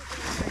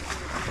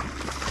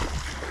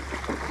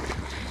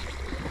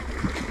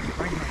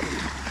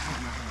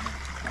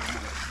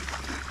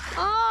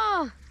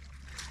 Oh!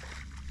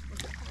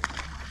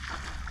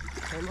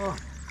 Come on.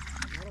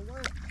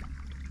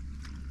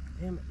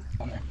 Damn it.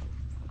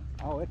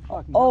 Oh, it's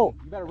fucking Oh. gone.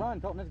 You better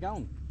run, Colton. It's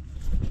gone.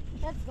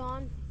 That's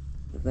gone.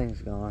 The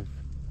thing's gone.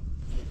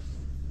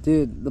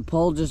 Dude, the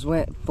pole just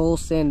went full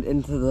send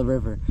into the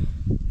river.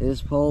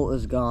 His pole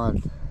is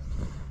gone.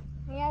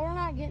 Yeah, we're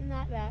not getting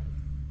that back.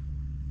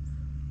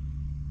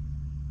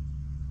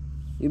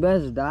 You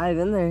better dive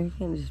in there. You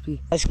can't just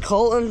be... As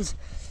Colton's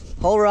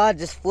whole rod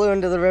just flew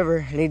into the river,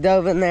 and he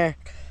dove in there,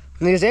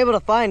 And he was able to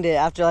find it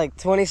after like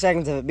 20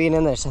 seconds of it being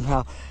in there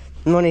somehow.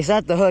 And when he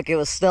set the hook, it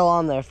was still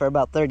on there for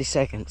about 30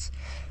 seconds.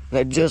 And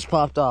it just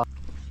popped off.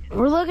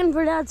 We're looking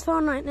for Dad's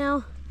phone right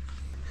now.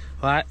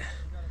 What?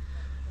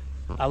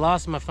 I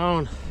lost my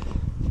phone.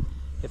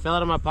 It fell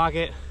out of my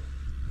pocket.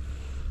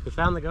 We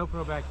found the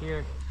GoPro back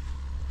here.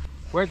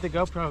 Where'd the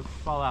GoPro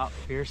fall out,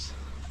 Pierce?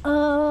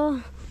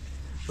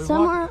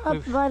 Somewhere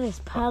up by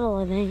this paddle,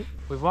 I think.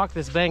 We've walked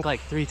this bank like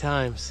 3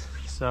 times,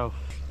 so.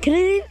 Could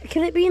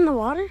it be in the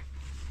water?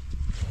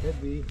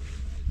 Could be.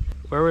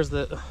 Where was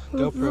the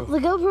GoPro? The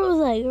GoPro was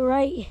like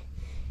right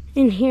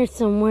in here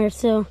somewhere,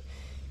 so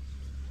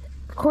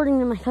according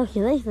to my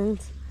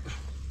calculations,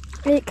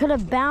 it could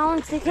have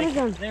bounced, it could have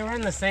gone. They were in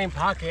the same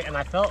pocket, and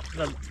I felt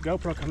the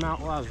GoPro come out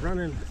while I was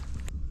running.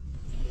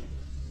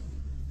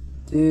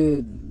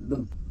 Dude,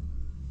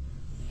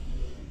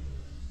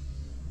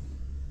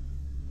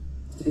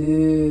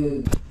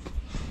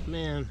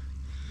 Man,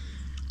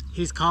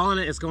 he's calling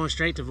it, it's going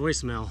straight to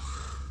voicemail.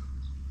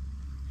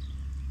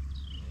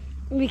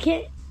 We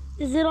can't,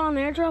 is it on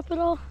airdrop at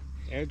all?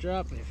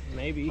 Airdrop?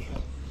 Maybe.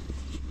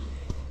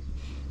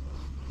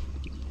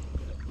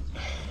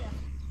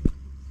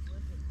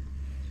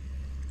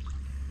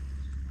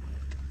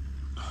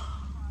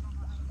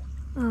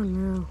 Oh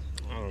no.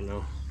 I don't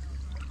know.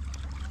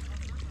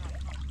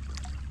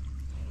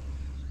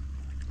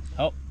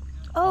 Oh.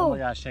 Oh my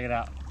gosh, check it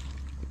out.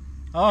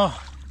 Oh.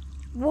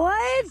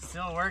 What? It's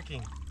still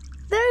working.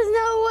 There's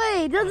no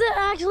way. Does it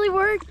actually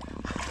work?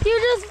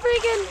 You just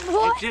freaking,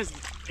 what?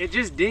 It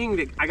just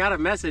dinged. I got a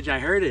message, I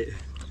heard it.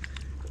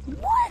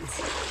 What?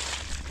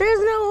 There's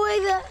no way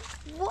that,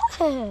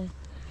 what?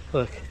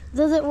 Look.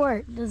 Does it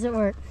work? Does it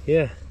work?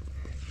 Yeah.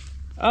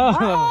 Oh.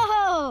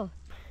 Oh.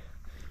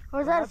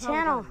 Or is that a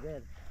channel?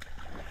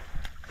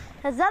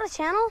 Is that a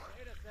channel?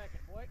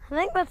 I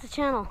think that's a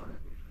channel.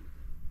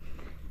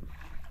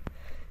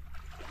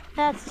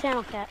 That's a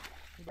channel, Cat.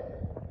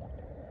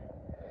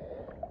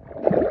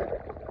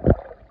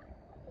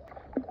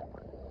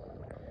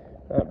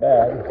 Not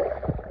bad.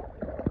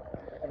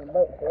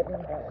 Oh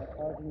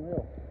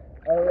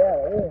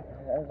yeah, it is.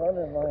 I was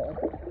wondering why.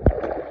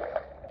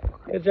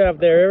 Good job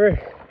there, River.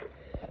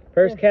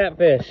 First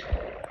catfish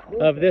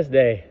of this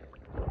day.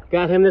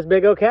 Got him this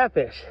big old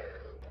catfish.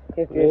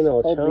 If You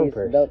know, hold these,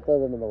 chompers. don't throw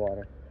them in the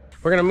water.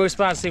 We're gonna move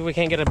spots, see if we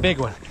can't get a big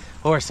one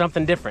or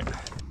something different.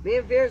 Me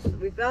and Pierce,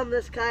 we found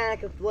this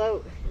kayak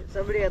afloat.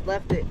 Somebody had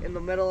left it in the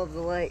middle of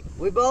the lake.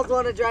 We both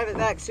want to drive it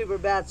back super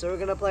bad, so we're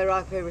gonna play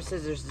rock, paper,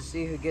 scissors to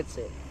see who gets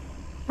it.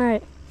 All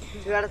right.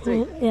 2 out of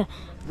 3. Yeah.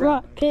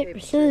 Rock, paper,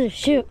 scissors,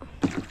 shoot.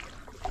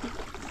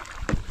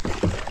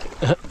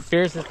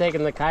 Pierce is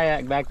taking the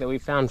kayak back that we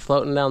found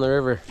floating down the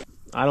river.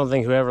 I don't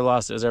think whoever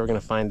lost it is ever gonna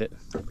find it.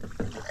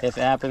 If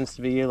it happens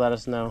to be you, let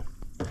us know.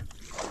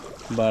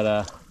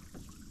 But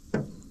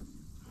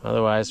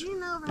otherwise, You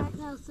know right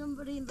now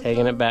somebody in the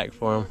taking it back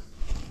for him.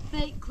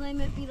 fake claim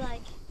it, be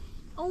like,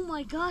 oh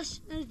my gosh,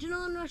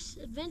 Adrenaline Rush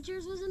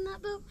Adventures was in that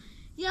boat?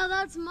 Yeah,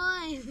 that's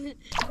mine.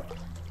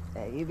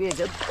 Hey, you be a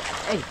good,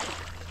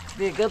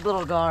 be a good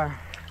little gar.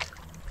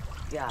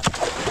 Yeah.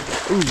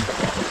 Ooh.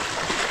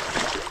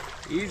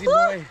 Easy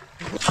boy.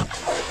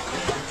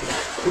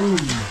 Ooh.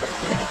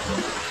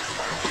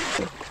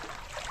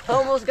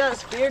 Almost got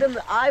speared in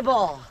the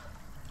eyeball.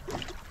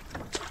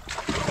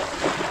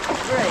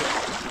 Great.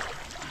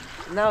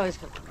 Now he's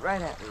coming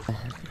right at me.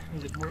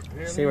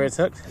 See where it's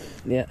hooked?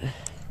 Yeah.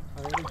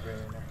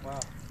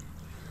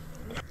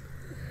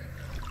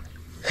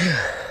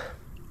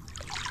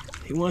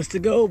 He wants to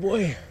go,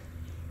 boy.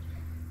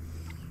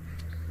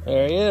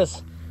 There he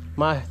is.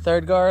 My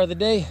 3rd gar of the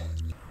day.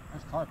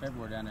 There's carp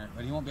everywhere down there,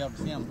 but he won't be able to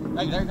see him.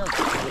 Hey, there he goes.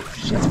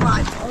 Shit's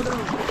fine. Oh no.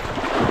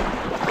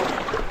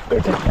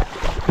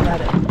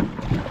 Got it.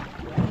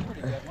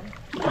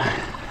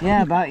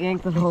 Yeah, about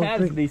yanked the whole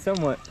thing. Be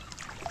somewhat.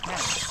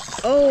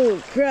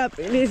 Oh crap!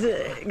 It needs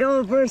to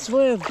go for a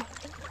swim.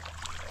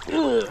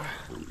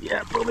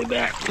 Yeah, pull me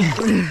back.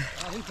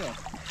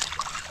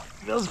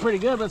 Feels pretty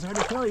good, but it's hard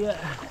to tell yet.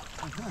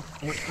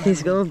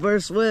 He's going for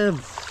a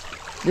swim,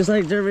 just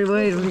like Jeremy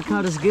Wade when he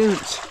caught his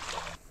gooch.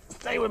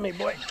 Stay with me,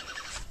 boy.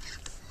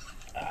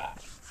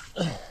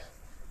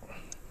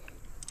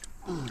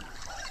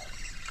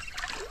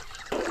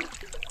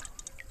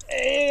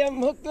 Hey, I'm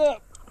hooked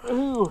up.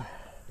 Ooh. A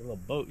little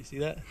boat, you see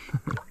that?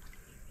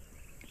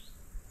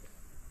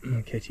 I'm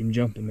gonna catch him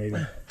jumping, maybe.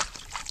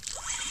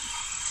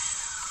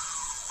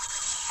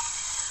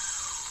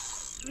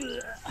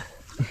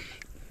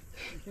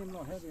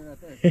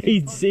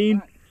 He's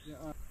seen.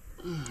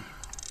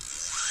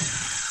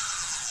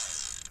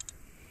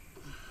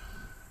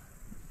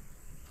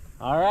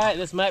 All right,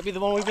 this might be the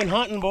one we've been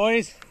hunting,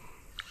 boys.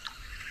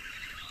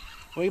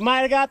 We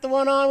might have got the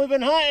one on we've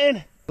been hunting.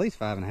 At least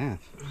 5.5.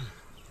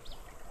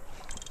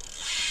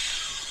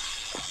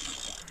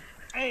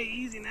 Hey,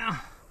 easy now.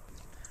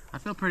 I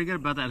feel pretty good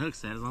about that hook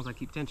set as long as I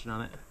keep tension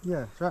on it.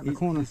 Yeah, it's right in the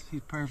corner.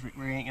 He's perfect.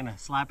 We ain't gonna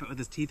slap it with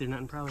his teeth or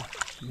nothing, probably.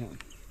 Yeah. Here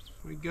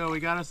we go. We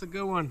got us a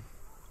good one.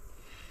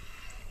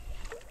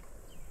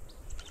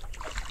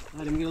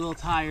 Let him get a little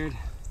tired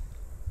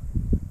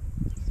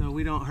so so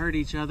we don't hurt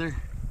each other.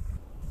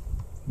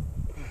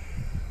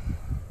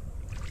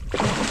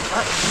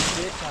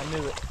 Bitch, I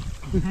knew it.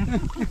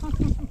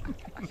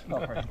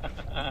 Sorry.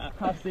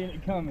 I've seen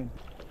it coming.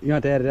 You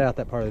have to edit out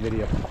that part of the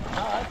video.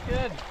 Oh, that's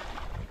good.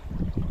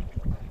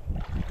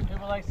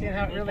 People like seeing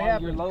how it really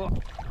happens. That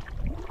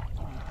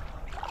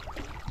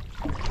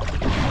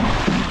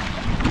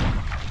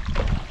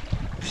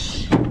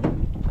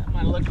might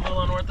have looked a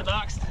little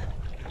unorthodox.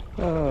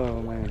 Oh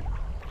man.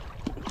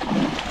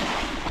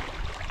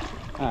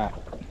 Alright.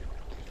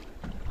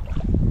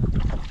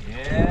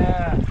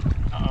 Yeah.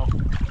 Uh-oh.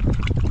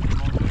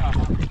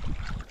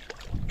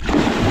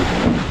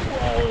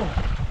 Whoa.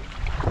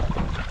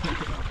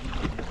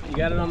 You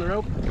got it on the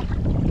rope?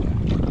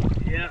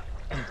 Yeah.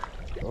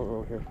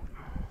 Oh, here.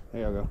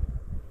 There you go.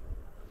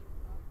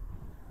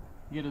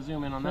 You gotta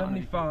zoom in on that one.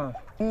 75.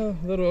 A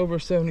little over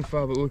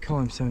 75, but we'll call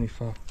him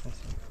 75.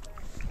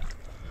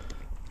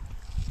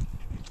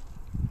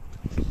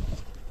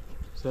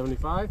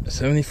 75?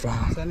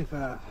 75.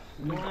 75.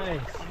 Nice.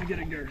 Let me get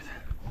a girth.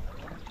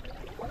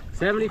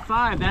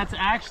 75. That's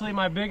actually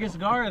my biggest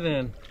gar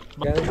then.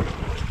 Oh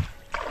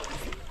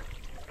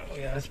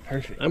yeah, that's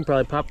perfect. I'm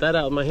probably pop that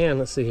out with my hand.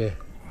 Let's see here.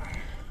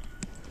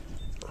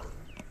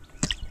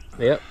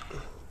 Yep.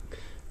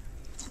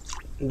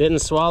 Didn't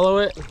swallow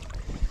it.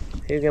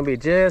 He's gonna be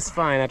just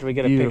fine after we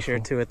get a picture or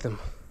two with them.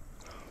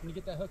 Can you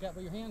get that hook out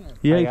with your hand there?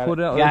 Yeah, you pulled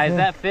it out. Guys,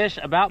 that fish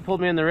about pulled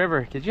me in the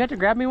river. Did you have to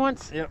grab me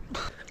once? Yep.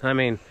 I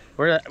mean,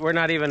 we're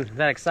not even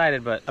that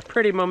excited, but a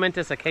pretty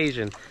momentous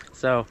occasion.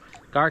 So,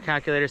 gar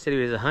calculator said he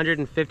was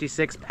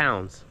 156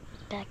 pounds.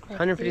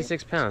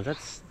 156 pounds.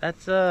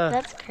 That's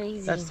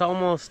crazy. That's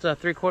almost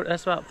three-quarters.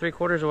 That's about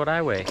 3/4 of what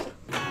I weigh.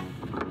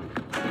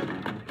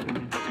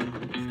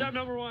 Step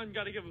number one,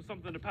 got to give them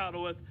something to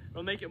paddle with.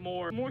 It'll make it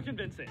more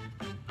convincing.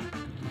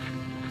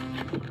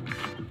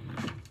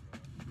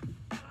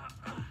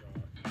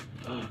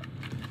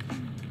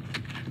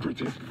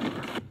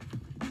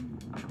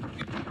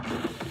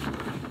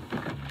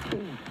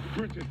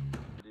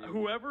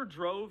 Whoever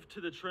drove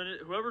to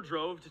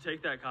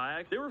take that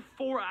kayak, they were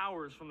 4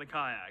 hours from the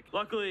kayak.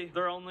 Luckily,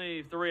 they're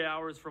only 3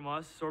 hours from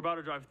us, so we're about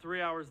to drive 3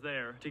 hours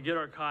there to get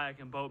our kayak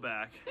and boat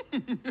back,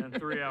 and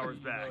 3 hours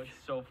back. What's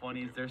so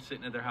funny is they're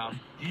sitting at their house.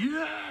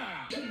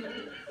 Yeah!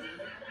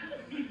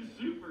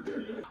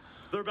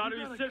 They're about to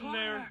be sitting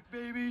there.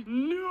 Baby.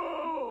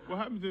 No! What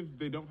happens if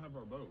they don't have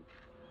our boat?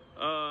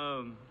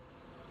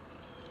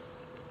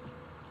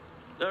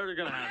 They're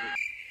gonna have it.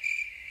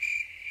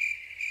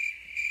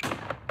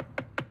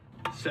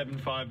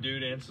 7'5"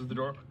 dude answers the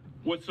door.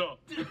 What's up?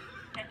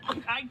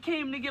 I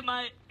came to get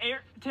my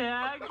air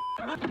tag.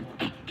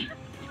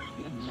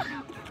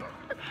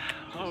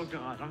 Oh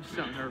God, I'm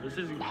so nervous.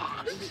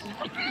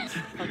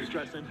 I'm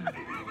stressing.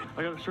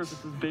 I got a shirt that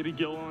says Baby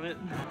Gill on it.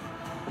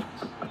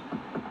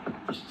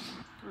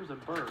 There's a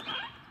bird.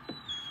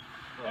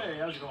 Hey,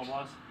 how's it going,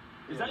 boss?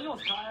 Is that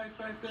y'all's kayak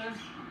back there?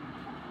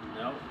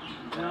 No.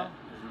 No?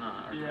 It's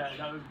not. Yeah,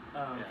 that was,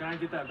 can I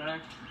get that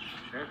back?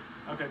 Sure.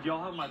 Okay, do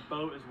y'all have my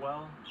boat as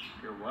well?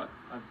 Your what?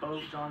 My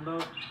boat, John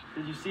boat.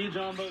 Did you see a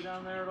John boat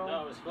down there at all?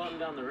 No, it was floating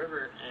down the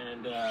river,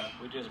 and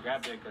we just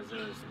grabbed it because there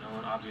was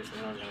obviously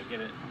no one was gonna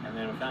get it. And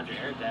then we found your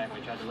air tag, and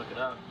we tried to look it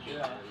up.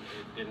 Yeah. And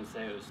it didn't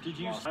say it was. Did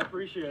you? lost. I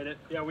appreciate it.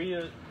 Yeah, we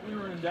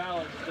were in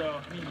Dallas, so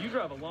I mean, you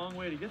drive a long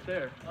way to get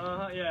there.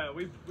 Yeah,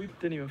 we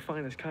didn't even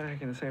find this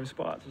kayak in the same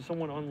spot, so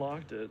someone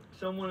unlocked it.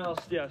 Someone else,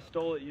 yeah,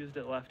 stole it, used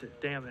it, left it.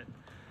 Damn it.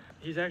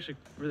 He's actually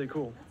really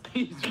cool.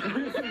 He's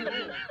really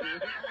cool.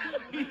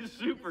 He's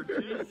super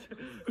cool.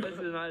 That's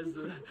a nice.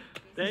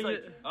 Dang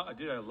it. Oh,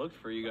 dude, I looked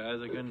for you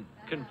guys. I couldn't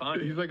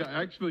find it. He's like,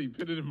 I actually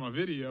put it in my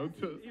video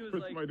for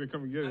somebody to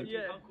come and get it.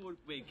 Yeah. How cool,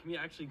 wait, can we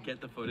actually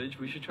get the footage?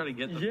 We should try to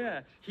get the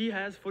Yeah, he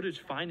has footage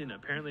finding it.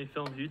 Apparently, he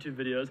filmed YouTube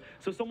videos.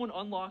 So someone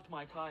unlocked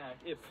my kayak.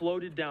 It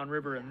floated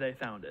downriver, and they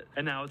found it.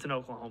 And now it's in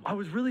Oklahoma. I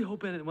was really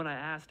hoping that when I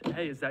asked,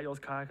 hey, is that y'all's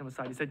kayak on the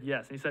side? He said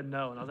yes, and he said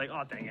no. And I was like,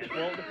 oh, dang it.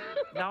 Well,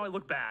 now I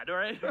look bad, all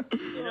right?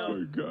 You know, Oh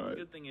my God. the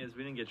good thing is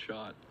we didn't get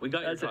shot. We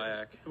got your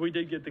kayak. We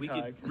did get the We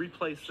kayak. could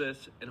replace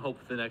this and hope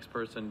for the next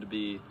person to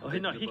be. Oh,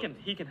 no, he can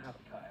have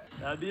a kayak.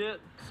 That'd be it.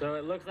 So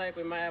it looks like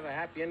we might have a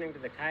happy ending to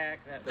the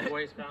kayak that the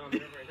boys found on the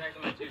river. It's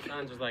actually my two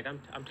sons was like, I'm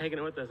taking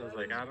it with us. I was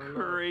like, I don't know.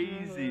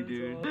 Crazy,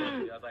 dude.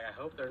 I was like, I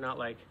hope they're not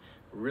like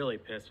really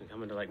pissed and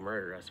coming to like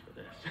murder us for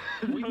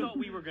this. We thought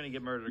we were gonna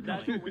get murdered.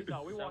 That's what we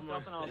thought. We walked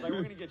up and I was like,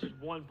 we're gonna get just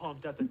one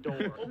pumped at the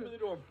door. Open the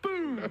door,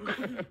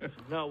 boom!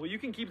 No, well, you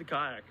can keep the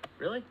kayak.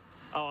 Really?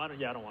 Oh, I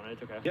don't want it.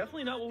 It's okay.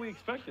 Definitely not what we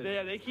expected.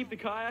 Yeah, they keep the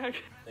kayak.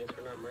 Thanks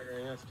for not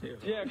murdering us too.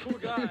 Yeah, cool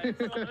guy. So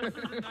this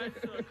is a nice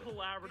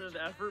collaborative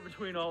effort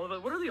between all of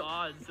us. What are the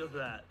odds of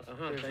that?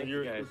 Thank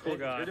You're you guys. a cool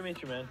guy. Good to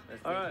meet you, man.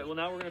 All right, well,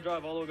 now we're going to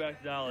drive all the way back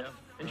to Dallas.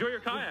 Yep. Enjoy your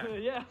kayak.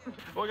 Yeah.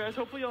 Well, guys,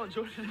 hopefully y'all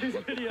enjoyed today's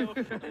video.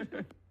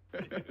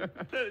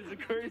 That is the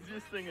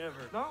craziest thing ever.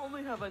 Not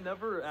only have I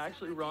never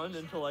actually run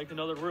into like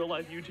another real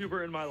life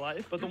YouTuber in my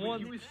life, but the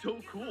one He was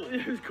so cool.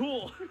 It was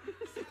cool.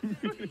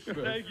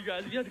 Thank you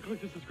guys. If you had to click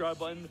the subscribe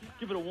button,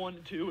 give it a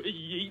 1, 2,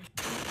 yeet.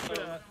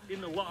 In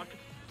the lock.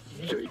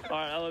 All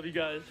right, I love you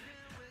guys.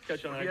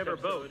 Catch you on the next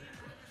episode.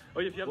 Oh,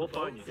 if you have the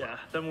boat, yeah,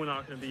 then we're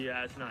not going to be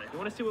as nice. You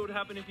want to see what would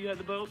happen if you had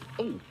the boat?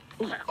 Oh.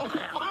 You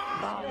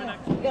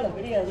got a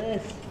video of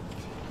this.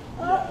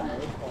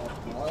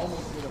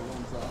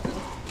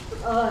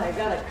 Oh, I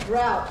got a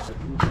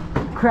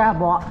crab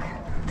walk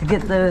to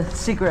get the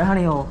secret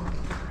honey hole.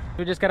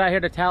 We just got out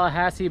here to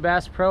Tallahassee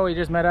Bass Pro. We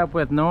just met up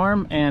with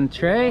Norm and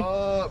Trey.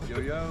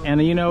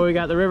 And you know, we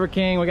got the River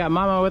King, we got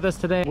Mama with us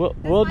today.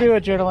 We'll do a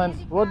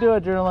journalins. We'll do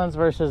a journalins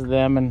versus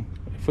them, and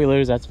if we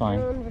lose, that's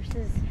fine.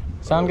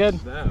 Sound good?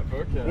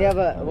 Yeah,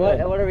 but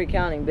what are we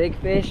counting? Big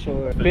fish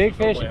or? Big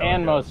fish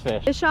and most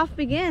fish. Fish off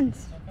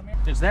begins.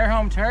 It's their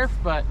home turf,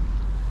 but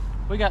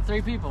we got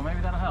 3 people.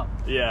 Maybe that'll help.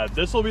 Yeah,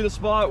 this will be the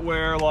spot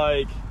where,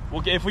 like,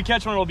 if we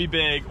catch one, it'll be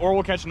big, or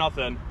we'll catch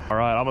nothing. All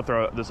right, I'm gonna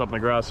throw this up in the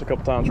grass a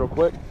couple times real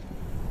quick.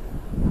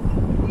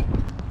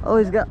 Oh,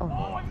 he's got. Oh,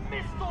 I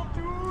missed him,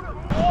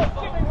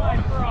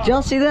 dude! Did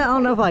y'all see that? I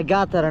don't know if I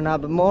got that or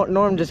not, but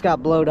Norm just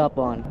got blowed up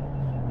on.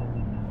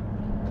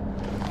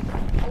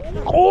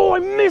 Oh, I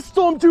missed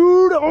him,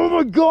 dude! Oh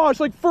my gosh,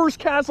 like first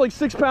cast, like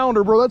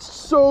 6-pounder, bro. That's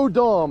so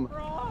dumb.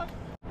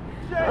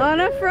 On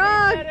a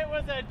frog. You said it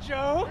was a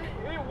joke?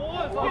 It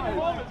was,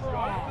 I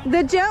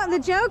promise, The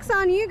joke's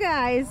on you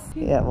guys.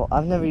 Yeah, well,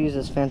 I've never used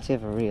this fancy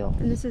of a reel.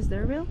 And this is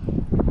their reel?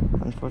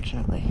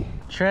 Unfortunately.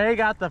 Trey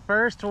got the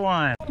first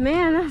one.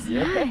 Man, that's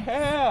nice.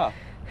 Yeah.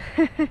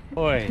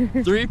 Boy.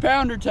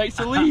 3-pounder takes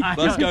the lead.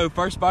 Let's go,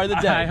 first bite of the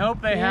day. I hope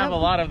they have a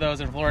lot of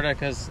those in Florida,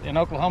 because in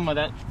Oklahoma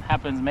that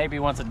happens maybe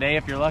once a day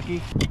if you're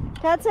lucky.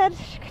 Dad said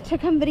to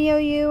come video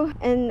you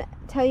and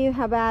tell you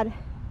how bad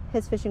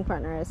his fishing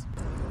partner is.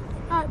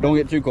 Don't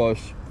get too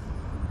close.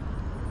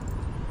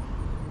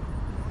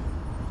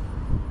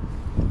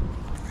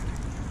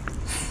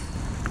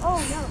 Oh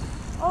no.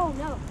 Oh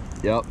no.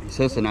 Yep, he's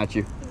hissing at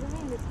you.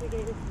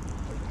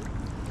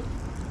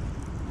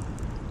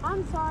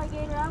 I'm sorry,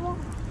 Gator.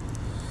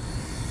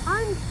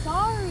 I'm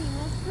sorry,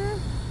 mister.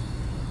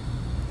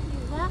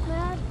 He's that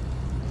mad.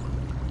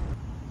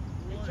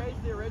 We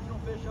chased the original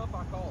fish up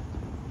I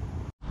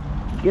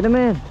caught. Get him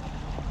in.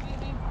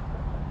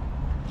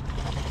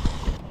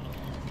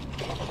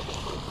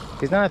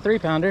 He's not a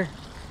 3-pounder.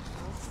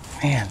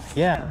 Man,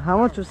 yeah. How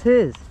much was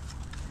his?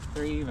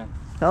 3 even.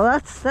 Oh,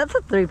 that's a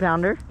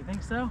 3-pounder. You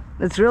think so?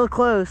 It's real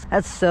close.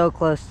 That's so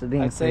close to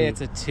being. I'd say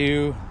 3. it's a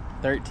 2-13.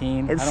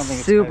 It's I don't think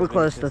it's super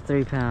close to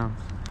 3 pounds.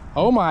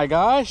 Oh my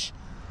gosh.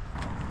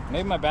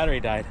 Maybe my battery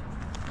died.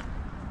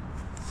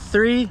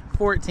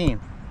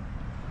 314.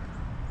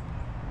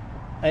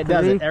 It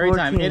does it every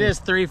time. It is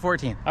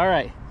 314. All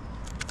right.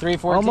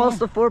 314.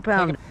 Almost a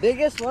 4-pounder.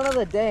 Biggest one of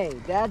the day.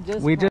 Dad just.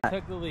 We just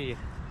took the lead.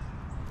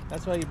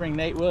 That's why you bring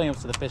Nate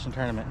Williams to the fishing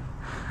tournament.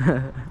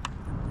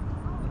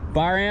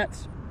 Fire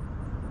ants.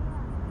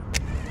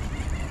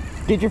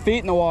 Get your feet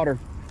in the water.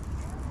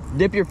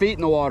 Dip your feet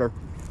in the water.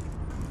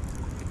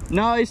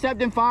 No, he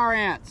stepped in fire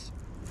ants.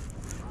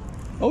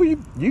 Oh,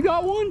 you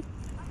got one?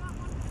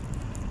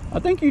 I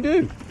think you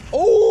do.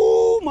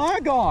 Oh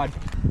my God.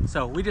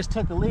 So we just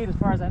took the lead as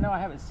far as I know. I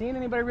haven't seen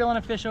anybody reeling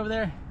a fish over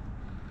there.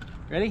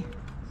 Ready?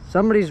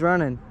 Somebody's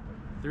running.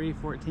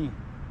 314.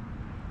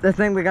 I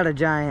think we got a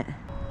giant.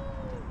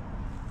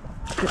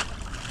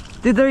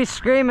 Dude, they're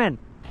screaming.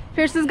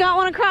 Pierce has got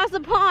one across the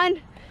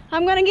pond.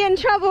 I'm gonna get in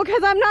trouble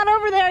because I'm not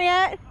over there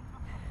yet.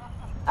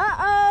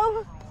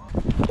 Uh-oh.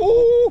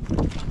 Oh,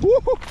 woo,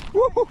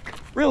 woo.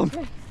 Reel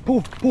him. Pull.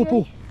 Is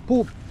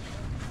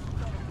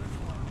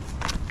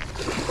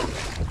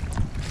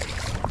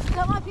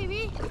that my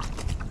PB?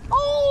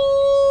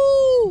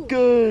 Oh!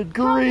 Good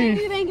grief. How big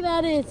do you think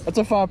that is? That's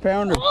a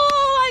 5-pounder. Oh,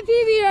 my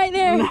PB right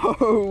there.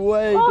 No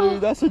way,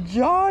 dude. That's a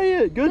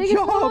giant. Good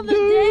job,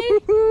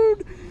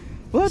 dude.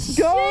 Let's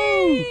go.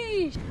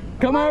 Sheesh.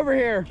 Come over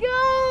here.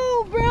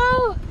 Go,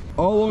 bro.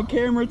 All on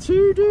camera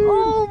too, dude.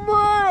 Oh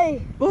my.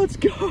 Let's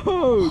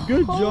go.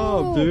 Good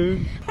job,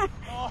 dude.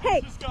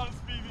 Hey.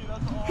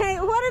 Hey,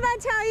 what did I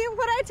tell you?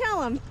 What did I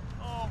tell him?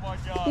 Oh my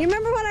God. You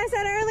remember what I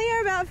said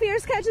earlier about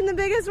Fierce catching the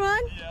biggest one?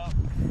 Yeah.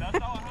 That's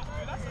how it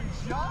happened. That's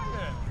a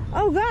giant.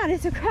 Oh God,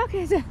 it's a croc.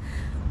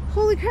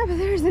 Holy crap,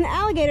 there's an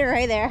alligator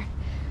right there.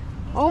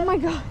 Oh my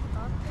God.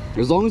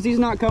 As long as he's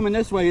not coming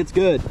this way, it's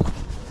good.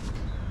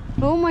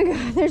 Oh my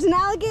God, there's an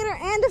alligator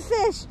and a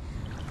fish.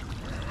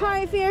 All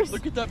right, Fierce.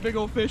 Look at that big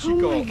old fish you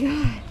caught. Oh my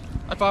God.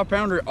 A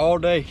 5-pounder all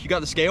day. You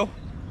got the scale?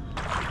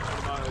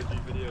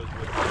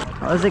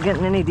 Oh, is it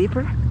getting any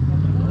deeper?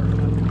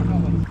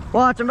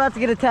 Watch, I'm about to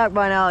get attacked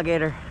by an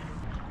alligator.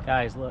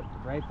 Guys, look,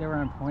 right there where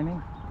I'm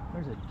pointing,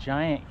 there's a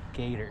giant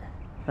gator.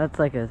 That's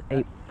like a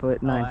 8'9".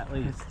 Oh, at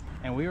least.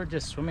 And we were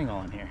just swimming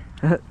all in here.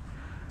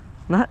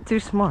 Not too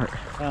smart.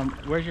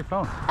 Where's your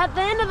phone? At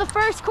the end of the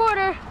first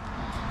quarter,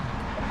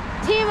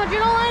 Team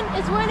Adrenaline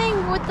is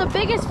winning with the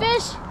biggest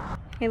fish.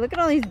 Hey, look at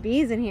all these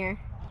bees in here.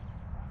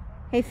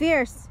 Hey,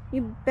 Fierce,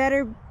 you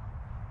better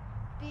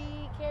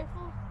be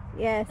careful.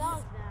 Yes.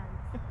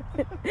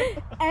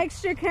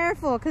 Extra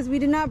careful, because we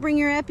did not bring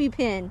your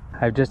EpiPen.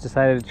 I've just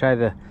decided to try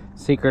the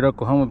secret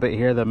Oklahoma bait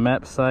here, the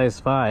MEP size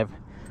 5.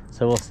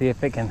 So we'll see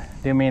if it can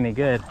do me any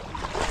good.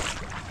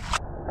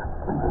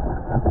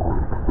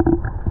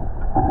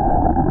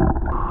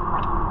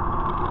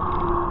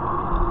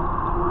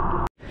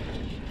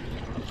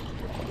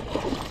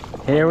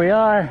 Here we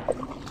are.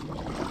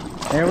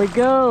 There we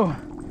go.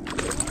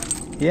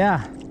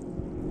 Yeah.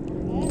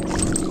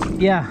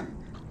 Yeah.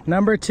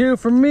 Number 2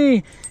 for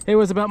me. It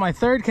was about my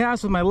 3rd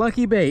cast with my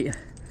lucky bait.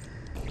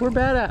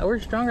 We're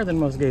stronger than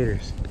most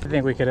gators. I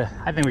think we could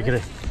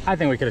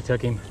have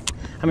took him.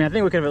 I mean, I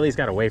think we could have at least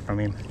got away from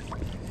him.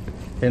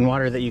 In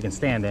water that you can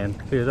stand in.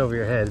 If he was over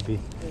your head, it'd be...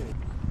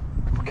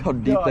 Look how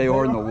deep they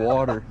are in the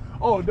water.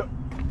 Oh, no.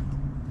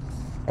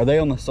 Are they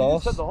on the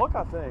sauce? Set the hook,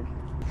 I think.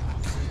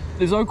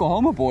 These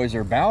Oklahoma boys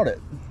are about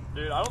it.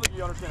 Dude, I don't think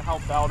you understand how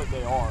about it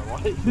they are.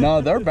 Like, No,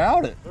 they're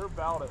about it. They're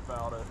about it.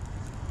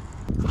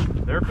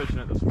 They're fishing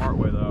it the smart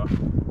way, though.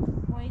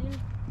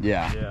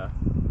 Yeah. Yeah.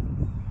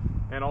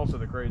 And also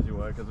the crazy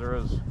way, because there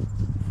is,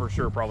 for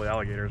sure, probably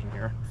alligators in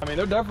here. I mean,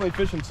 they're definitely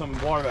fishing some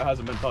water that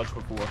hasn't been touched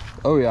before.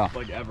 Oh, yeah.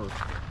 Like, ever.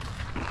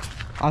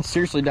 I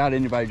seriously doubt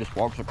anybody just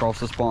walks across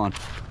this pond.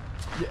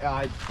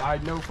 Yeah, I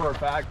know for a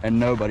fact. And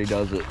nobody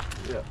does it.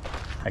 Yeah.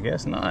 I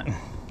guess not.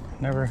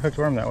 Never hooked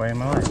worm that way in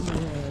my life.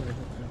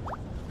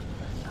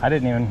 I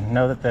didn't even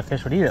know that the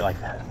fish would eat it like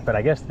that. But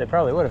I guess they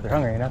probably would if they're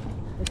hungry enough.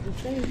 It's the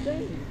same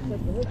thing,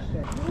 except the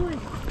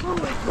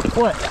hook's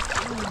What?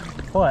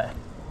 What?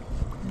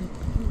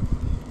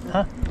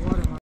 Huh?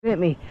 Bit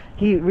me.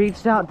 He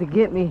reached out to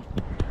get me.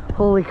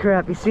 Holy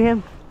crap, you see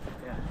him?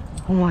 Yeah.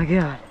 Oh my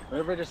god.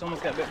 River just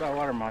almost got bit by a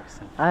water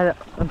moccasin.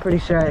 I'm pretty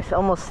sure I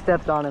almost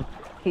stepped on him.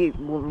 He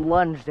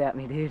lunged at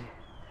me, dude.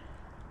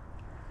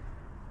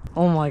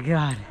 Oh my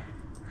god.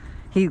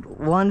 He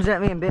lunged at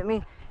me and bit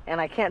me,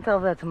 and I can't tell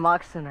if that's a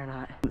moccasin or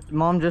not.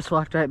 Mom just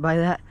walked right by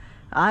that.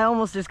 I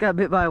almost just got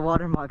bit by a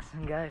water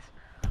moccasin, guys.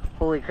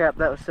 Holy crap,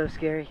 that was so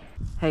scary.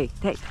 Hey.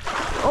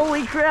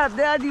 Holy crap,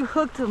 Dad, you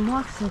hooked a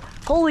moccasin.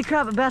 Holy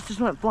crap, a bass just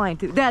went flying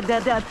too. Dad.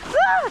 Ah!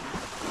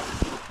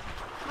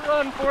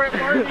 Run for it,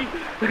 Barbie.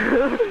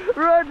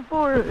 Run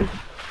for it.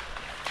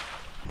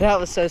 That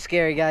was so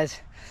scary,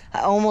 guys. I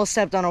almost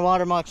stepped on a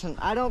water moccasin.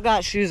 I don't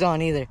got shoes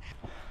on either.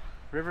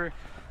 River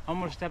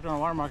almost stepped on a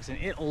water moccasin.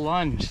 It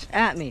lunged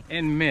at me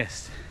and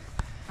missed.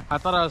 I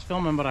thought I was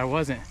filming, but I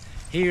wasn't.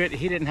 He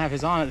didn't have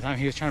his on at the time.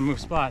 He was trying to move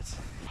spots.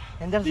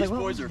 And these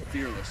boys are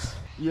fearless.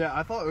 Yeah,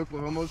 I thought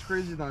Oklahoma was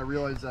crazy, then I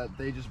realized that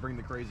they just bring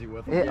the crazy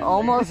with them. It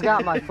almost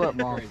got my foot,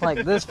 Mom.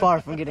 Like this far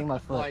from getting my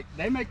foot. Like,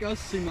 they make us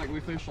seem like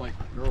we fish like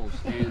girls,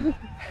 and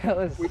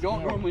we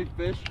don't normally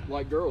fish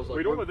like girls. Like,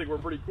 we normally think we're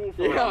pretty cool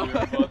for yeah. around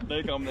here, but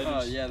they come, they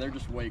just yeah, they're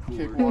just way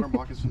cooler. kick water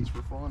moccasins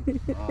for fun.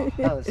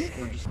 That was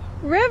scary.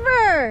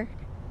 River!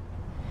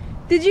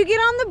 Did you get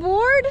on the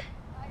board?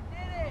 I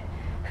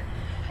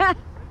did it.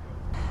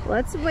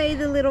 Let's weigh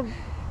the little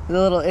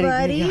itty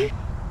buddy. guy.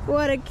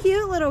 What a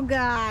cute little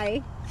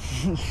guy.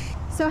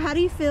 So how do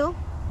you feel?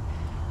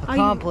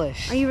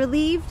 Accomplished. Are you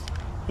relieved?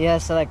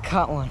 Yes, that I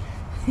caught one.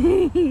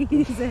 he's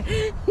an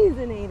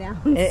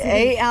 8-ounce. An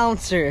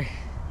 8-ouncer.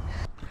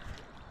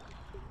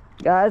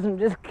 Guys, I'm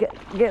just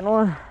getting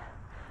one.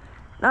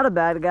 Not a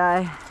bad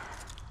guy.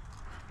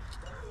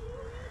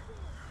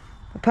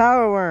 A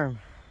power worm.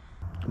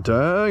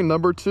 Dang,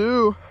 number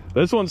 2.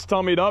 This one's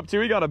tummied up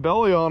too. He got a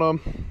belly on him.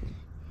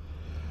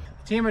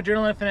 Team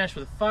Adrenaline finished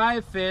with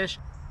 5 fish.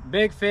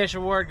 Big fish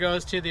award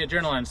goes to the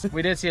Adrenalines.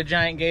 We did see a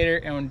giant gator,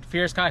 and when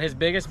Fierce caught his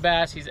biggest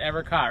bass he's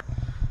ever caught.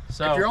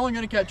 So if you're only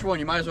going to catch one,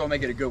 you might as well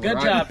make it a good one.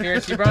 Good job,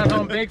 Fierce. You brought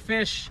home big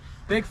fish.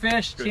 Team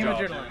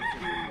Adrenaline.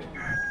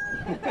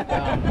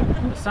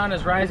 The sun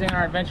is rising on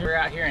our adventure. We're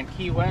out here in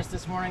Key West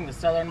this morning, the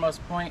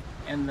southernmost point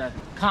in the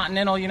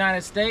continental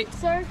United States.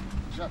 Sir,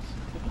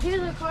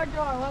 here's a card to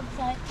our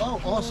website.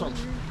 Oh, awesome.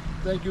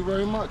 Thank you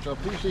very much. I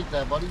appreciate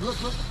that, buddy. Look.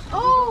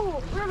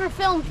 Oh, River,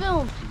 film. You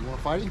want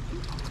to fight him?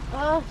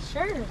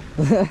 Sure.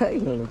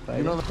 You wanna fight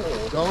You know the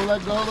pole. Don't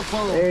let go of the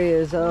pole. There he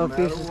is. Oh, No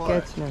Fierce is matter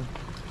what. catching him.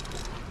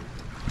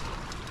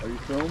 Are you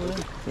filming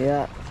him?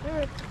 Yeah.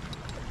 Sure.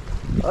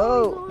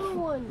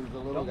 Oh. He's a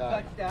little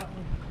guy.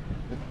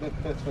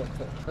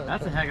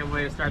 That's a heck of a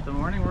way to start the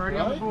morning. We're already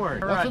on the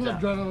board. That's an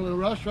adrenaline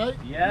rush, right?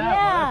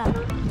 Yeah.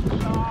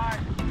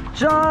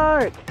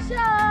 Shark!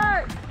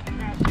 Shark!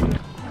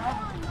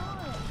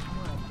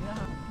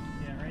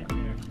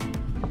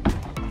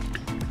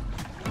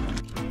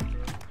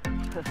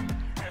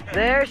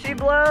 There she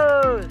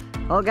blows!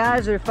 Well,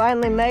 guys, we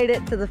finally made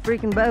it to the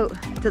freaking boat.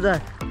 To the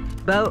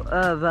boat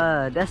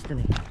of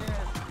destiny.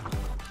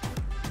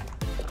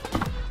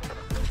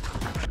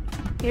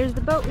 Here's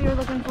the boat we were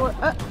looking for.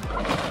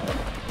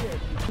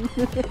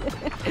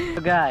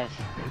 So guys,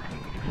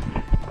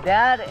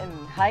 Dad and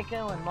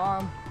Heiko and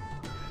Mom,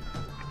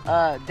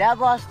 Dad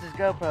lost his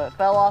GoPro. It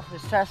fell off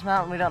his chest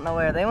mount and we don't know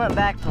where. They went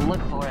back to look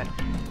for it.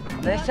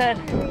 They said...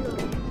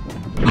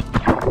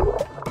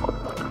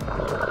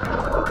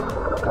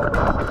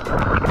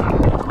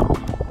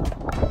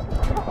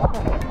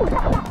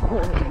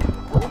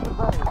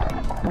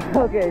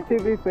 Okay,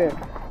 to be fair,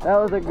 that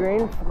was a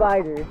green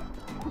spider.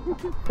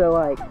 So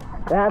like,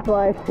 that's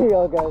why I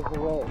feel goes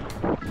away.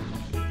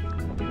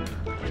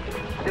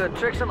 Doing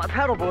tricks on my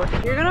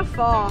paddleboard. You're gonna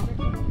fall.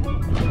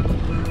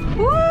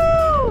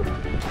 Woo!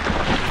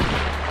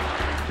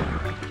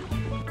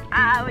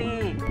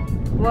 Owie!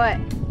 What?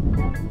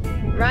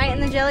 Right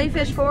in the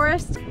jellyfish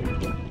forest?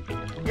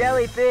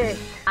 jellyfish.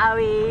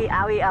 Owie,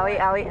 owie, owie,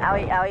 owie,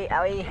 owie, owie,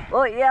 owie.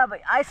 Well, yeah,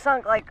 but I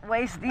sunk like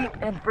waist deep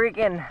in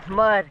freaking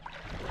mud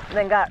and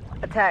then got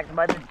attacked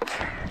by the...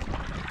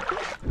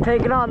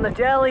 Taking on the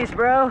jellies,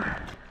 bro.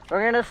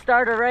 We're gonna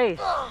start a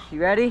race.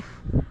 You ready?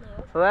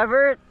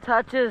 Whoever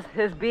touches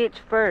his beach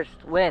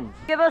first wins.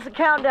 Give us a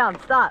countdown.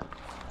 Stop.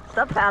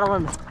 Stop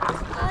paddling.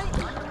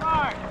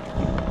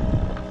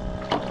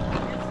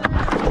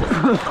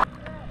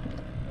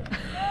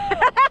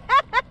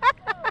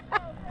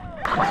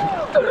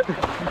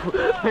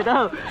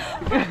 No.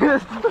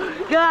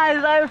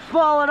 Guys, I've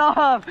fallen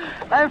off.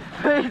 I've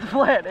face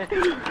planted.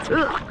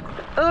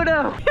 Oh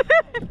no.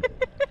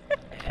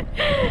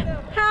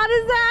 How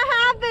does that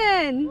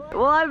happen?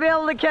 Will I be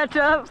able to catch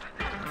up?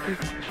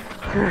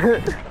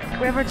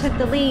 River took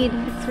the lead.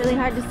 It's really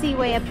hard to see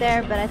way up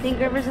there, but I think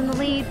River's in the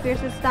lead. Fierce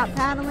has stopped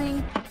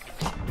paddling.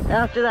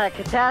 After that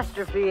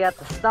catastrophe at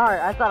the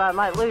start, I thought I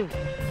might lose.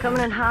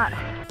 Coming in hot.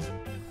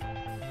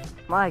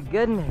 My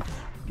goodness.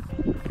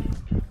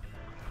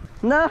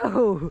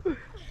 No!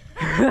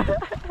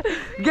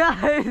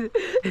 Guys,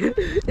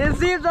 it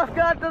seems I've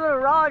got to the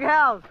wrong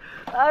house.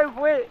 I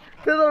went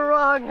to the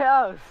wrong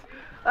house.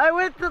 I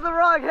went to the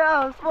wrong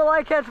house. Will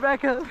I catch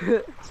back up?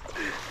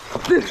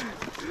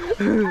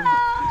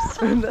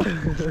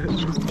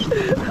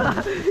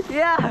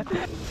 Yeah.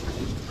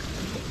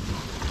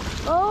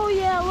 Oh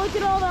yeah, look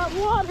at all that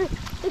water.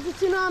 It's a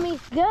tsunami.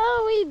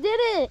 Go, we did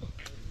it.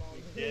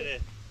 We did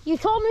it. You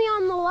told me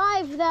on the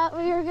live that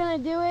we were gonna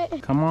do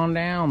it. Come on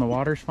down, the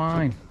water's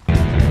fine.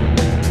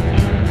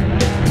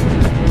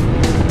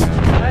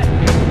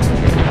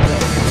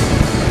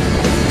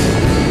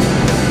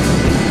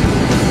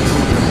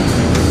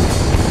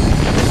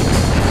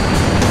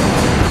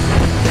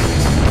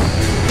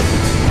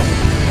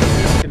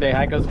 Today,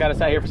 Heiko's got us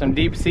out here for some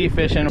deep sea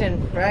fishing.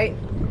 Right?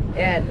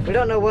 And we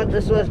don't know what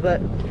this was,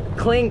 but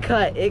clean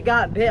cut. It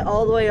got bit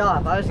all the way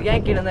off. I was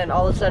yanking and then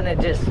all of a sudden it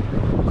just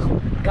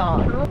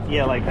gone.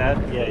 Yeah, like that?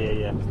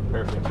 Yeah.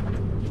 Perfect.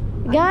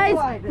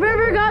 Guys,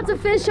 River got to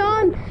fish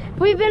on.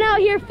 We've been out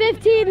here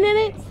 15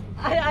 minutes.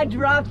 I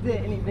dropped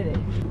it and he bit it.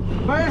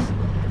 First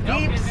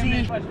deep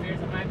sea.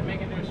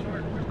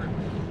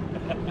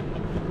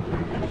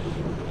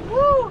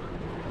 Woo!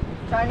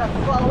 Trying not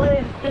to fall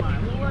in.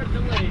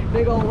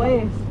 Big old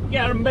waves.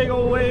 Got them big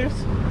old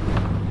waves.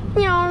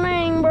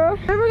 Yawning, bro.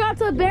 River got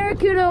to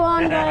barracuda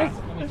on, guys.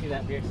 Let me see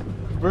that, Pierce.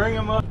 Bring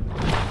him up.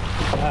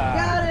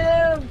 Got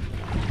him!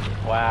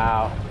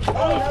 Wow.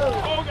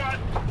 Oh God.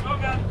 Oh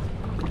God.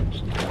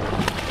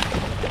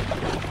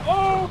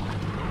 Oh!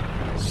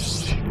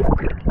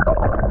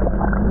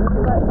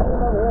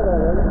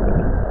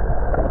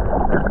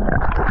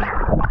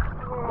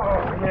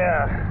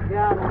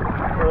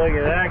 Look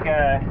at that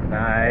guy.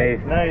 Nice.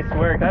 Nice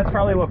work. That's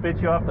probably what bit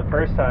you off the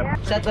first time.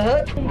 Set the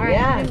hook?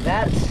 Yeah,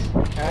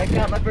 I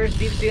got my first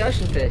deep sea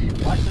ocean fish.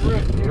 Watch the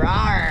roof.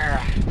 Rawr.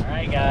 All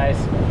right, guys.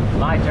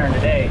 My turn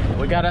today.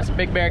 We got us a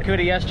big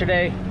barracuda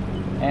yesterday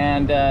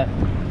and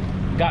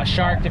got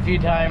sharked a few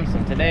times.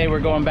 And today we're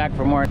going back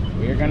for more.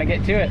 We're gonna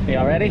get to it.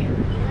 Y'all ready?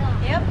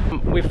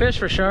 Yep. We fished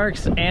for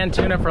sharks and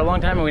tuna for a long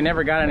time and we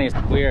never got any.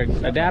 We're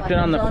adapting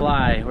on the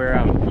fly. We're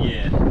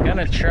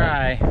gonna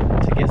try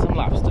to get some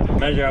lobster.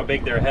 Measure how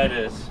big their head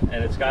is,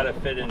 and it's got to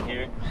fit in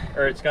here,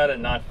 or it's got to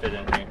not fit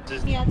in here.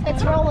 Just Yeah,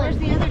 it's rolling. Where's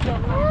the other door?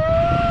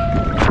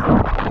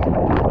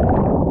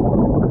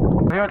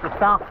 We're here at the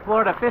South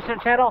Florida Fishing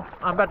Channel.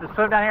 I'm about to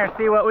swim down here and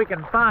see what we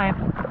can find.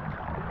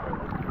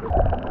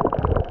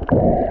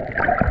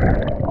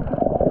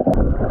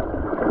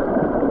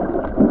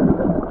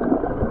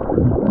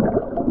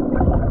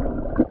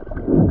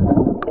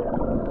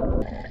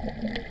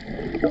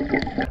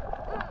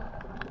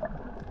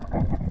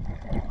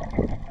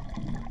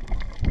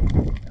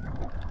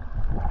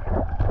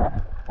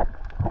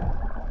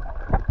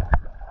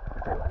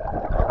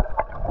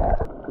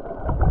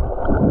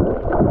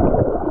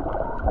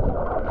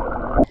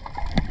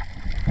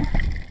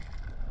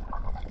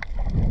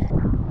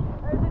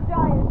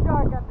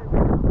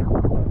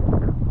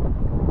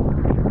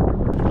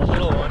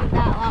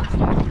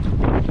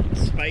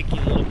 Spiky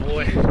little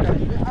boy.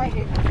 Got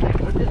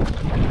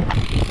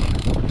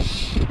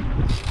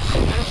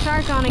a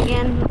shark on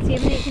again. Let's see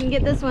if he can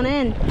get this one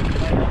in.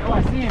 Oh,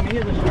 I see him. He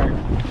is a shark.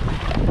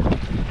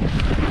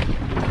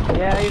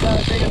 Yeah, he's not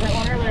as big as that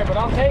one earlier, but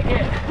I'll take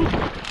it.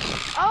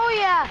 Oh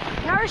yeah,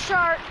 another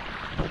shark.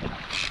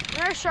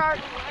 Another shark.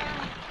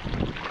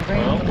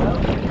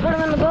 Put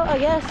him in the boat, I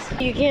guess.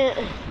 You can't.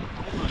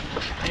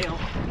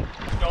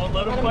 don't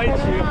let him bite you.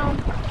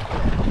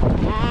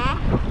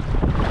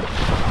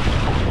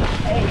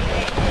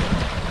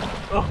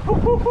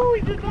 Oh,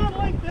 he did not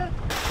like that.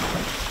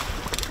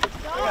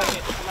 I'm gonna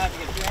have to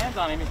get two hands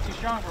on him. He's too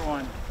strong for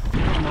one.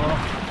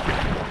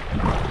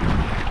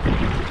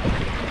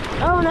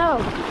 Oh no.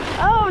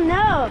 Oh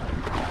no.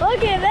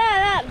 Look at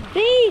that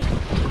beast.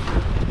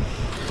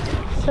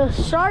 It's a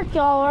shark,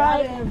 all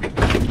right.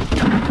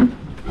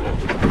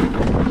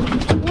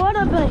 What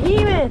a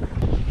behemoth.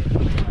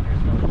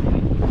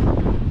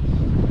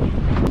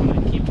 I'm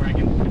gonna keep where I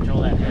can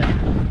control that head.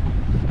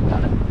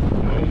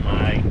 Oh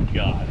my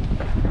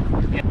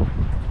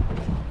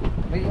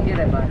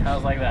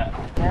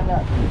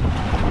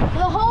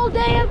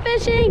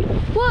fishing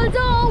was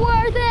all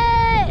worth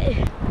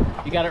it.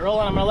 You got it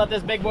rolling. I'm gonna let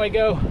this big boy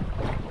go.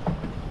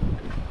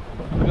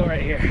 Go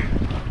right here.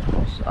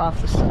 Just off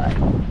the side.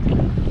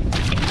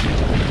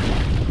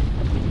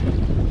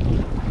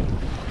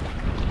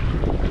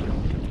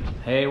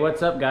 Hey,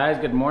 what's up guys?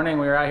 Good morning.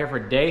 We're out here for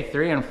day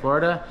 3 in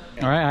Florida.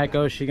 All right,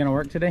 Heiko, is she gonna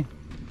work today?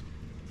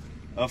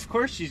 Of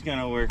course she's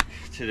gonna work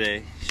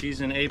today.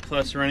 She's in A+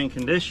 running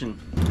condition.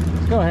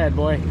 Go ahead,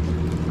 boy.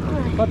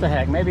 What the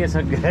heck? Maybe it's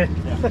a good.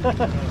 Yeah.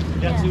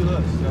 Got 2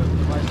 hooks.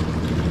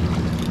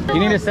 So you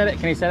need to set it.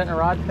 Can you set it in a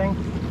rod thing?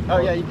 oh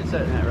yeah, you can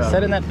set it in that rod.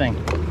 Set it in that thing.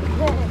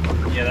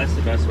 Yeah, that's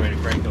the best way to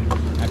crank them.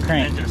 A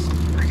crank. And just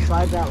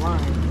Slide that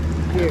line.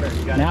 Here.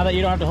 Now that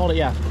you don't have to hold it,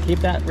 yeah. Keep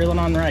that reeling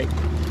on right.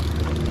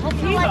 I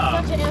feel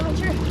like such an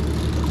amateur.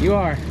 You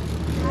are.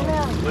 I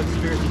know. Let's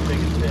steer the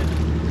biggest fish.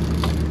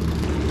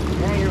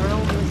 Yeah, you're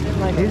rolling this in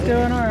like He's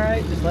doing all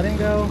right. Just let him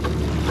go.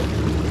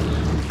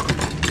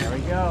 There we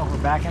go.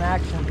 We're back in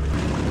action.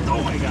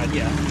 Oh my god,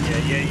 yeah.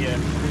 Yeah.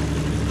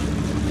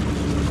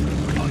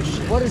 Oh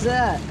shit. What is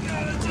that?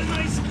 Yeah, that's a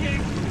nice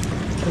kick.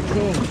 The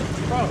king.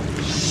 Bro,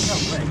 no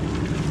way.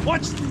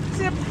 Watch the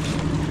zip.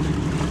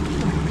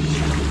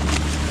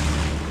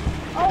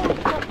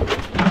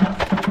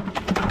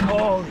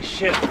 Holy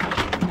shit.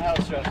 That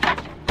was stressful.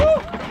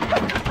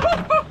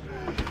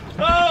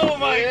 Oh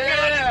my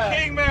god, it's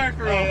king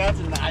mackerel. Yeah, that's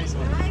a nice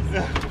one.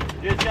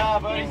 Good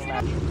job, buddy.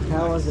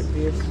 How was it,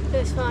 Pierce? It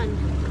was fun.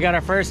 We got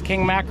our first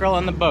king mackerel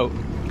on the boat.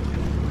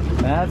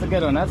 That's a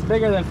good one. That's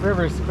bigger than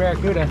River's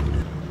barracuda.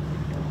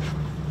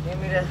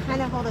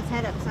 Kind of hold his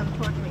head up some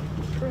towards me.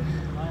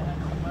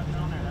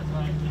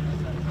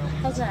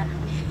 How's that?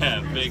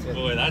 Yeah, big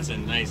boy. That's a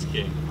nice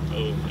kick.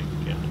 Oh my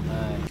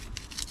god.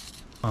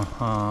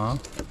 Uh-huh.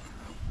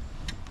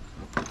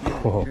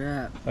 Whoa.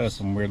 That was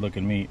some weird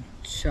looking meat.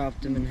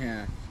 Chopped him in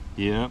half.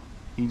 Yep.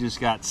 He just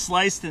got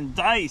sliced and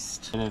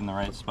diced. Get it in the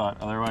right spot.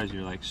 Otherwise,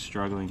 you're like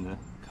struggling to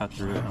cut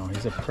through it. Oh,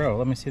 he's a pro.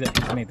 Let me see that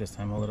piece of meat this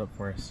time. Hold it up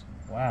for us.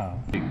 Wow.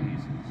 Big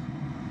pieces.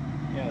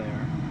 Yeah, they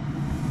are.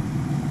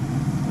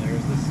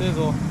 There's the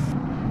sizzle.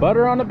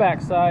 Butter on the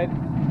backside.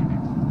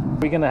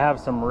 We're gonna have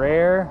some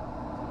rare,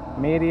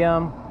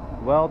 medium,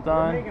 well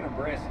done. We're making a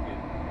brisket.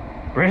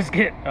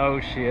 Brisket? Oh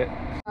shit.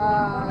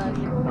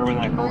 Or when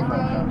that cold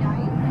front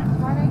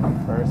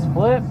First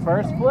flip,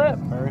 first flip,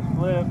 first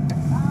flip.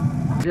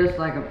 Just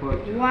like a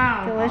pork.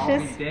 Wow.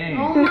 Delicious. Oh, dang.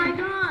 Oh my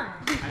god.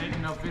 I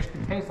didn't know fish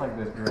could taste like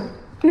this, girl.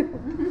 Yeah,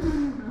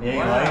 you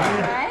like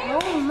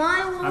it? Oh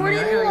my I lord mean, I and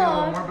gotta get a little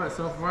lord. more, but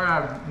so far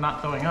I'm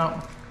not throwing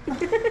up.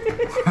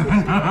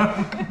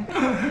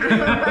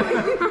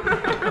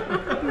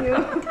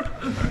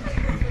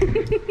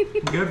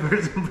 Good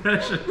first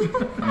impression.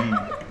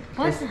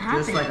 What's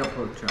happening? Just like a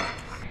pork chop.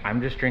 I'm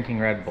just drinking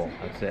Red Bull.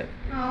 That's it.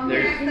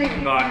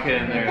 There's vodka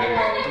in there.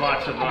 There's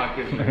lots of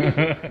vodka in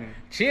there.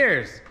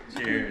 Cheers.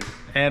 Cheers.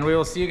 And we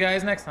will see you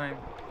guys next time.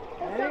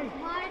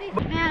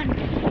 Man,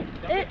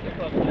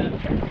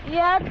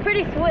 yeah, it's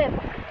pretty swift.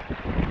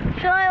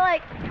 Shall I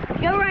like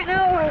go right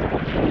now or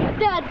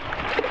Dad?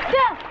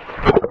 Dad!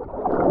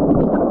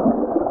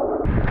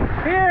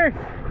 Cheers.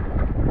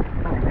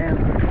 Oh man.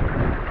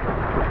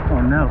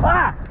 Oh no.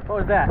 Ah! What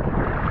was that?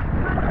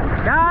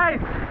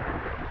 Guys!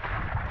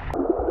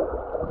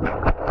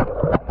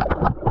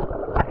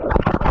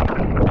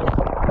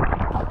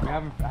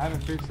 I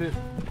haven't fished it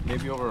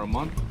maybe over a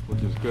month,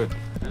 which is good.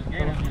 There's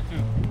gators here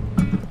too.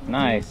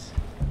 Nice.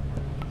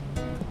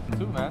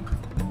 Too, man.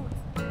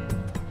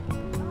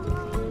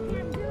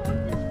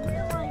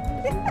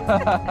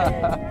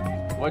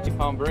 What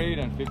 20-pound braid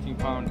and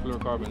 15-pound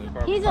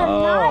fluorocarbon. He's a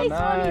nice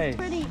one. He's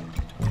pretty.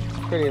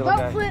 Pretty little Butt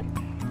guy. flip.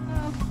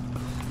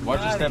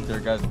 Watch your step there,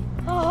 guys.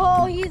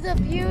 Oh, he's a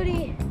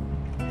beauty.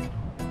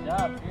 Good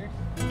job, Pierce.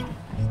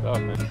 Stuff,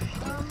 man.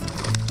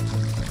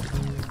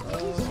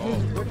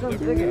 Which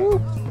one's bigger?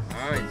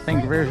 Nice. I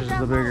think Pierce is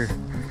the bigger.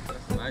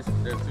 Nice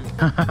one there too.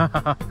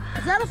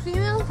 Is that a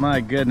female?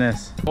 My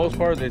goodness. For the most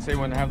part, they say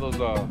when they have those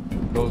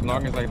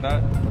noggins like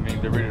that, I mean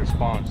they're ready to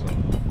spawn. So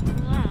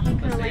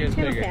Kind of like it's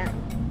channel bigger. cat.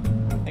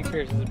 I think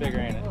Pierce is bigger,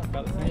 ain't it?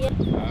 About the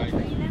same. Nice.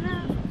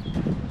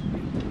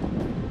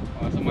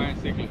 Oh, that's a Mayan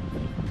cichlid.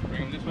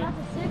 Bring him this way. That's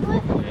a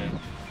cichlid?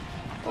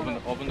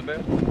 Yeah. Open the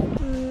bed.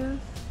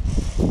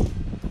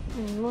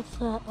 What's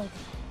that like?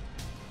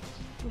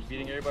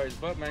 Beating everybody's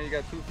butt, man. You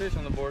got 2 fish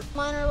on the board.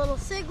 Mine are a little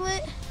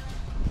cichlid.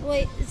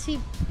 Wait, is he?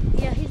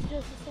 Yeah, he's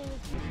just the same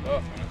as me.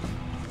 Stuff, man.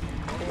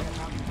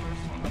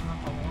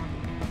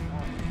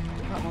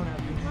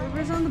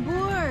 River's on the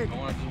board. I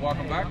want to just walk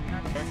him back.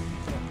 Okay.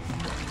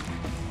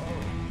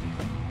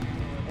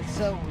 It's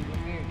so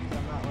weird because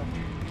I'm not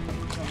looking.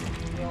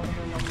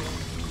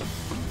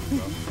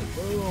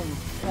 Boom.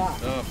 Pop.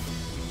 Stuff.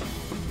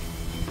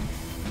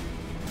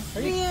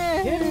 Are you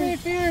kidding me,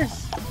 Fierce?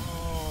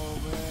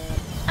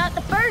 At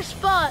the first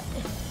spot,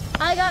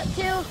 I got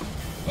 2,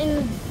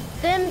 and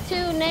them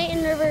 2, Nate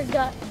and River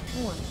got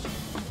 1.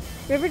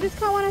 River just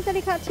caught one. I thought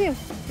he caught 2.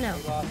 No.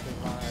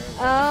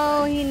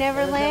 Oh, he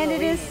never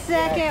landed his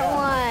second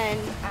one.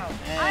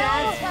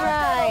 That's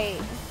right.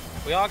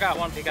 We all got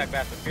one peacock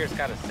bass, but Fierce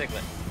got a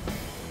cichlid.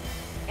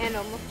 And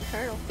almost a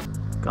turtle.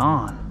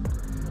 Gone.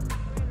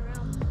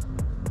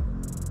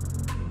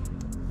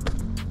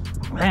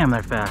 Damn,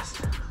 they're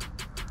fast.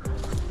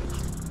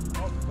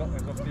 Oh,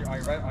 it's up there.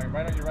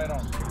 Right on your right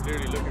arm.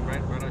 Literally looking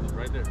right on you,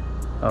 right there.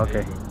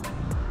 Okay.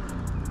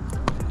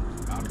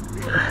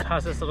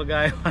 How's this little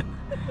guy?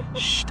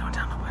 Shh, don't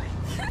tell nobody.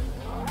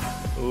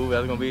 Ooh,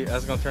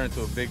 that's gonna turn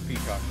into a big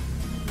peacock.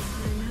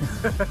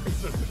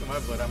 My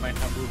butt, I might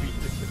not move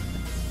either.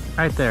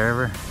 Right there,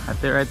 River.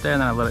 Right there, and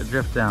then I let it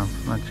drift down.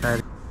 I'm gonna try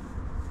to.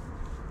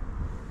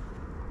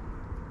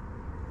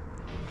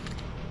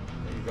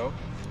 There you go.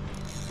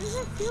 This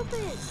is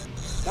stupid.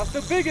 That's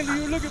the big one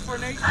you were looking for,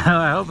 Nate.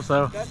 I hope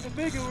so. That's the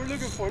big one we're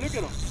looking for. Look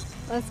at him.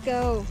 Let's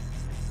go.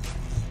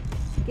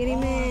 Get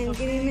him in,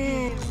 get him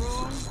in.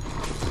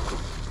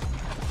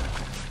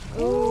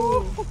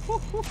 Ooh.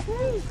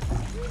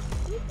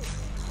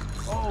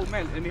 Oh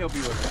man, let me help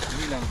you with it.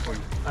 Let me land for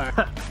you.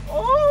 Alright.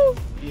 Oh!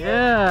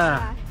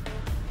 Yeah!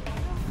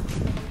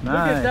 Nice. Look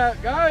at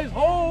that, guys.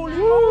 Holy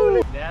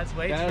moly! Dad's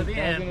waits for the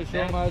end. Gonna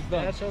show him how it's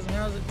done. Dad shows him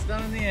how it's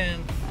done in the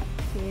end.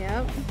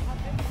 Yep.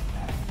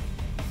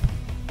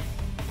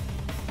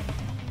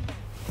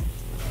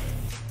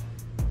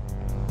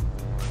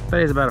 But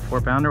he's about a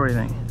 4-pounder. What do you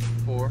think?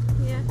 4,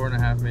 Yeah.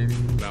 4.5 maybe.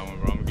 That one,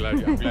 bro. I'm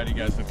glad you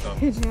guys took some.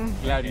 Good job.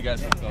 Glad you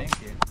guys took some.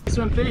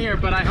 Swim through here,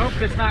 but I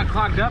hope it's not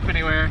clogged up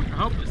anywhere. I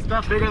hope it's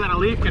stuff bigger than a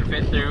leaf can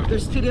fit through.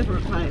 There's 2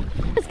 different pipes.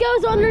 This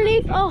goes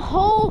underneath a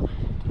whole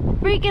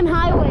freaking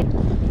highway.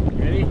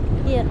 Ready?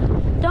 Yeah.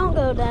 Don't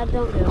go, Dad.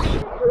 Don't go.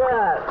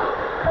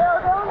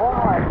 Oh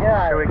my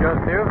god. Should we go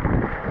through?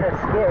 That's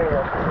scary.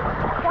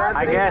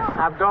 I guess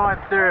I'm going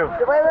through.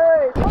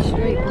 Wait.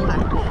 Straight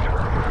black.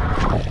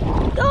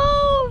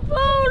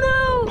 Oh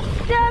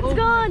no! Dad's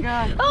gone.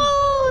 God.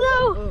 Oh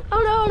no!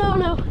 Oh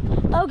no!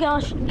 Oh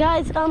gosh,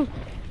 guys, Dad's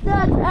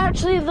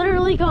actually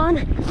literally gone.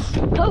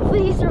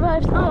 Hopefully he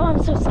survives. Oh,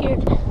 I'm so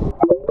scared.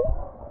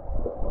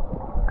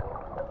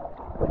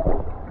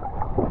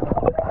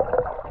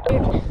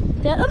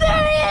 Dad, oh,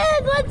 there he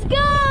is! Let's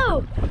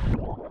go!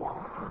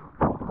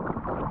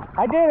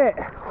 I did it!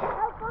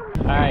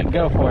 Alright,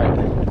 go for it.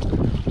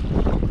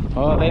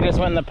 Oh, they just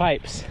went in the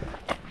pipes.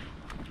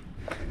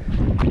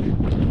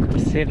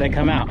 Let's see if they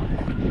come out.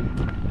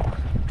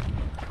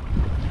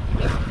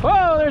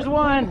 Whoa, there's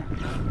one!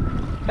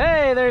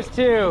 Hey, there's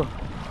 2.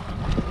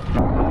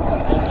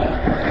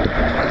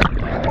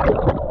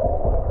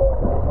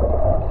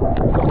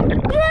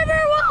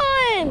 River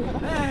won!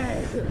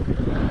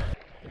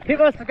 He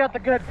must have got the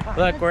good part.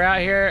 Look, we're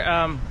out here.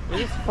 Is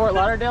this Fort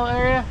Lauderdale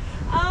area?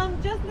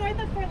 Just north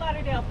of Fort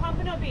Lauderdale,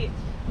 Pompano Beach.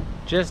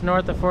 Just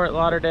north of Fort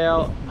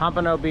Lauderdale,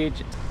 Pompano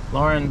Beach.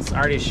 Lauren's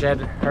already shed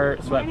her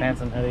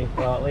sweatpants and hoodie.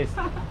 Well, at least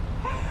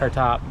her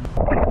top.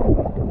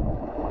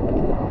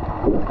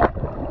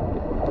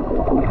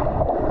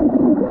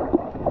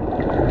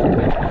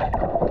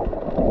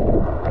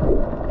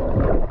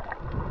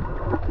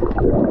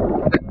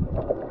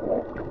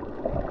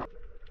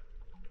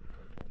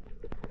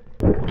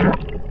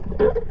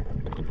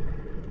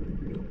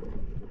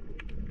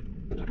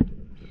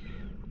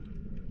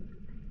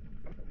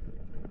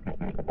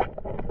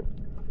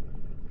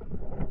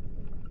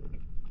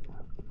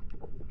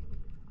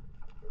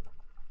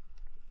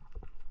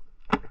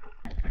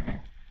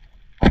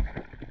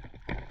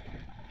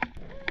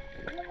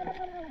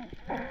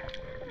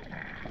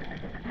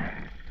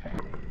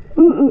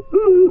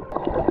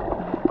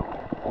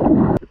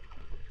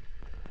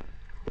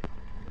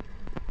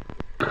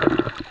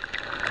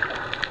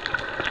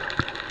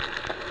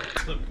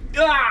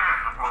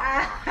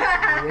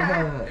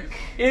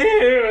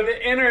 Ew, the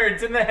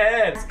innards in the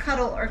head. It's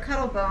cuttle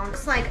bone.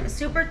 It's like a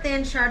super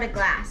thin shard of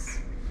glass.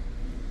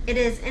 It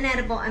is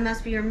inedible and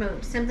must be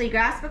removed. Simply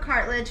grasp a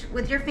cartilage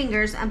with your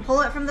fingers and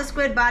pull it from the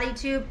squid body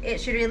tube. It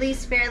should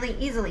release fairly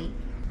easily.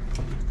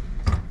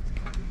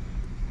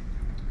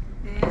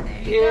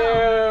 There you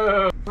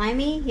go.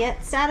 Slimy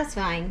yet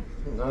satisfying.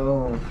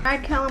 No.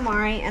 Fried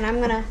calamari, and I'm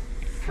gonna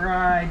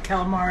fried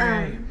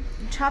calamari.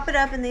 Chop it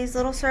up in these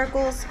little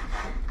circles,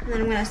 and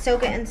then I'm gonna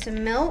soak it in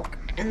some milk,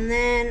 and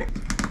then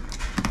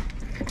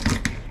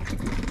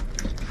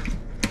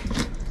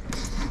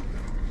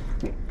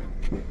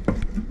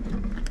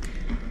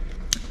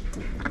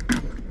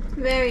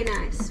very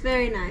nice,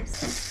 very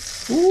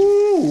nice.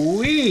 Ooh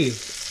wee,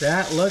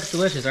 that looks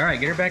delicious. All right,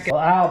 get her back in.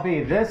 Well,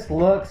 Albie, this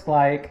looks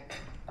like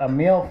a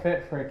meal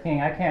fit for a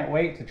king. I can't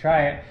wait to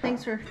try it.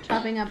 Thanks for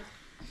chopping up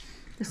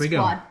the Here we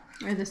go.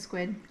 or the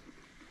squid.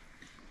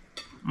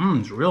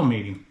 It's real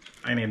meaty.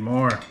 I need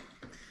more.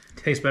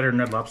 Tastes better than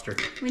Red Lobster.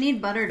 We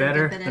need butter to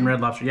better dip it in. than Red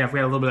Lobster. Yeah, if we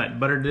had a little bit of that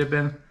butter to dip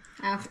in.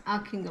 I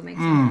can go make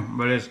some.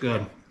 But it's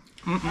good.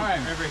 All right,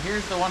 River,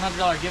 here's the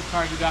 $100 gift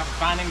card you got for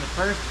finding the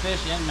first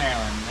fish in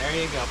Maryland. There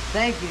you go.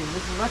 Thank you.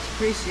 This is much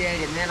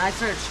appreciated, man. I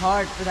searched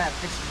hard for that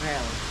fish in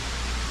Maryland.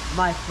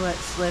 My foot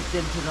slipped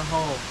into the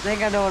hole. I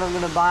think I know what I'm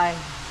gonna buy.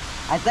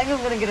 I think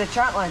I'm gonna get a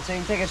chart line so you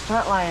can take a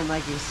chart line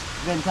like he's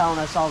been telling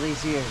us all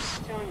these years.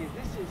 I'm telling you,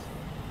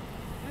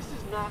 this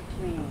is not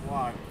clean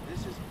water.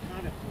 This is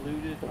kind of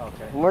polluted.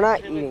 Okay. We're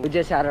not eating. We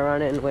just had a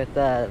run-in with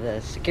the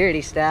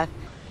security staff.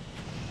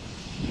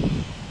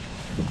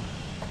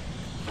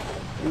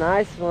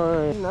 Nice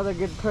one. Another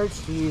good perch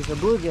to use, a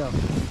bluegill.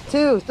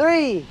 2,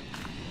 3.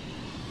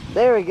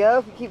 There we go.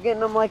 If you keep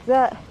getting them like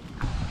that.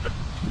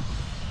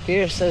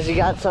 Pierce says you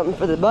got something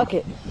for the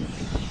bucket.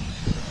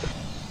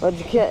 What'd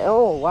you get?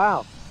 Oh,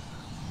 wow.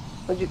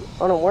 What'd you,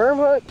 on a worm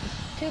hook?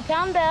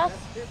 2-pound bass.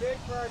 Too big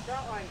for our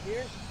trout line,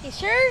 Pierce. You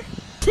sure?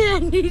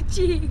 Danny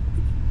cheek.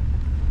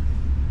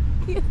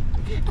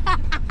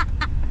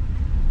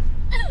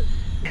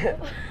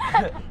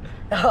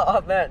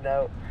 On that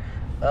note,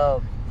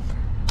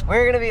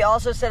 we're going to be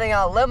also setting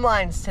out limb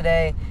lines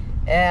today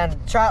and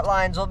trout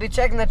lines. We'll be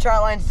checking the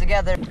trout lines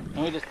together. And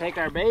we just take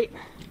our bait,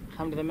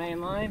 come to the main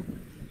line,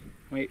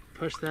 we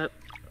push that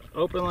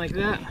open like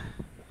that,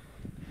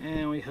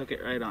 and we hook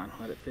it right on,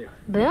 let it through.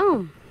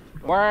 Boom.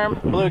 Worm,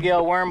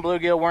 bluegill, worm,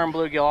 bluegill, worm,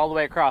 bluegill, all the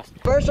way across.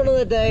 First one of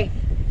the day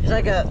is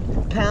like a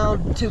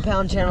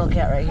 2-pound channel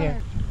cat right here.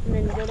 And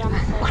then go down the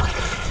side.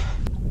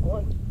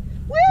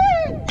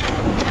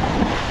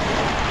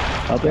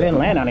 Hope they didn't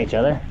land on each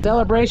other.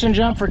 Celebration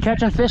jump for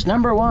catching fish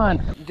number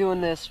 1.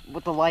 Doing this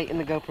with the light and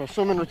the GoPro,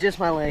 swimming with just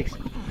my legs.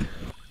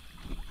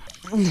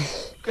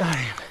 Got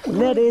him.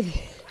 Netted.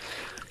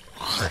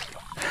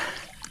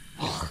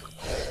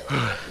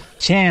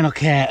 Channel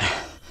cat.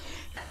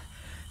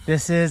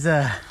 This is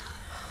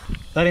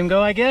let him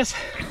go, I guess.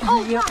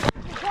 Oh yeah,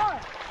 there's a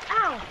car.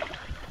 Ow.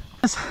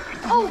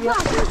 Oh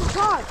gosh, there's a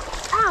car.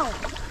 Ow.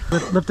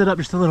 Lift it up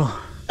just a little.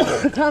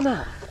 Time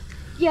out.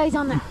 Yeah, he's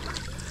on there.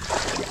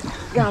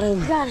 Got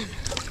him. Got him.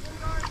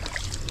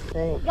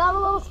 Thanks. Got a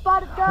little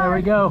spotted gar. There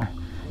we go.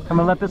 I'm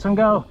gonna let this one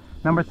go.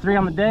 Number 3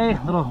 on the day.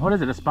 Little, what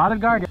is it, a spotted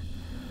gar?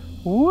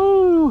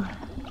 Woo!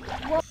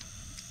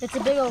 It's a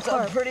big old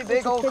carp. It's a pretty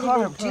big old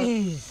carp.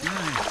 Jeez.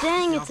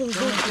 Dang, it's a big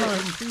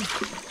carp.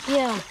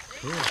 Yeah.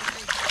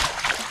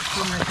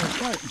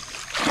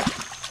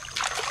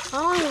 I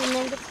don't even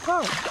think it's a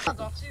carp.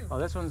 Oh,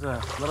 this one's a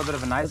little bit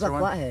of a nicer It's a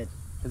one. flathead.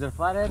 Is it a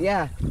flathead?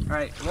 Yeah. All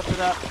right, lift it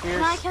up. Here's...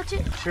 Can I catch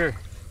it? Sure.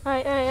 All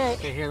right.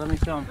 Okay, here, let me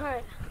film. All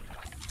right.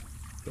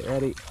 Get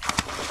ready.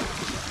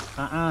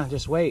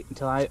 Just wait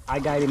until I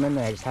guide him in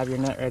there. Just have your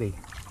net ready.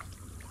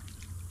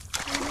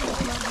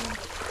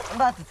 I'm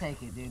about to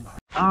take it, dude.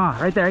 Ah,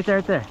 right there.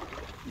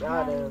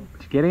 Got him.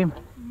 Did you get him?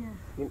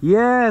 Yeah.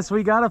 Yes,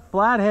 we got a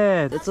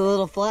flathead. It's a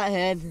little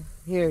flathead.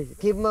 Here,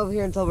 keep him over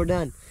here until we're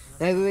done.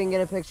 Maybe we can get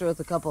a picture with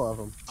a couple of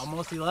them.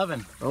 Almost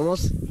 11.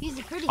 Almost? He's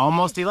a pretty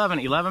Almost 11.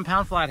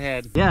 11-pound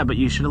flathead. Yeah, but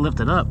you should have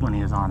lifted up when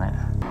he was on it.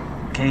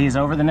 Okay, he's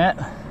over the net.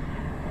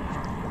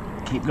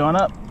 Keep going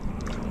up.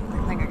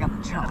 I think I got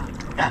the chop.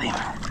 Got him.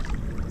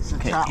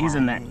 Okay, he's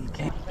in there.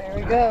 Okay. There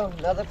we go.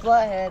 Another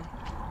flathead.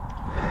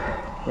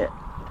 Yeah.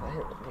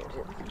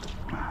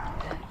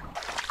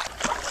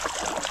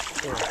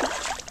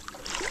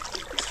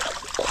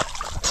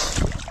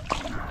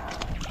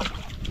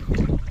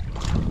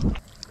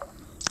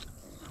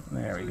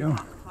 There we go.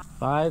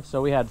 5,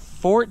 so we had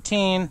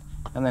 14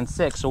 and then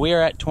 6, so we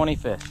are at 20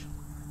 fish.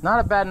 Not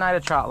a bad night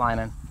of trout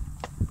lining.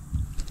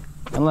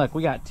 And look,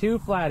 we got 2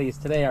 flatties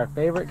today, our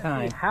favorite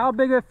kind. How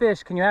big of a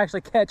fish can you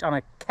actually catch on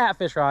a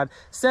catfish rod?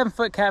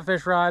 7-foot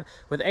catfish rod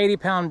with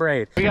 80-pound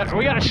braid. We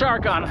got a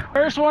shark on.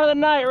 First one of the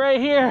night right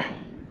here.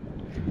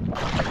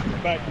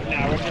 But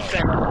now we're just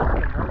saying.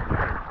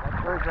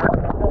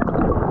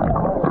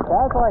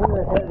 That's why he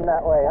was hitting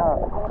that way, huh?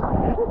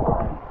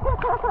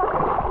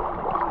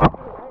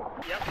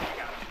 Yep, I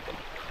got him.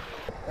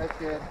 That's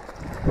good.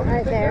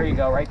 Right There you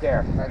go, right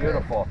there.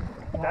 Beautiful.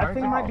 That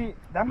thing might be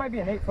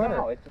an 8-footer.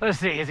 No, let's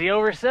see, is he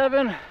over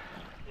 7? Yeah,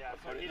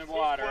 so he's in the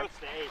water. Close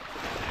to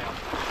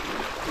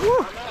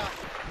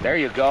 8. There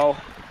you go.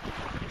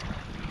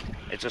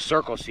 It's a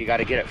circle, so you got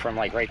to get it from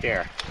like right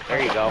there.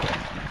 There you go.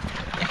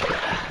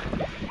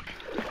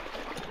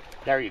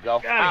 There you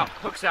go. Ow,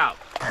 hook's out.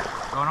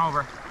 Going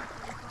over.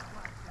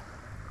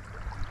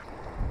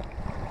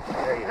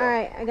 There you go. All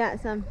right, I got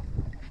some.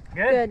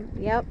 Good?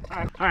 Yep.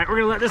 All right, we're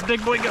gonna let this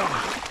big boy go.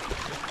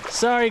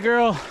 Sorry,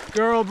 girl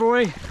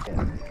boy.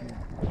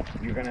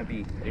 You're gonna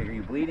be. Are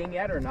you bleeding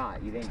yet or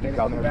not? You didn't get it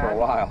down there for a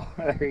while.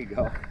 There you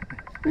go.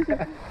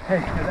 Hey,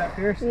 is that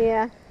fierce?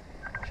 Yeah.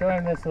 Show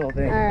him this little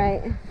thing. All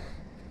right.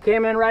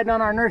 Came in riding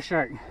on our nurse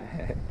shark.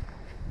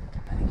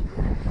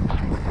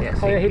 Yeah,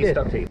 see, Oh, yeah, he did.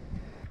 stuck to you.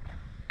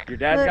 Your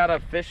dad's Look. got a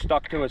fish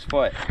stuck to his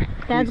foot.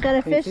 Dad's got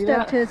a Can you fish see stuck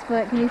that? to his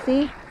foot. Can you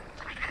see?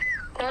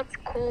 That's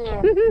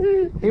cool.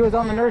 He was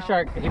on the nurse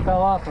shark. He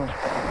fell off him.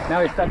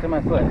 Now he's stuck to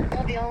my foot.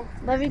 Love y'all.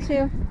 Love you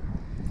too.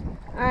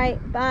 All right,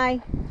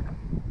 bye.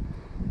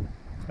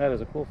 That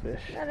is a cool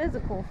fish. That is a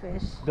cool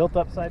fish. Built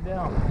upside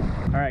down.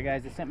 All right,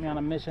 guys, they sent me on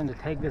a mission to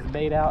take this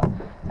bait out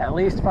at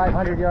least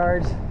 500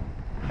 yards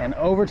and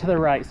over to the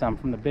right some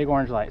from the big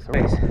orange light. So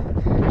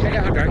check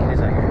out how dark it is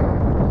out here.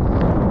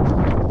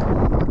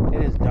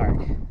 It is dark.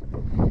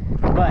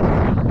 But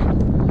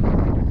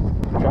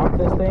drop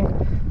this thing.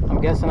 I'm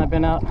guessing I've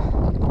been out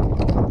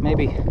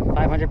maybe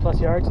 500 plus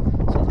yards.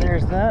 So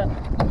there's that.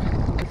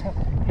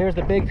 Here's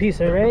the big piece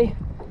of ray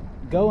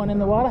going in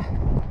the water.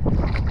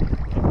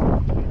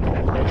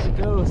 There she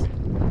goes.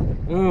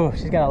 Ooh,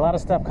 she's got a lot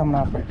of stuff coming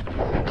off her.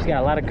 She's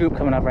got a lot of goop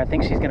coming off her. I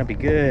think she's gonna be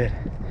good.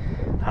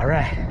 All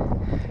right,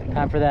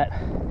 Time for that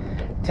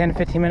 10 to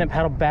 15 minute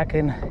paddle back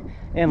in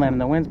inland,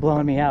 and the wind's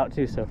blowing me out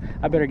too, so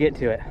I better get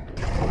to it.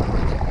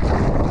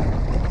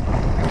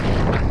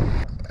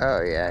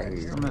 Oh yeah.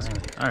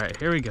 All right,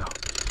 here we go.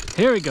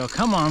 Here we go.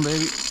 Come on,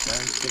 baby.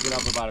 Stick it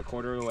up about a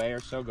quarter of the way or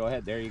so. Go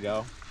ahead. There you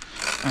go.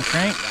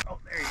 Okay. Oh,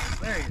 there he is.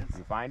 There he is.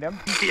 You find him?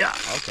 Yeah.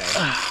 Okay.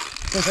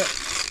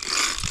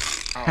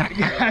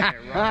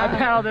 I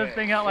paddled this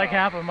thing out like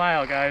half a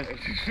mile, guys.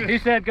 He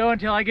said go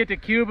until I get to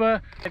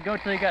Cuba. I'd go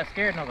until he got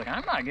scared, and I was like,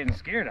 I'm not getting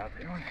scared out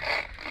there.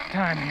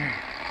 Time here.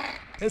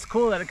 It's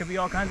cool that it could be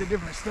all kinds of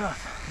different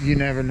stuff. You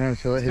never know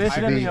till it hits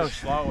the beach.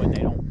 Slow and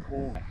they don't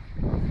pull.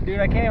 Dude,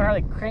 I can't even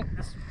hardly crank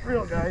this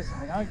reel, guys.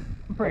 Like, I'm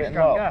a pretty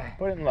strong guy.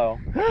 Put it in low.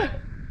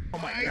 Oh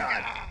my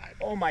god.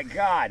 Oh my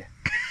god.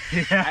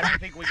 Yeah. I don't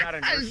think we got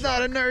a nurse. It's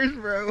not a nurse,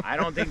 bro. I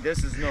don't think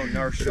this is no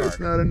nurse shark. It's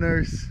not a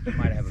nurse. We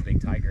might have a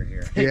big tiger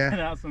here. Yeah.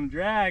 Taking out some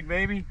drag,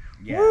 baby.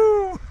 Yeah.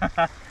 Woo!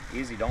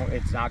 Easy. Don't.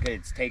 It's not good.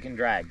 It's taking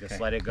drag. Just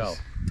let it go.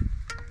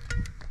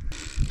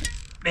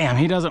 Damn,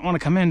 he doesn't want to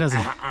come in, does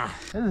he?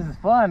 This is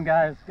fun,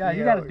 guys. Guys,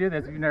 you got to do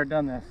this if you've never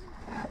done this.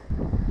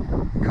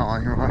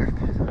 Calling your wife.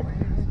 What are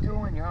you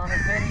doing? You're on a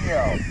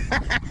video.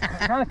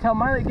 I'm trying to tell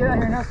Miley to get out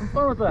here and have some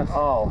fun with us.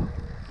 Oh.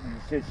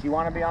 Does she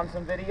want to be on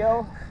some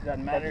video?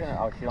 Doesn't matter.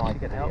 Oh, she don't like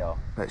the video.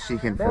 But she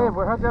can Babe, film.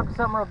 we're hooked up to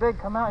something real big.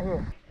 Come out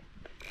here.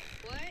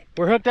 What?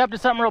 We're hooked up to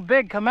something real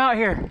big. Come out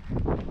here.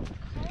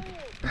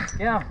 Oh.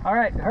 Yeah, all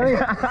right, hurry.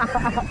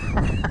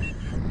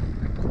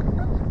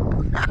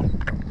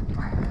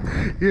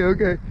 Yeah,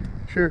 okay.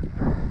 Sure.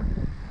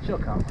 She'll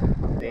come.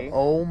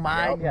 Oh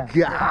my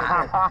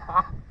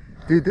God.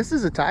 Dude, this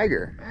is a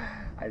tiger.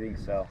 I think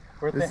so.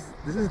 This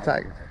is a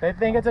tiger. They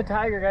think it's a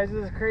tiger, guys.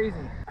 This is crazy.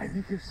 I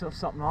think there's still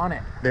something on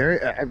it.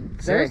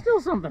 There's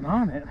still something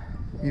on it.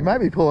 You might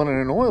be pulling in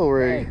an oil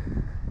rig. Hey,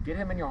 get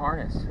him in your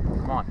harness.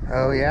 Come on.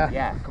 Oh, yeah?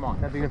 Yeah, come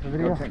on. That'd be good for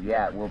video?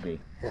 Yeah, it will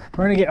be. We're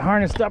gonna get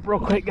harnessed up real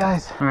quick,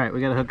 guys. All right,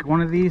 we gotta hook one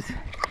of these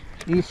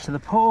each to the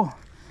pole.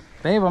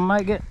 Babe, I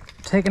might get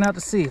taken out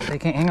to sea if they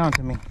can't hang on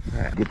to me.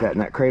 All right, get that in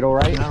that cradle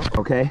right now.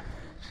 Okay.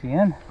 She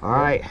in? All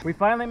right. We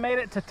finally made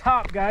it to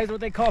top, guys,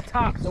 what they call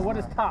top. So what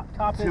is top?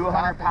 Top is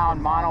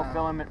 200-pound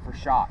monofilament for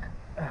shock.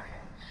 Okay,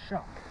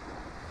 shock.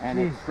 And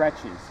it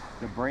stretches.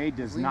 The braid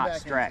does not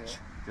stretch.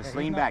 Just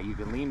lean back. You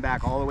can lean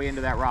back all the way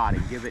into that rod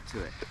and give it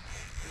to it.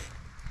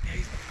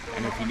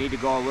 And if you need to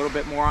go a little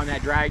bit more on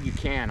that drag, you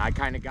can. I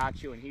kind of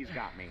got you and he's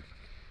got me.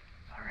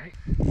 All right.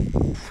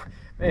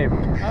 Babe,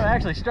 I'm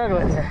actually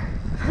struggling here.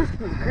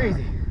 This is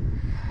crazy.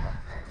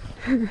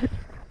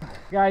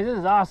 Guys, this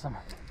is awesome.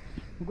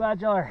 I'm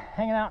glad y'all are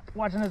hanging out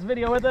watching this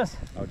video with us.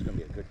 Oh, it's gonna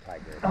be a good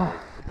tiger. Oh,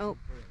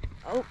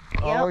 yep.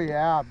 Oh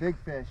yeah, big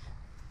fish.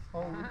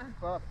 Holy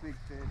fuck, big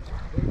fish.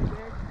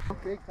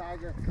 Big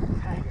tiger.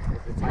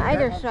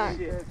 Tiger shark.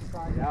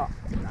 Yeah.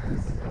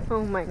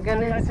 Oh my We got a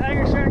goodness.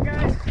 tiger shark,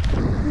 guys.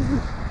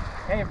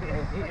 Hey,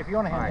 if you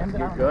want to hand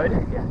him You down. good?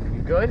 Yeah.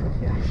 You good?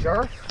 Yeah. You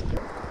sure?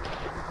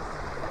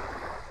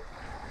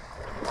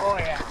 Oh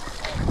yeah.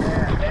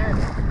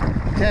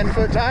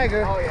 10-foot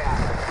tiger. Oh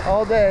yeah.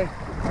 All day.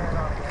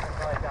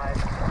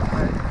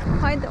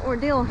 Quite the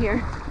ordeal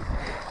here.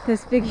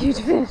 This big, huge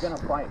fish. He's gonna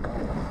fight.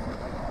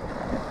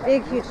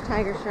 Big, huge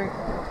tiger shark.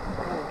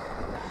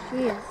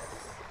 Jeez.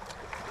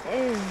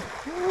 Ew.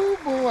 Oh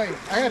boy.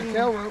 I got a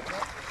tail rope.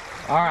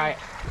 All right.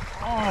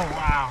 Oh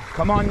wow.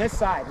 Come on this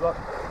side. Look.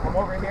 Come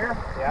over here.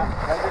 Yeah.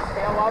 Hold your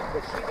tail up,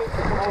 but she needs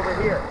to come over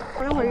here.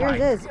 I don't know where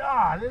yours is.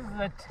 God, this is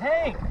a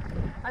tank.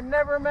 I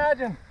never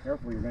imagined.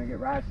 Careful, you're gonna get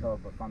rash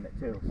up from it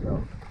too. So,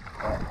 look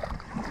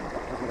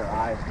at her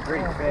eyes.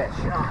 Great fish.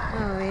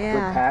 Oh Good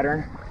yeah.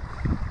 pattern.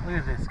 Look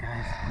at this,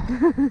 guys.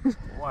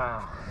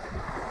 Wow.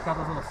 It's got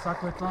those little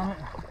sucklets on it.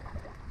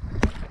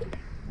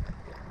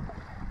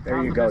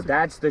 There you go.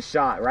 That's the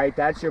shot, right?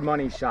 That's your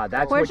money shot.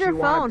 That's Where's what you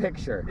your want phone? to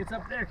picture. It's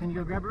up there. Can you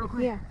go grab it real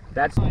quick? Yeah.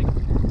 That's Just hold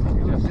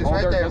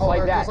right her there. just Hold like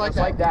her that. just like Just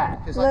like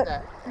that. Just Look.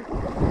 like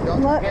that.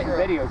 Don't Look. Getting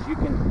videos, you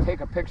can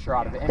take a picture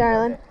out of it.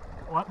 Darling.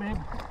 What, babe?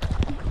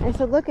 I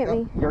said, look at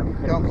me. Don't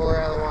pull her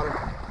out of the water.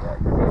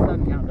 This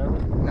doesn't count, does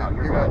it? No,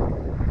 You're you're good.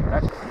 good.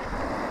 That's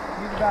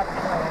He's about to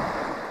try it.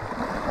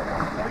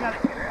 We gotta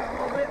get her out a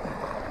little bit.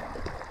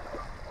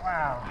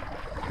 Wow.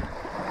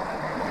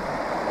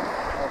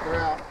 Help her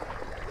out.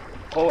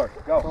 pull her.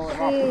 Go. Come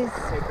on. She's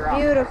Take her out.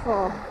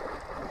 beautiful.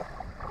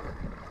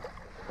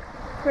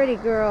 Pretty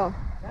girl.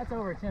 That's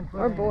over 10 foot.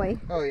 Or boy.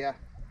 Oh yeah.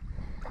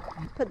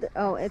 Put the,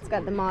 oh, it's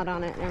got the mod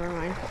on it. Never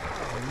mind.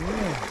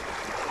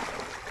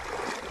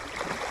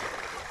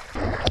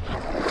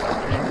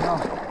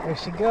 There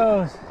she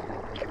goes.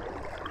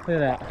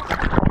 Look at that.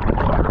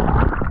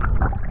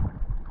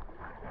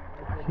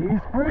 She's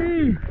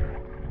free.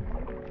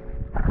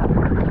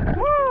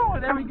 Woo!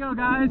 There we go,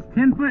 guys.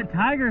 10-foot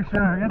tiger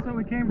shark. That's what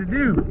we came to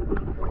do.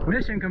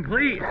 Mission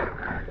complete.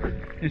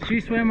 And she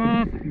swam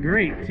off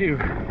great too.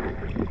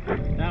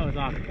 That was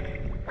awesome.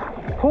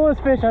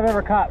 Coolest fish I've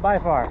ever caught by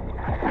far.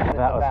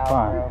 That was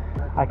fun.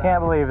 I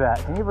can't believe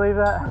that. Can you believe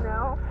that?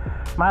 No.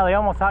 Miley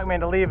almost talked me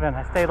into leaving.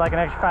 I stayed like an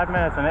extra 5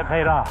 minutes and it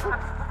paid off.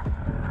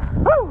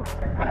 Woo!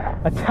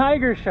 A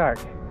tiger shark.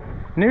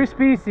 New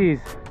species.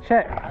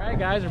 Check. All right,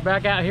 guys, we're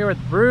back out here with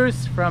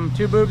Bruce from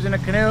Two Boobs in a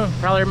Canoe.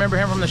 Probably remember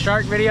him from the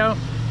shark video.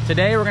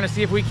 Today, we're gonna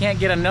see if we can't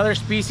get another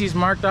species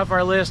marked off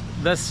our list,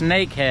 the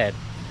snakehead.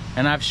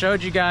 And I've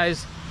showed you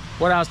guys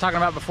what I was talking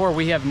about before.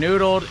 We have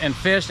noodled and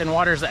fished in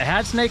waters that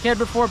had snakehead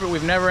before, but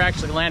we've never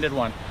actually landed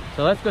one.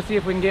 So let's go see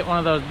if we can get one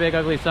of those big,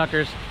 ugly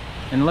suckers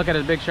and look at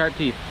his big, sharp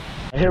teeth.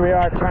 Here we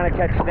are trying to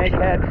catch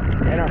snakehead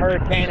in a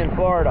hurricane in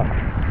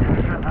Florida.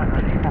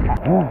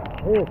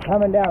 It is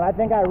coming down. I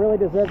think I really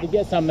deserve to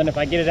get something if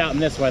I get it out in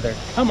this weather.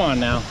 Come on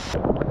now.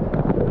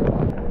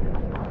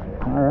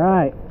 All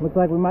right, looks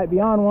like we might be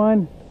on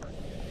one.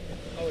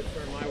 Oh, it's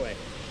turned my way.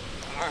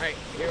 All right,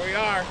 here we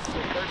are.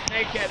 First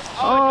snakehead.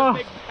 Oh,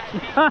 it's a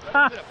big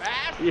bass. Is it a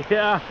bass?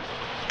 Yeah.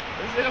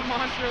 Is it a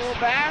monster little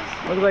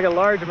bass? Looks like a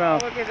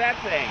largemouth. Oh, look at that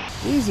thing.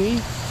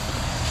 Easy.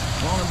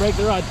 Don't want to break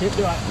the rod tip,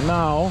 do I?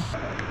 No.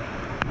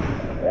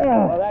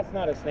 Yeah. Well, that's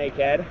not a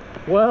snakehead.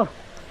 Well,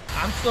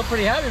 I'm still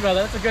pretty happy about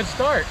that. That's a good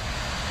start.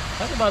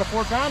 That's about a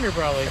 4-pounder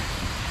probably.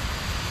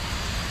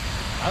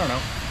 I don't know.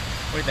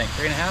 What do you think?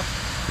 3.5?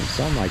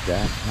 Something like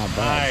that. Not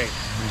bad.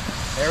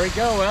 Nice. There we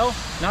go. Well,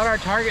 not our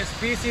target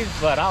species,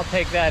 but I'll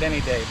take that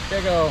any day.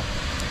 Big ol'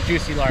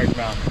 juicy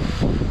largemouth.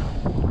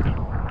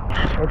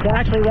 It's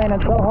actually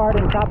raining so hard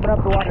and chopping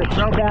up the water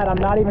so bad, I'm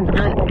not even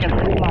sure if they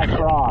can see my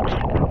frog.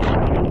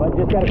 But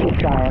just gotta keep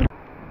trying.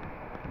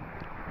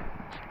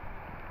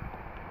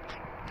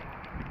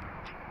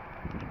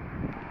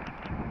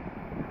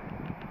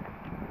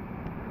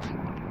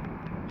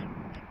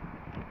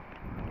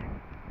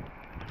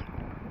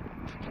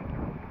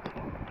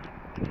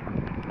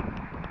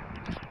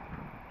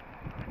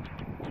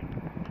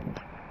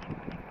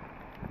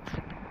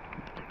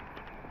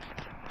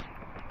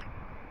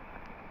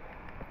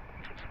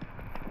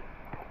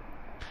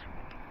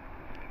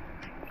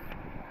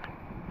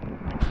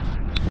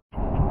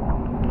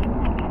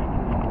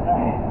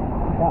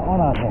 Got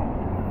one on here.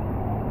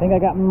 I think I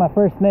got my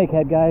first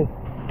snakehead, guys.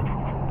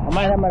 I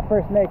might have my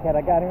first snakehead.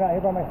 I got him out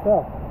here by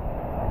myself.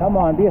 Come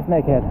on, be a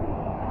snakehead.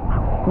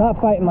 Not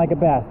fighting like a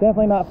bass.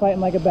 Definitely not fighting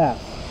like a bass.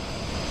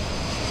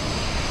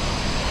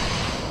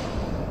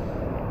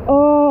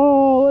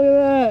 Oh, look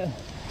at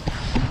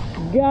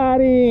that.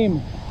 Got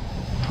him.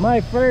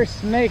 My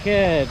first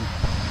snakehead.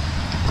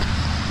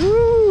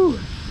 Woo!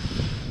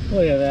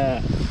 Look at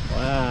that.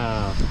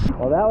 Wow.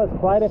 Well, that was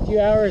quite a few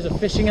hours of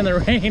fishing in the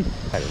rain.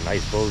 Had a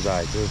nice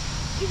bullseye too.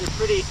 He's a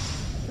pretty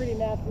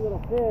nasty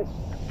little fish.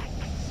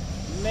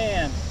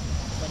 Man,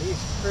 but he's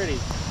pretty.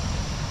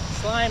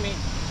 Slimy.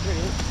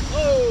 Pretty.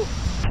 Oh!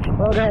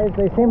 Well, guys,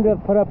 they seem to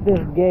have put up this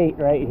gate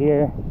right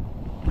here.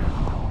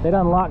 They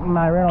done locked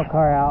my rental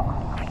car out.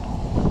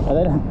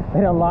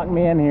 They done locked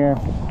me in here.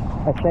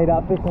 I stayed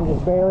out fishing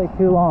just barely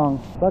too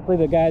long. Luckily,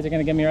 the guys are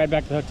gonna get me right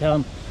back to the hotel.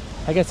 And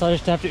I guess I'll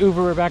just have to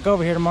Uber back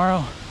over here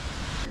tomorrow.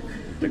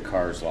 The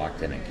car's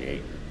locked in a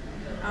gate.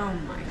 Oh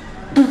my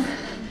god.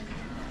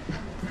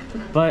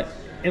 But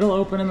it'll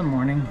open in the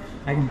morning.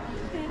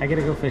 I get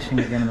to go fishing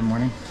again in the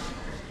morning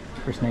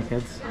for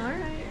snakeheads.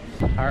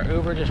 Alright. Our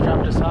Uber just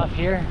dropped us off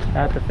here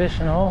at the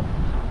fishing hole.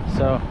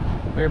 So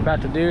we're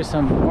about to do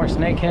some more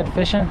snakehead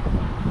fishing.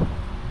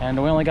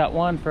 And we only got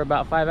one for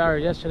about 5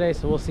 hours yesterday,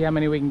 so we'll see how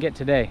many we can get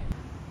today.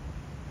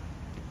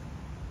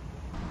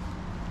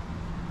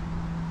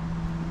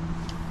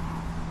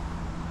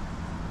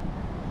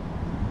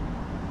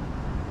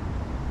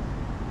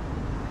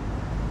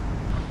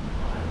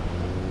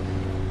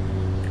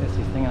 Guess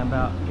he's thinking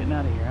about getting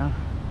out of here, huh?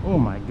 Oh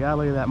my god,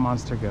 look at that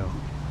monster go.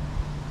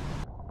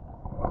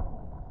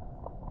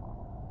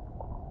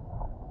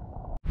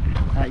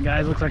 Alright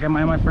guys, looks like I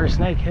might have my first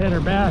snakehead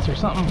or bass or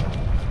something.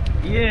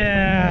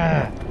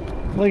 Yeah!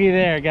 Looky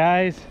there,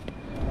 guys.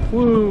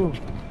 Woo!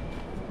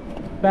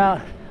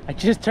 I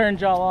just turned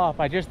y'all off.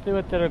 I just threw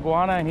it to the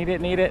iguana and he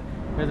didn't eat it.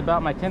 It was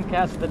about my 10th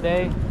cast of the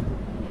day,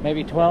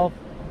 maybe 12.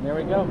 There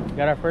we go.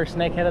 Got our first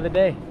snakehead of the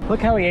day. Look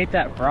how he ate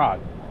that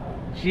frog.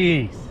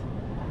 Jeez.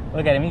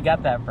 Look at him, he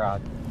got that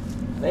frog.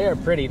 They are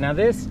pretty. Now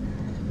this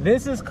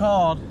is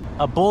called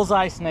a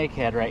bullseye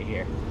snakehead right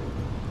here.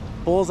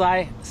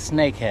 Bullseye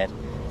snakehead.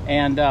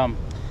 And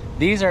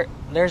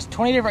there's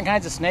 20 different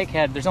kinds of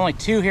snakehead. There's only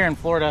 2 here in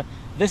Florida.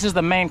 This is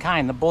the main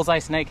kind, the bullseye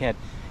snakehead.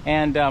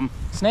 And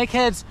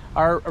snakeheads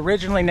are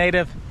originally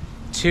native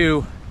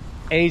to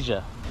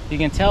Asia. You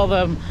can tell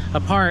them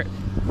apart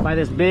by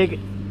this big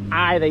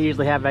eye they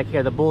usually have back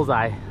here, the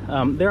bullseye.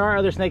 There are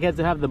other snakeheads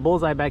that have the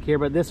bullseye back here,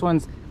 but this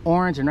one's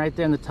orange and right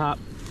there in the top.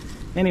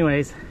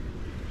 Anyways,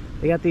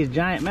 they got these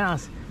giant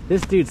mouths.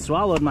 This dude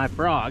swallowed my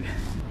frog.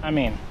 I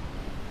mean,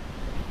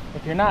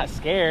 if you're not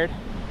scared,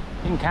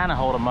 you can kind of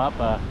hold them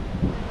up.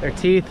 Their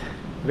teeth,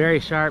 very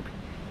sharp.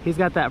 He's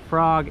got that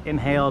frog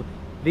inhaled.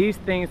 These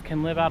things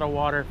can live out of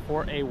water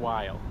for a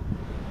while.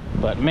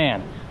 But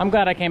man, I'm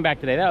glad I came back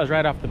today. That was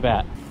right off the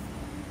bat.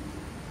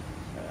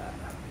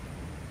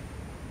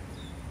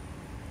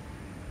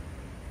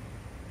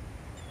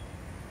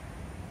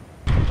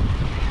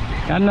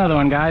 Got another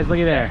one, guys.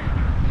 Looky there.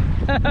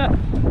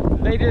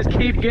 They just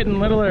keep getting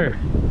littler.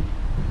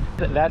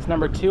 That's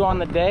number 2 on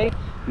the day.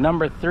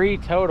 Number 3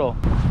 total.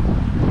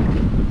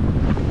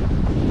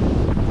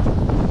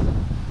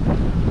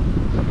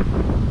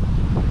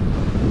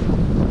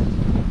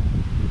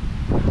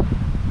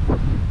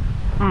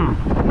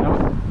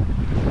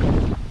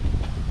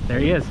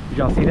 Did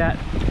y'all see that?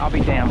 I'll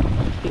be damned.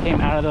 He came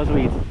out of those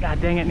weeds.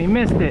 God dang it, and he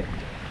missed it.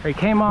 Or he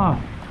came off.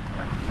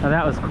 Oh,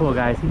 that was cool,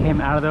 guys. He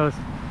came out of those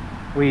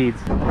weeds.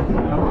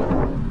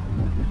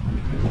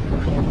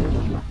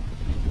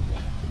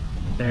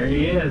 There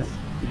he is.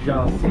 Did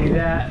y'all see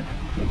that?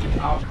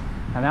 Oh.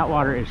 Now that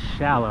water is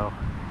shallow.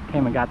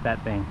 Came and got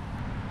that thing.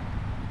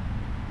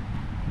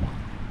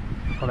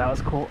 Oh, that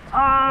was cool.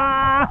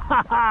 Ah!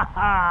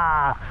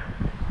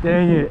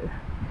 Dang it.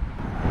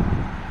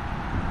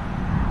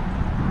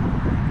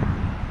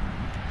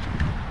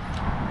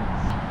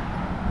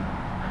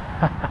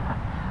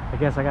 I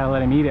guess I gotta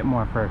let him eat it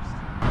more first.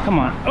 Come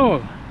on.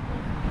 Oh,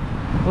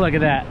 look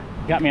at that.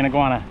 Got me an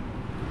iguana.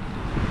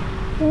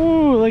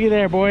 Ooh, look at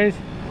there, boys.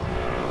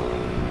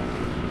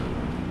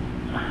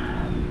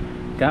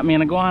 Got me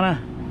an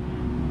iguana.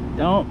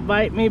 Don't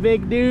bite me,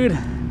 big dude.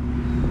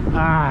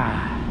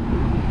 Ah.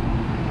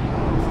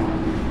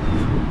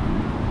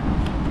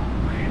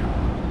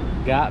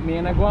 Got me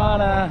an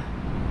iguana.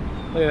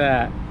 Look at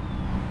that.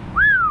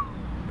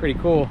 Pretty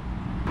cool.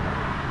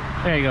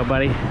 There you go,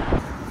 buddy.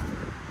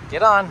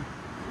 Get on.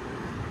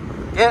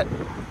 Get.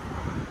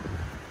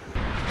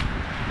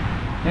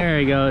 There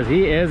he goes.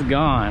 He is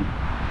gone.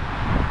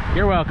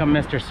 You're welcome,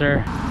 Mr.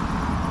 Sir.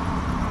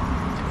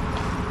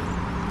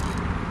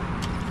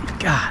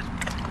 God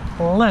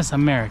bless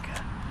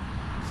America.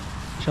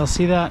 Did y'all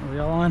see that? Are we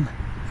all on?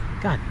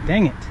 God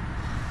dang it.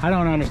 I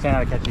don't understand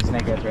how to catch these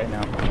snakeheads right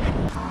now.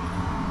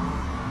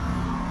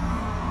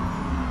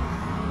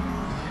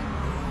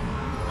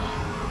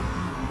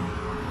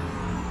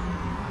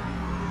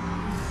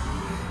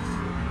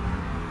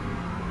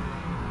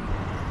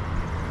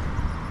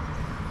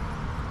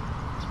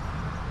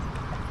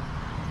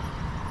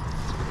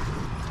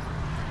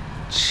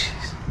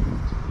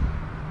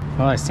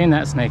 Well, I seen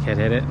that snakehead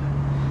hit it.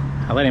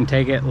 I let him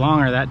take it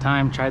longer that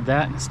time, tried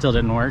that, and it still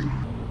didn't work.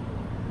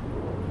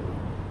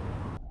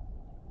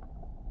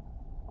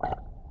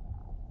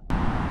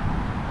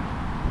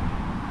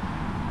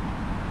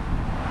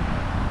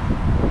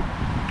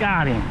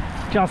 Got him.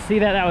 Did y'all see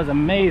that? That was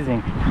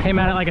amazing. Came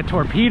at it like a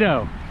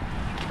torpedo.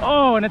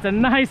 Oh, and it's a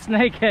nice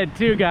snakehead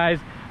too,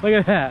 guys. Look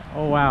at that.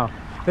 Oh, wow.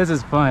 This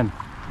is fun.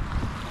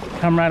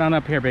 Come right on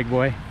up here, big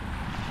boy.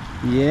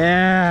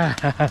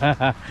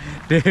 Yeah.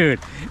 Dude,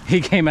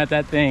 he came at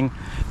that thing.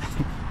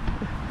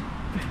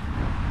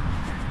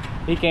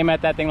 He came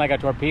at that thing like a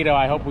torpedo.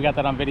 I hope we got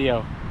that on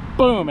video.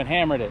 Boom, and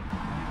hammered it.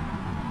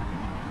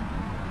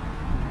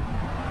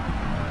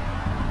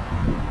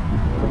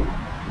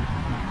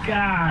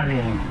 Got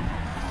him.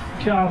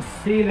 Did y'all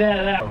see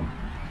that?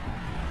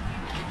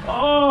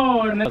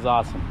 Oh, and that was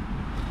awesome.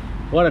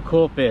 What a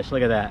cool fish.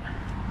 Look at that.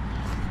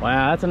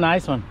 Wow, that's a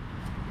nice one.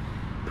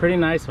 Pretty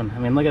nice one. I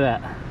mean, look at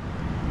that.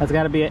 That's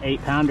got to be an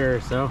 8-pounder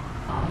or so.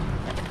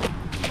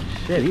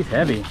 Shit, he's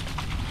heavy.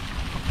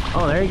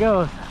 Oh, there he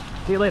goes.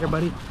 See you later,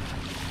 buddy.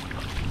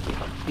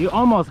 You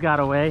almost got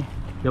away.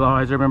 You'll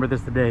always remember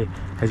this today,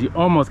 as you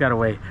almost got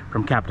away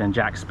from Captain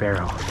Jack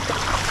Sparrow.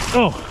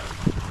 Oh!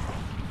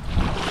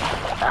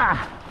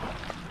 Ah!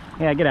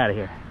 Yeah, get out of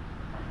here.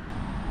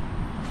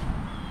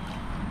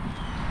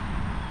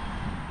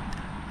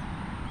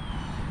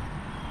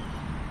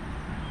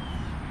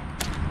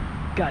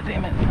 God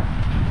damn it.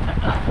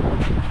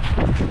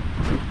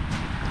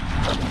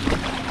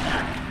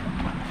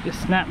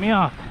 Just snapped me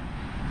off.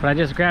 But I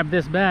just grabbed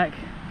this back.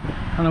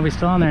 I don't know if he's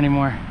still on there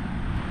anymore.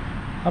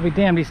 I'll be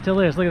damned, he still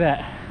is. Look at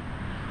that.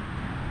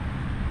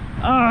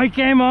 Oh, he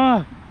came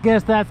off.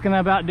 Guess that's gonna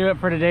about do it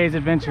for today's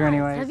adventure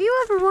anyway. Have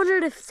you ever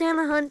wondered if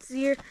Santa hunts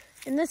deer?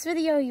 In this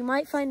video, you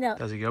might find out.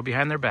 Does he go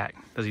behind their back?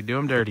 Does he do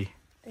them dirty?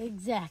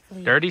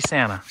 Exactly. Dirty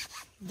Santa.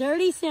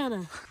 Dirty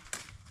Santa.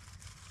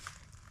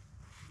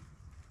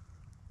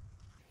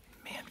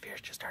 Me and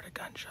Fierce just heard a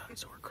gunshot,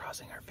 so we're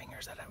crossing our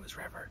fingers that it was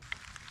River.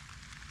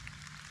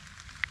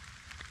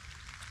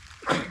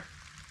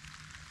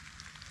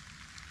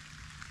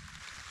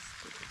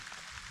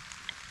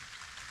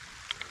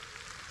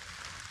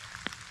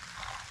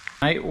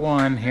 Night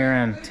one here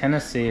in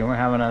Tennessee. We're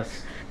having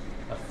us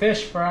a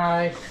fish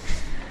fry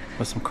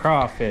with some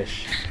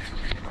crawfish.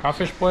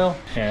 Crawfish boil?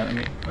 Yeah,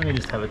 let me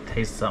just have a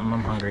taste of something.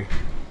 I'm hungry.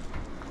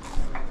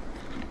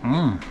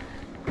 Mmm.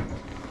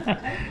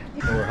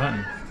 We're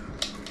hunting.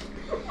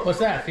 What's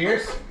that,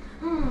 Fierce?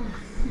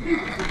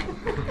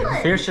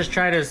 Fierce just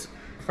tried his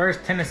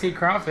first Tennessee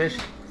crawfish.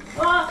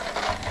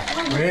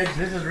 Ridge,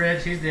 this is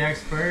Ridge. He's the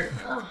expert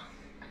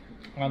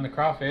on the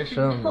crawfish.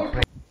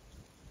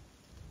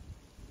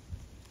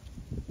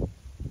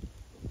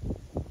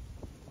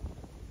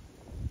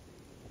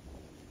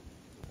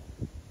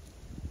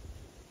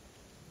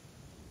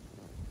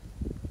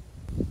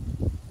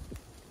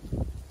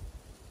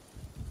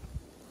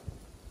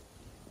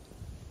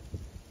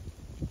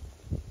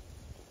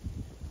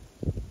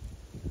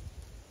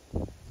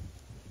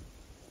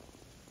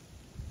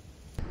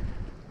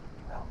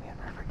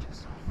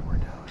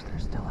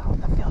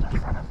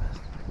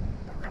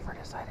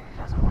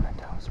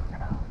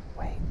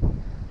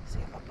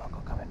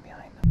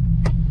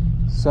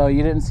 So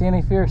you didn't see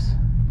any Fierce?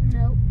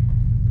 Nope.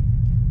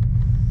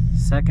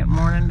 Second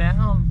morning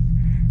down.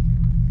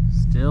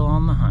 Still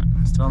on the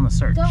hunt. Still on the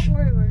search. Don't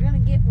worry, we're gonna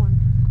get one.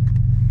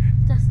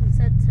 Dustin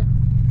said so.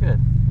 Good.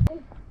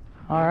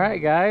 All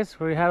right, guys.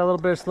 We had a little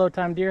bit of slow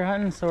time deer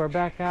hunting, so we're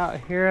back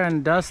out here,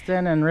 and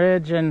Dustin and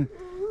Ridge and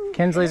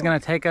Kinsley's gonna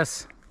take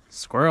us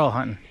squirrel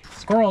hunting.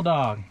 Squirrel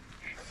dog.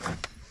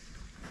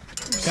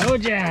 Go,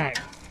 Jack.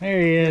 There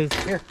he is.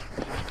 Here.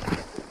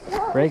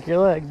 Break your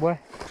leg, boy.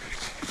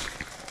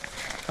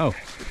 Oh,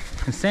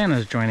 and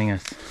Santa's joining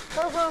us.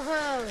 Ho, ho,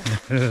 ho.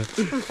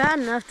 I'm fat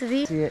enough to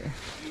be. See it.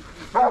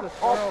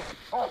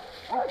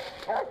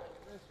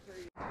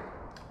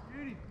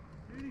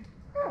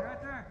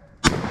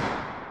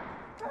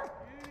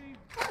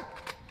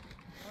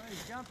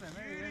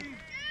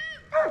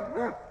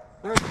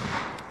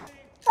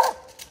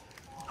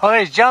 Oh,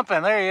 he's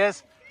jumping. There he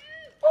is.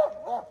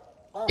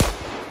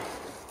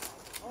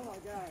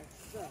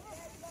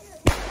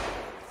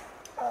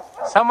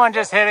 Someone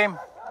just hit him.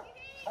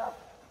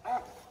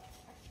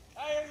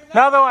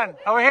 Another one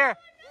over here.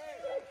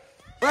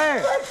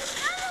 Where?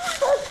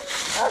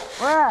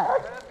 Where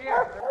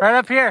at? Right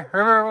up here.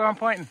 River where I'm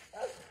pointing.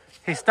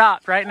 He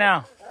stopped right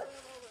now.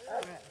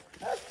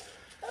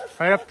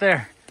 Right up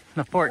there in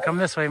the fort. Come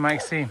this way, you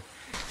might see him.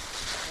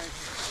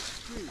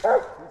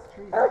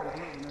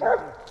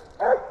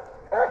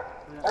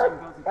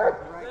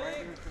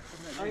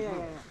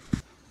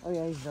 Oh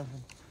yeah, he's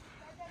jumping.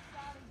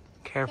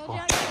 Careful.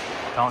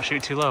 Don't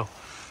shoot too low.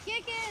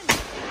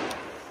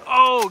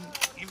 Oh!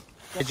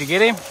 Did you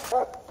get him?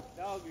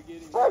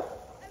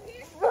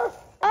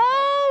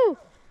 Oh!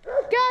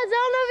 Guys, I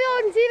don't know if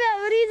y'all can see that,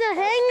 but he's a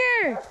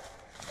hanger.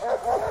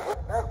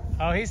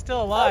 Oh, he's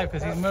still alive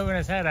because he's moving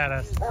his head at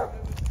us.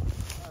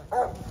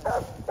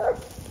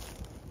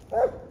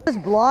 He's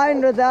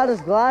blind without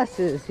his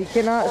glasses. He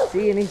cannot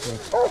see anything.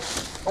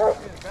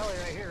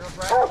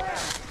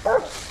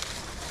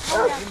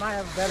 He might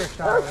have a better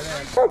shot over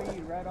there.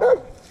 Speed right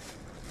on.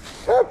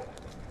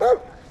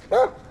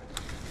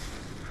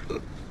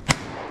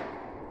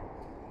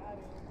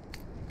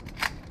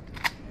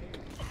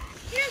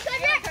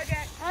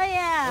 Oh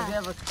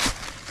yeah.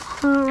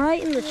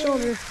 Right in the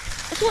shoulder.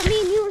 That's what me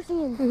and you were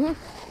seeing. Yeah.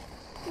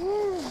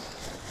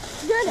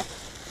 Good.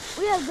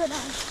 We have good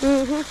eyes.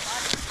 Yeah,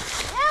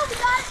 we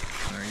got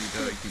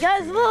it.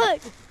 Guys, look.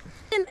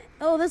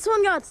 Oh, this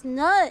one got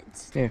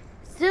nuts. Here.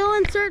 Still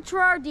in search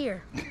for our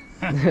deer.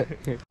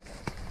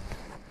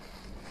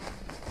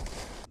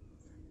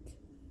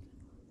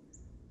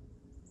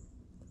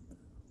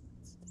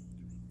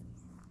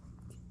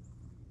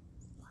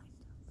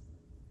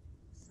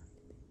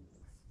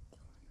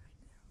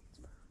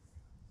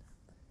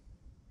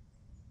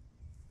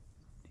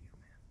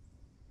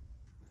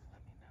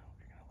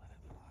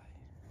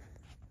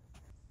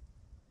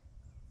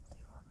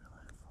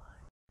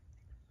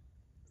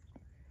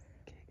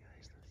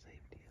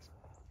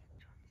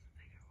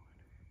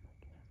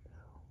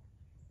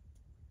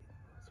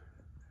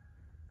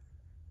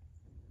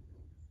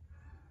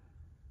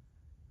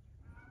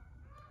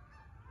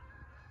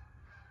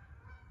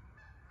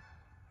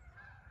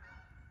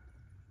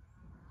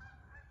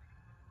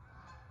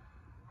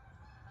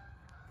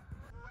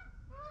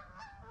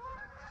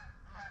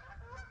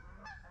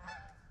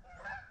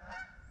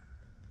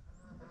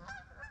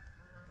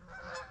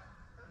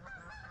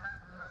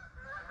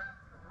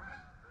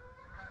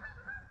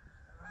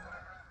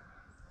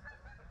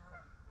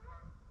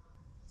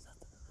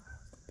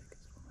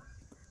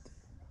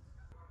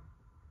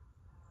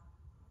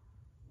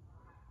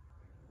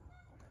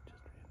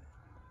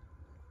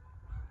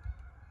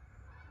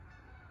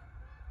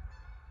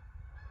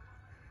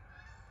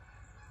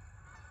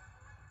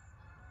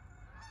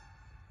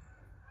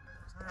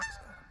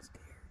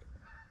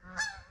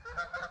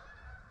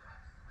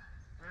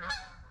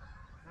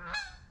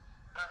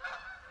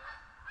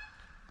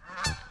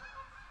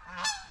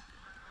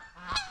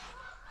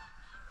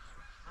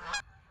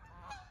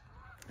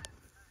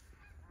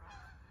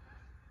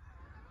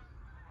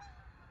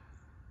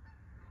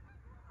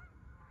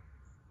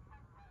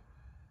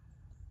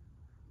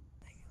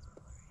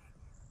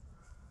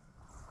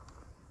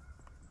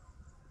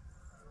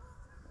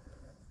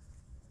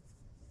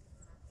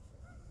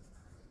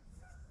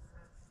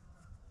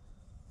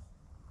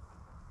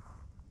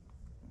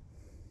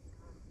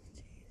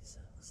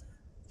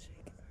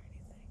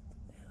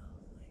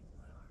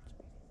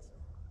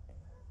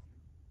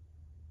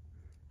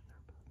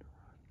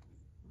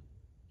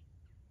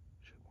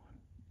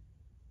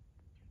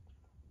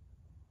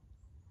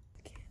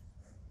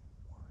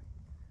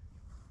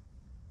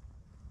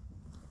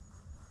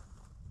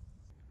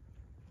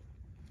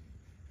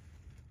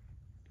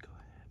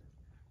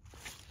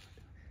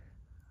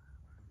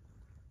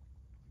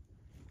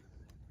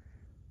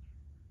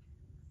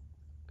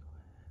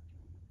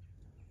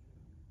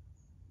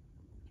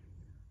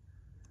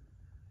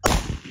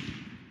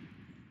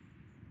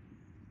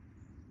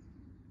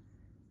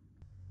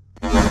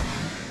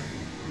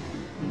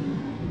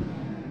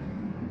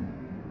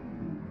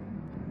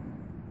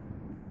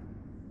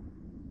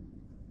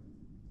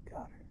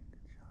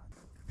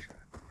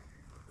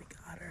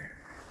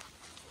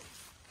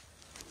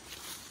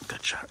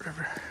 Good shot,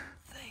 River.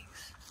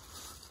 Thanks.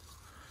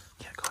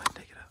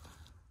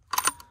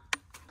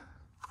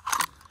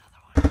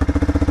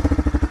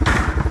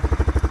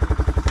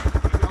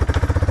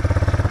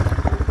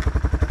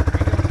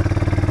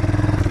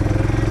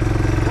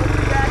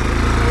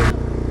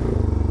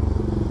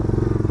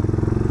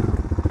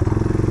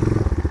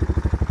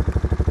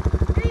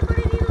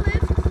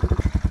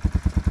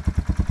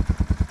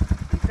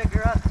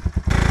 her up.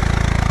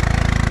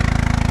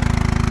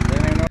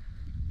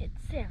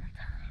 It's Santa time.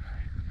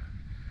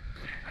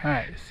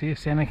 Alright, see if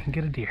Santa can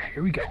get a deer.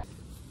 Here we go.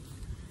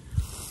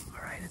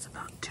 Alright, it's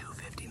about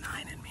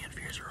 2:59 and me and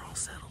Fierce are all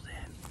settled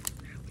in.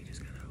 Now we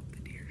just gotta hope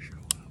the deer show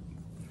up.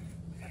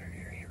 We got our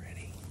area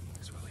ready.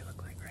 This is what we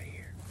look like right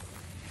here.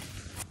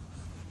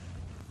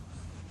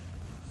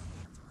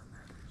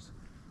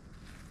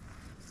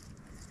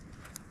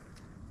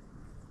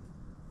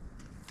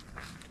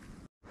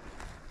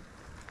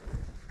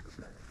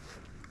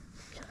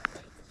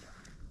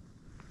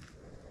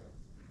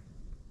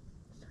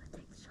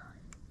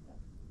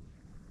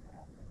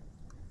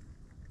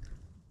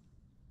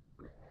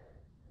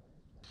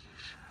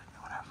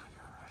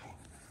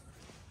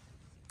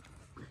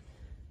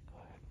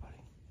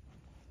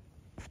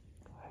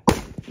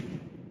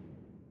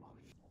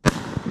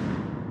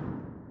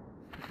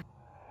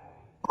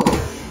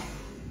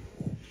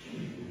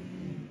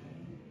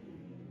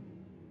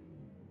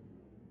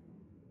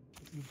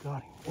 You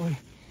got him, boy.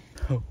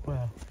 Oh,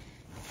 wow.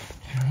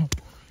 You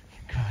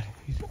got him.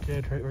 He's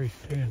dead right where he's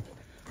standing.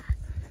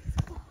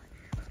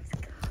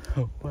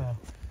 Oh, wow.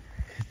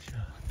 Good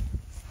job.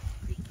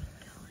 Freaking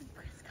going,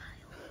 Chris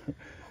Kyle.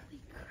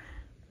 Holy crap.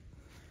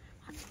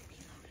 I'm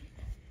reloaded.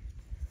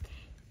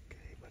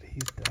 Okay, but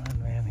he's done,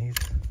 man.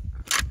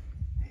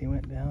 He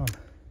went down.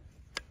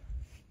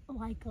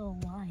 Like a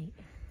light.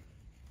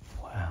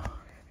 Wow.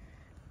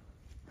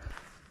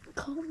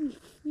 Call me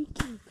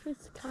freaking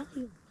Chris Kyle.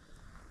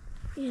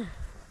 Yeah.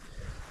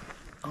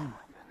 Oh my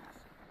goodness.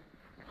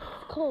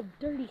 It's called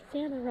Dirty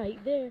Santa right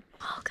there.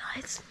 Oh,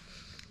 guys.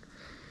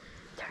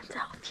 Turns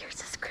out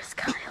Fierce is Chris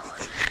Kyle.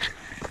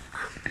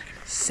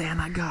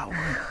 Santa got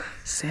one.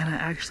 Santa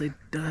actually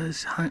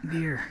does hunt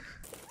deer.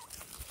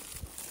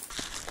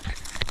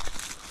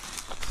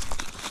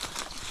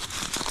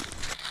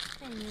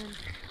 Hey, man.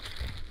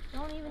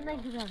 Don't even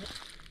think about it.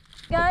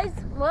 Guys,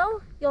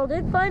 well, y'all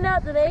did find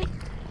out today.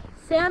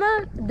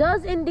 Santa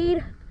does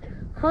indeed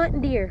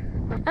hunt deer.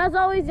 As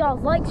always, y'all's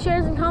likes,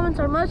 shares, and comments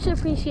are much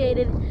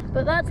appreciated.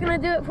 But that's going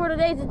to do it for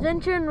today's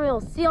adventure, and we'll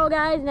see y'all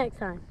guys next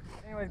time.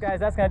 Anyways, guys,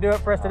 that's going to do it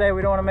for us today.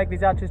 We don't want to make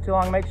these outros too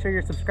long. Make sure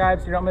you're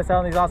subscribed so you don't miss out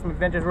on these awesome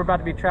adventures. We're about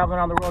to be traveling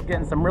around the world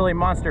getting some really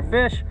monster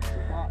fish.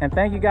 And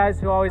thank you guys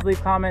who always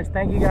leave comments.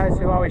 Thank you guys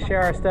who always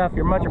share our stuff.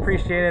 You're much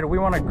appreciated. We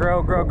want to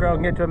grow,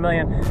 and get to 1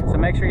 million. So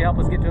make sure you help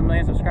us get to 1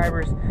 million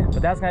subscribers.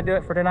 But that's going to do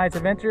it for tonight's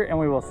adventure, and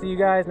we will see you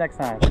guys next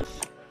time.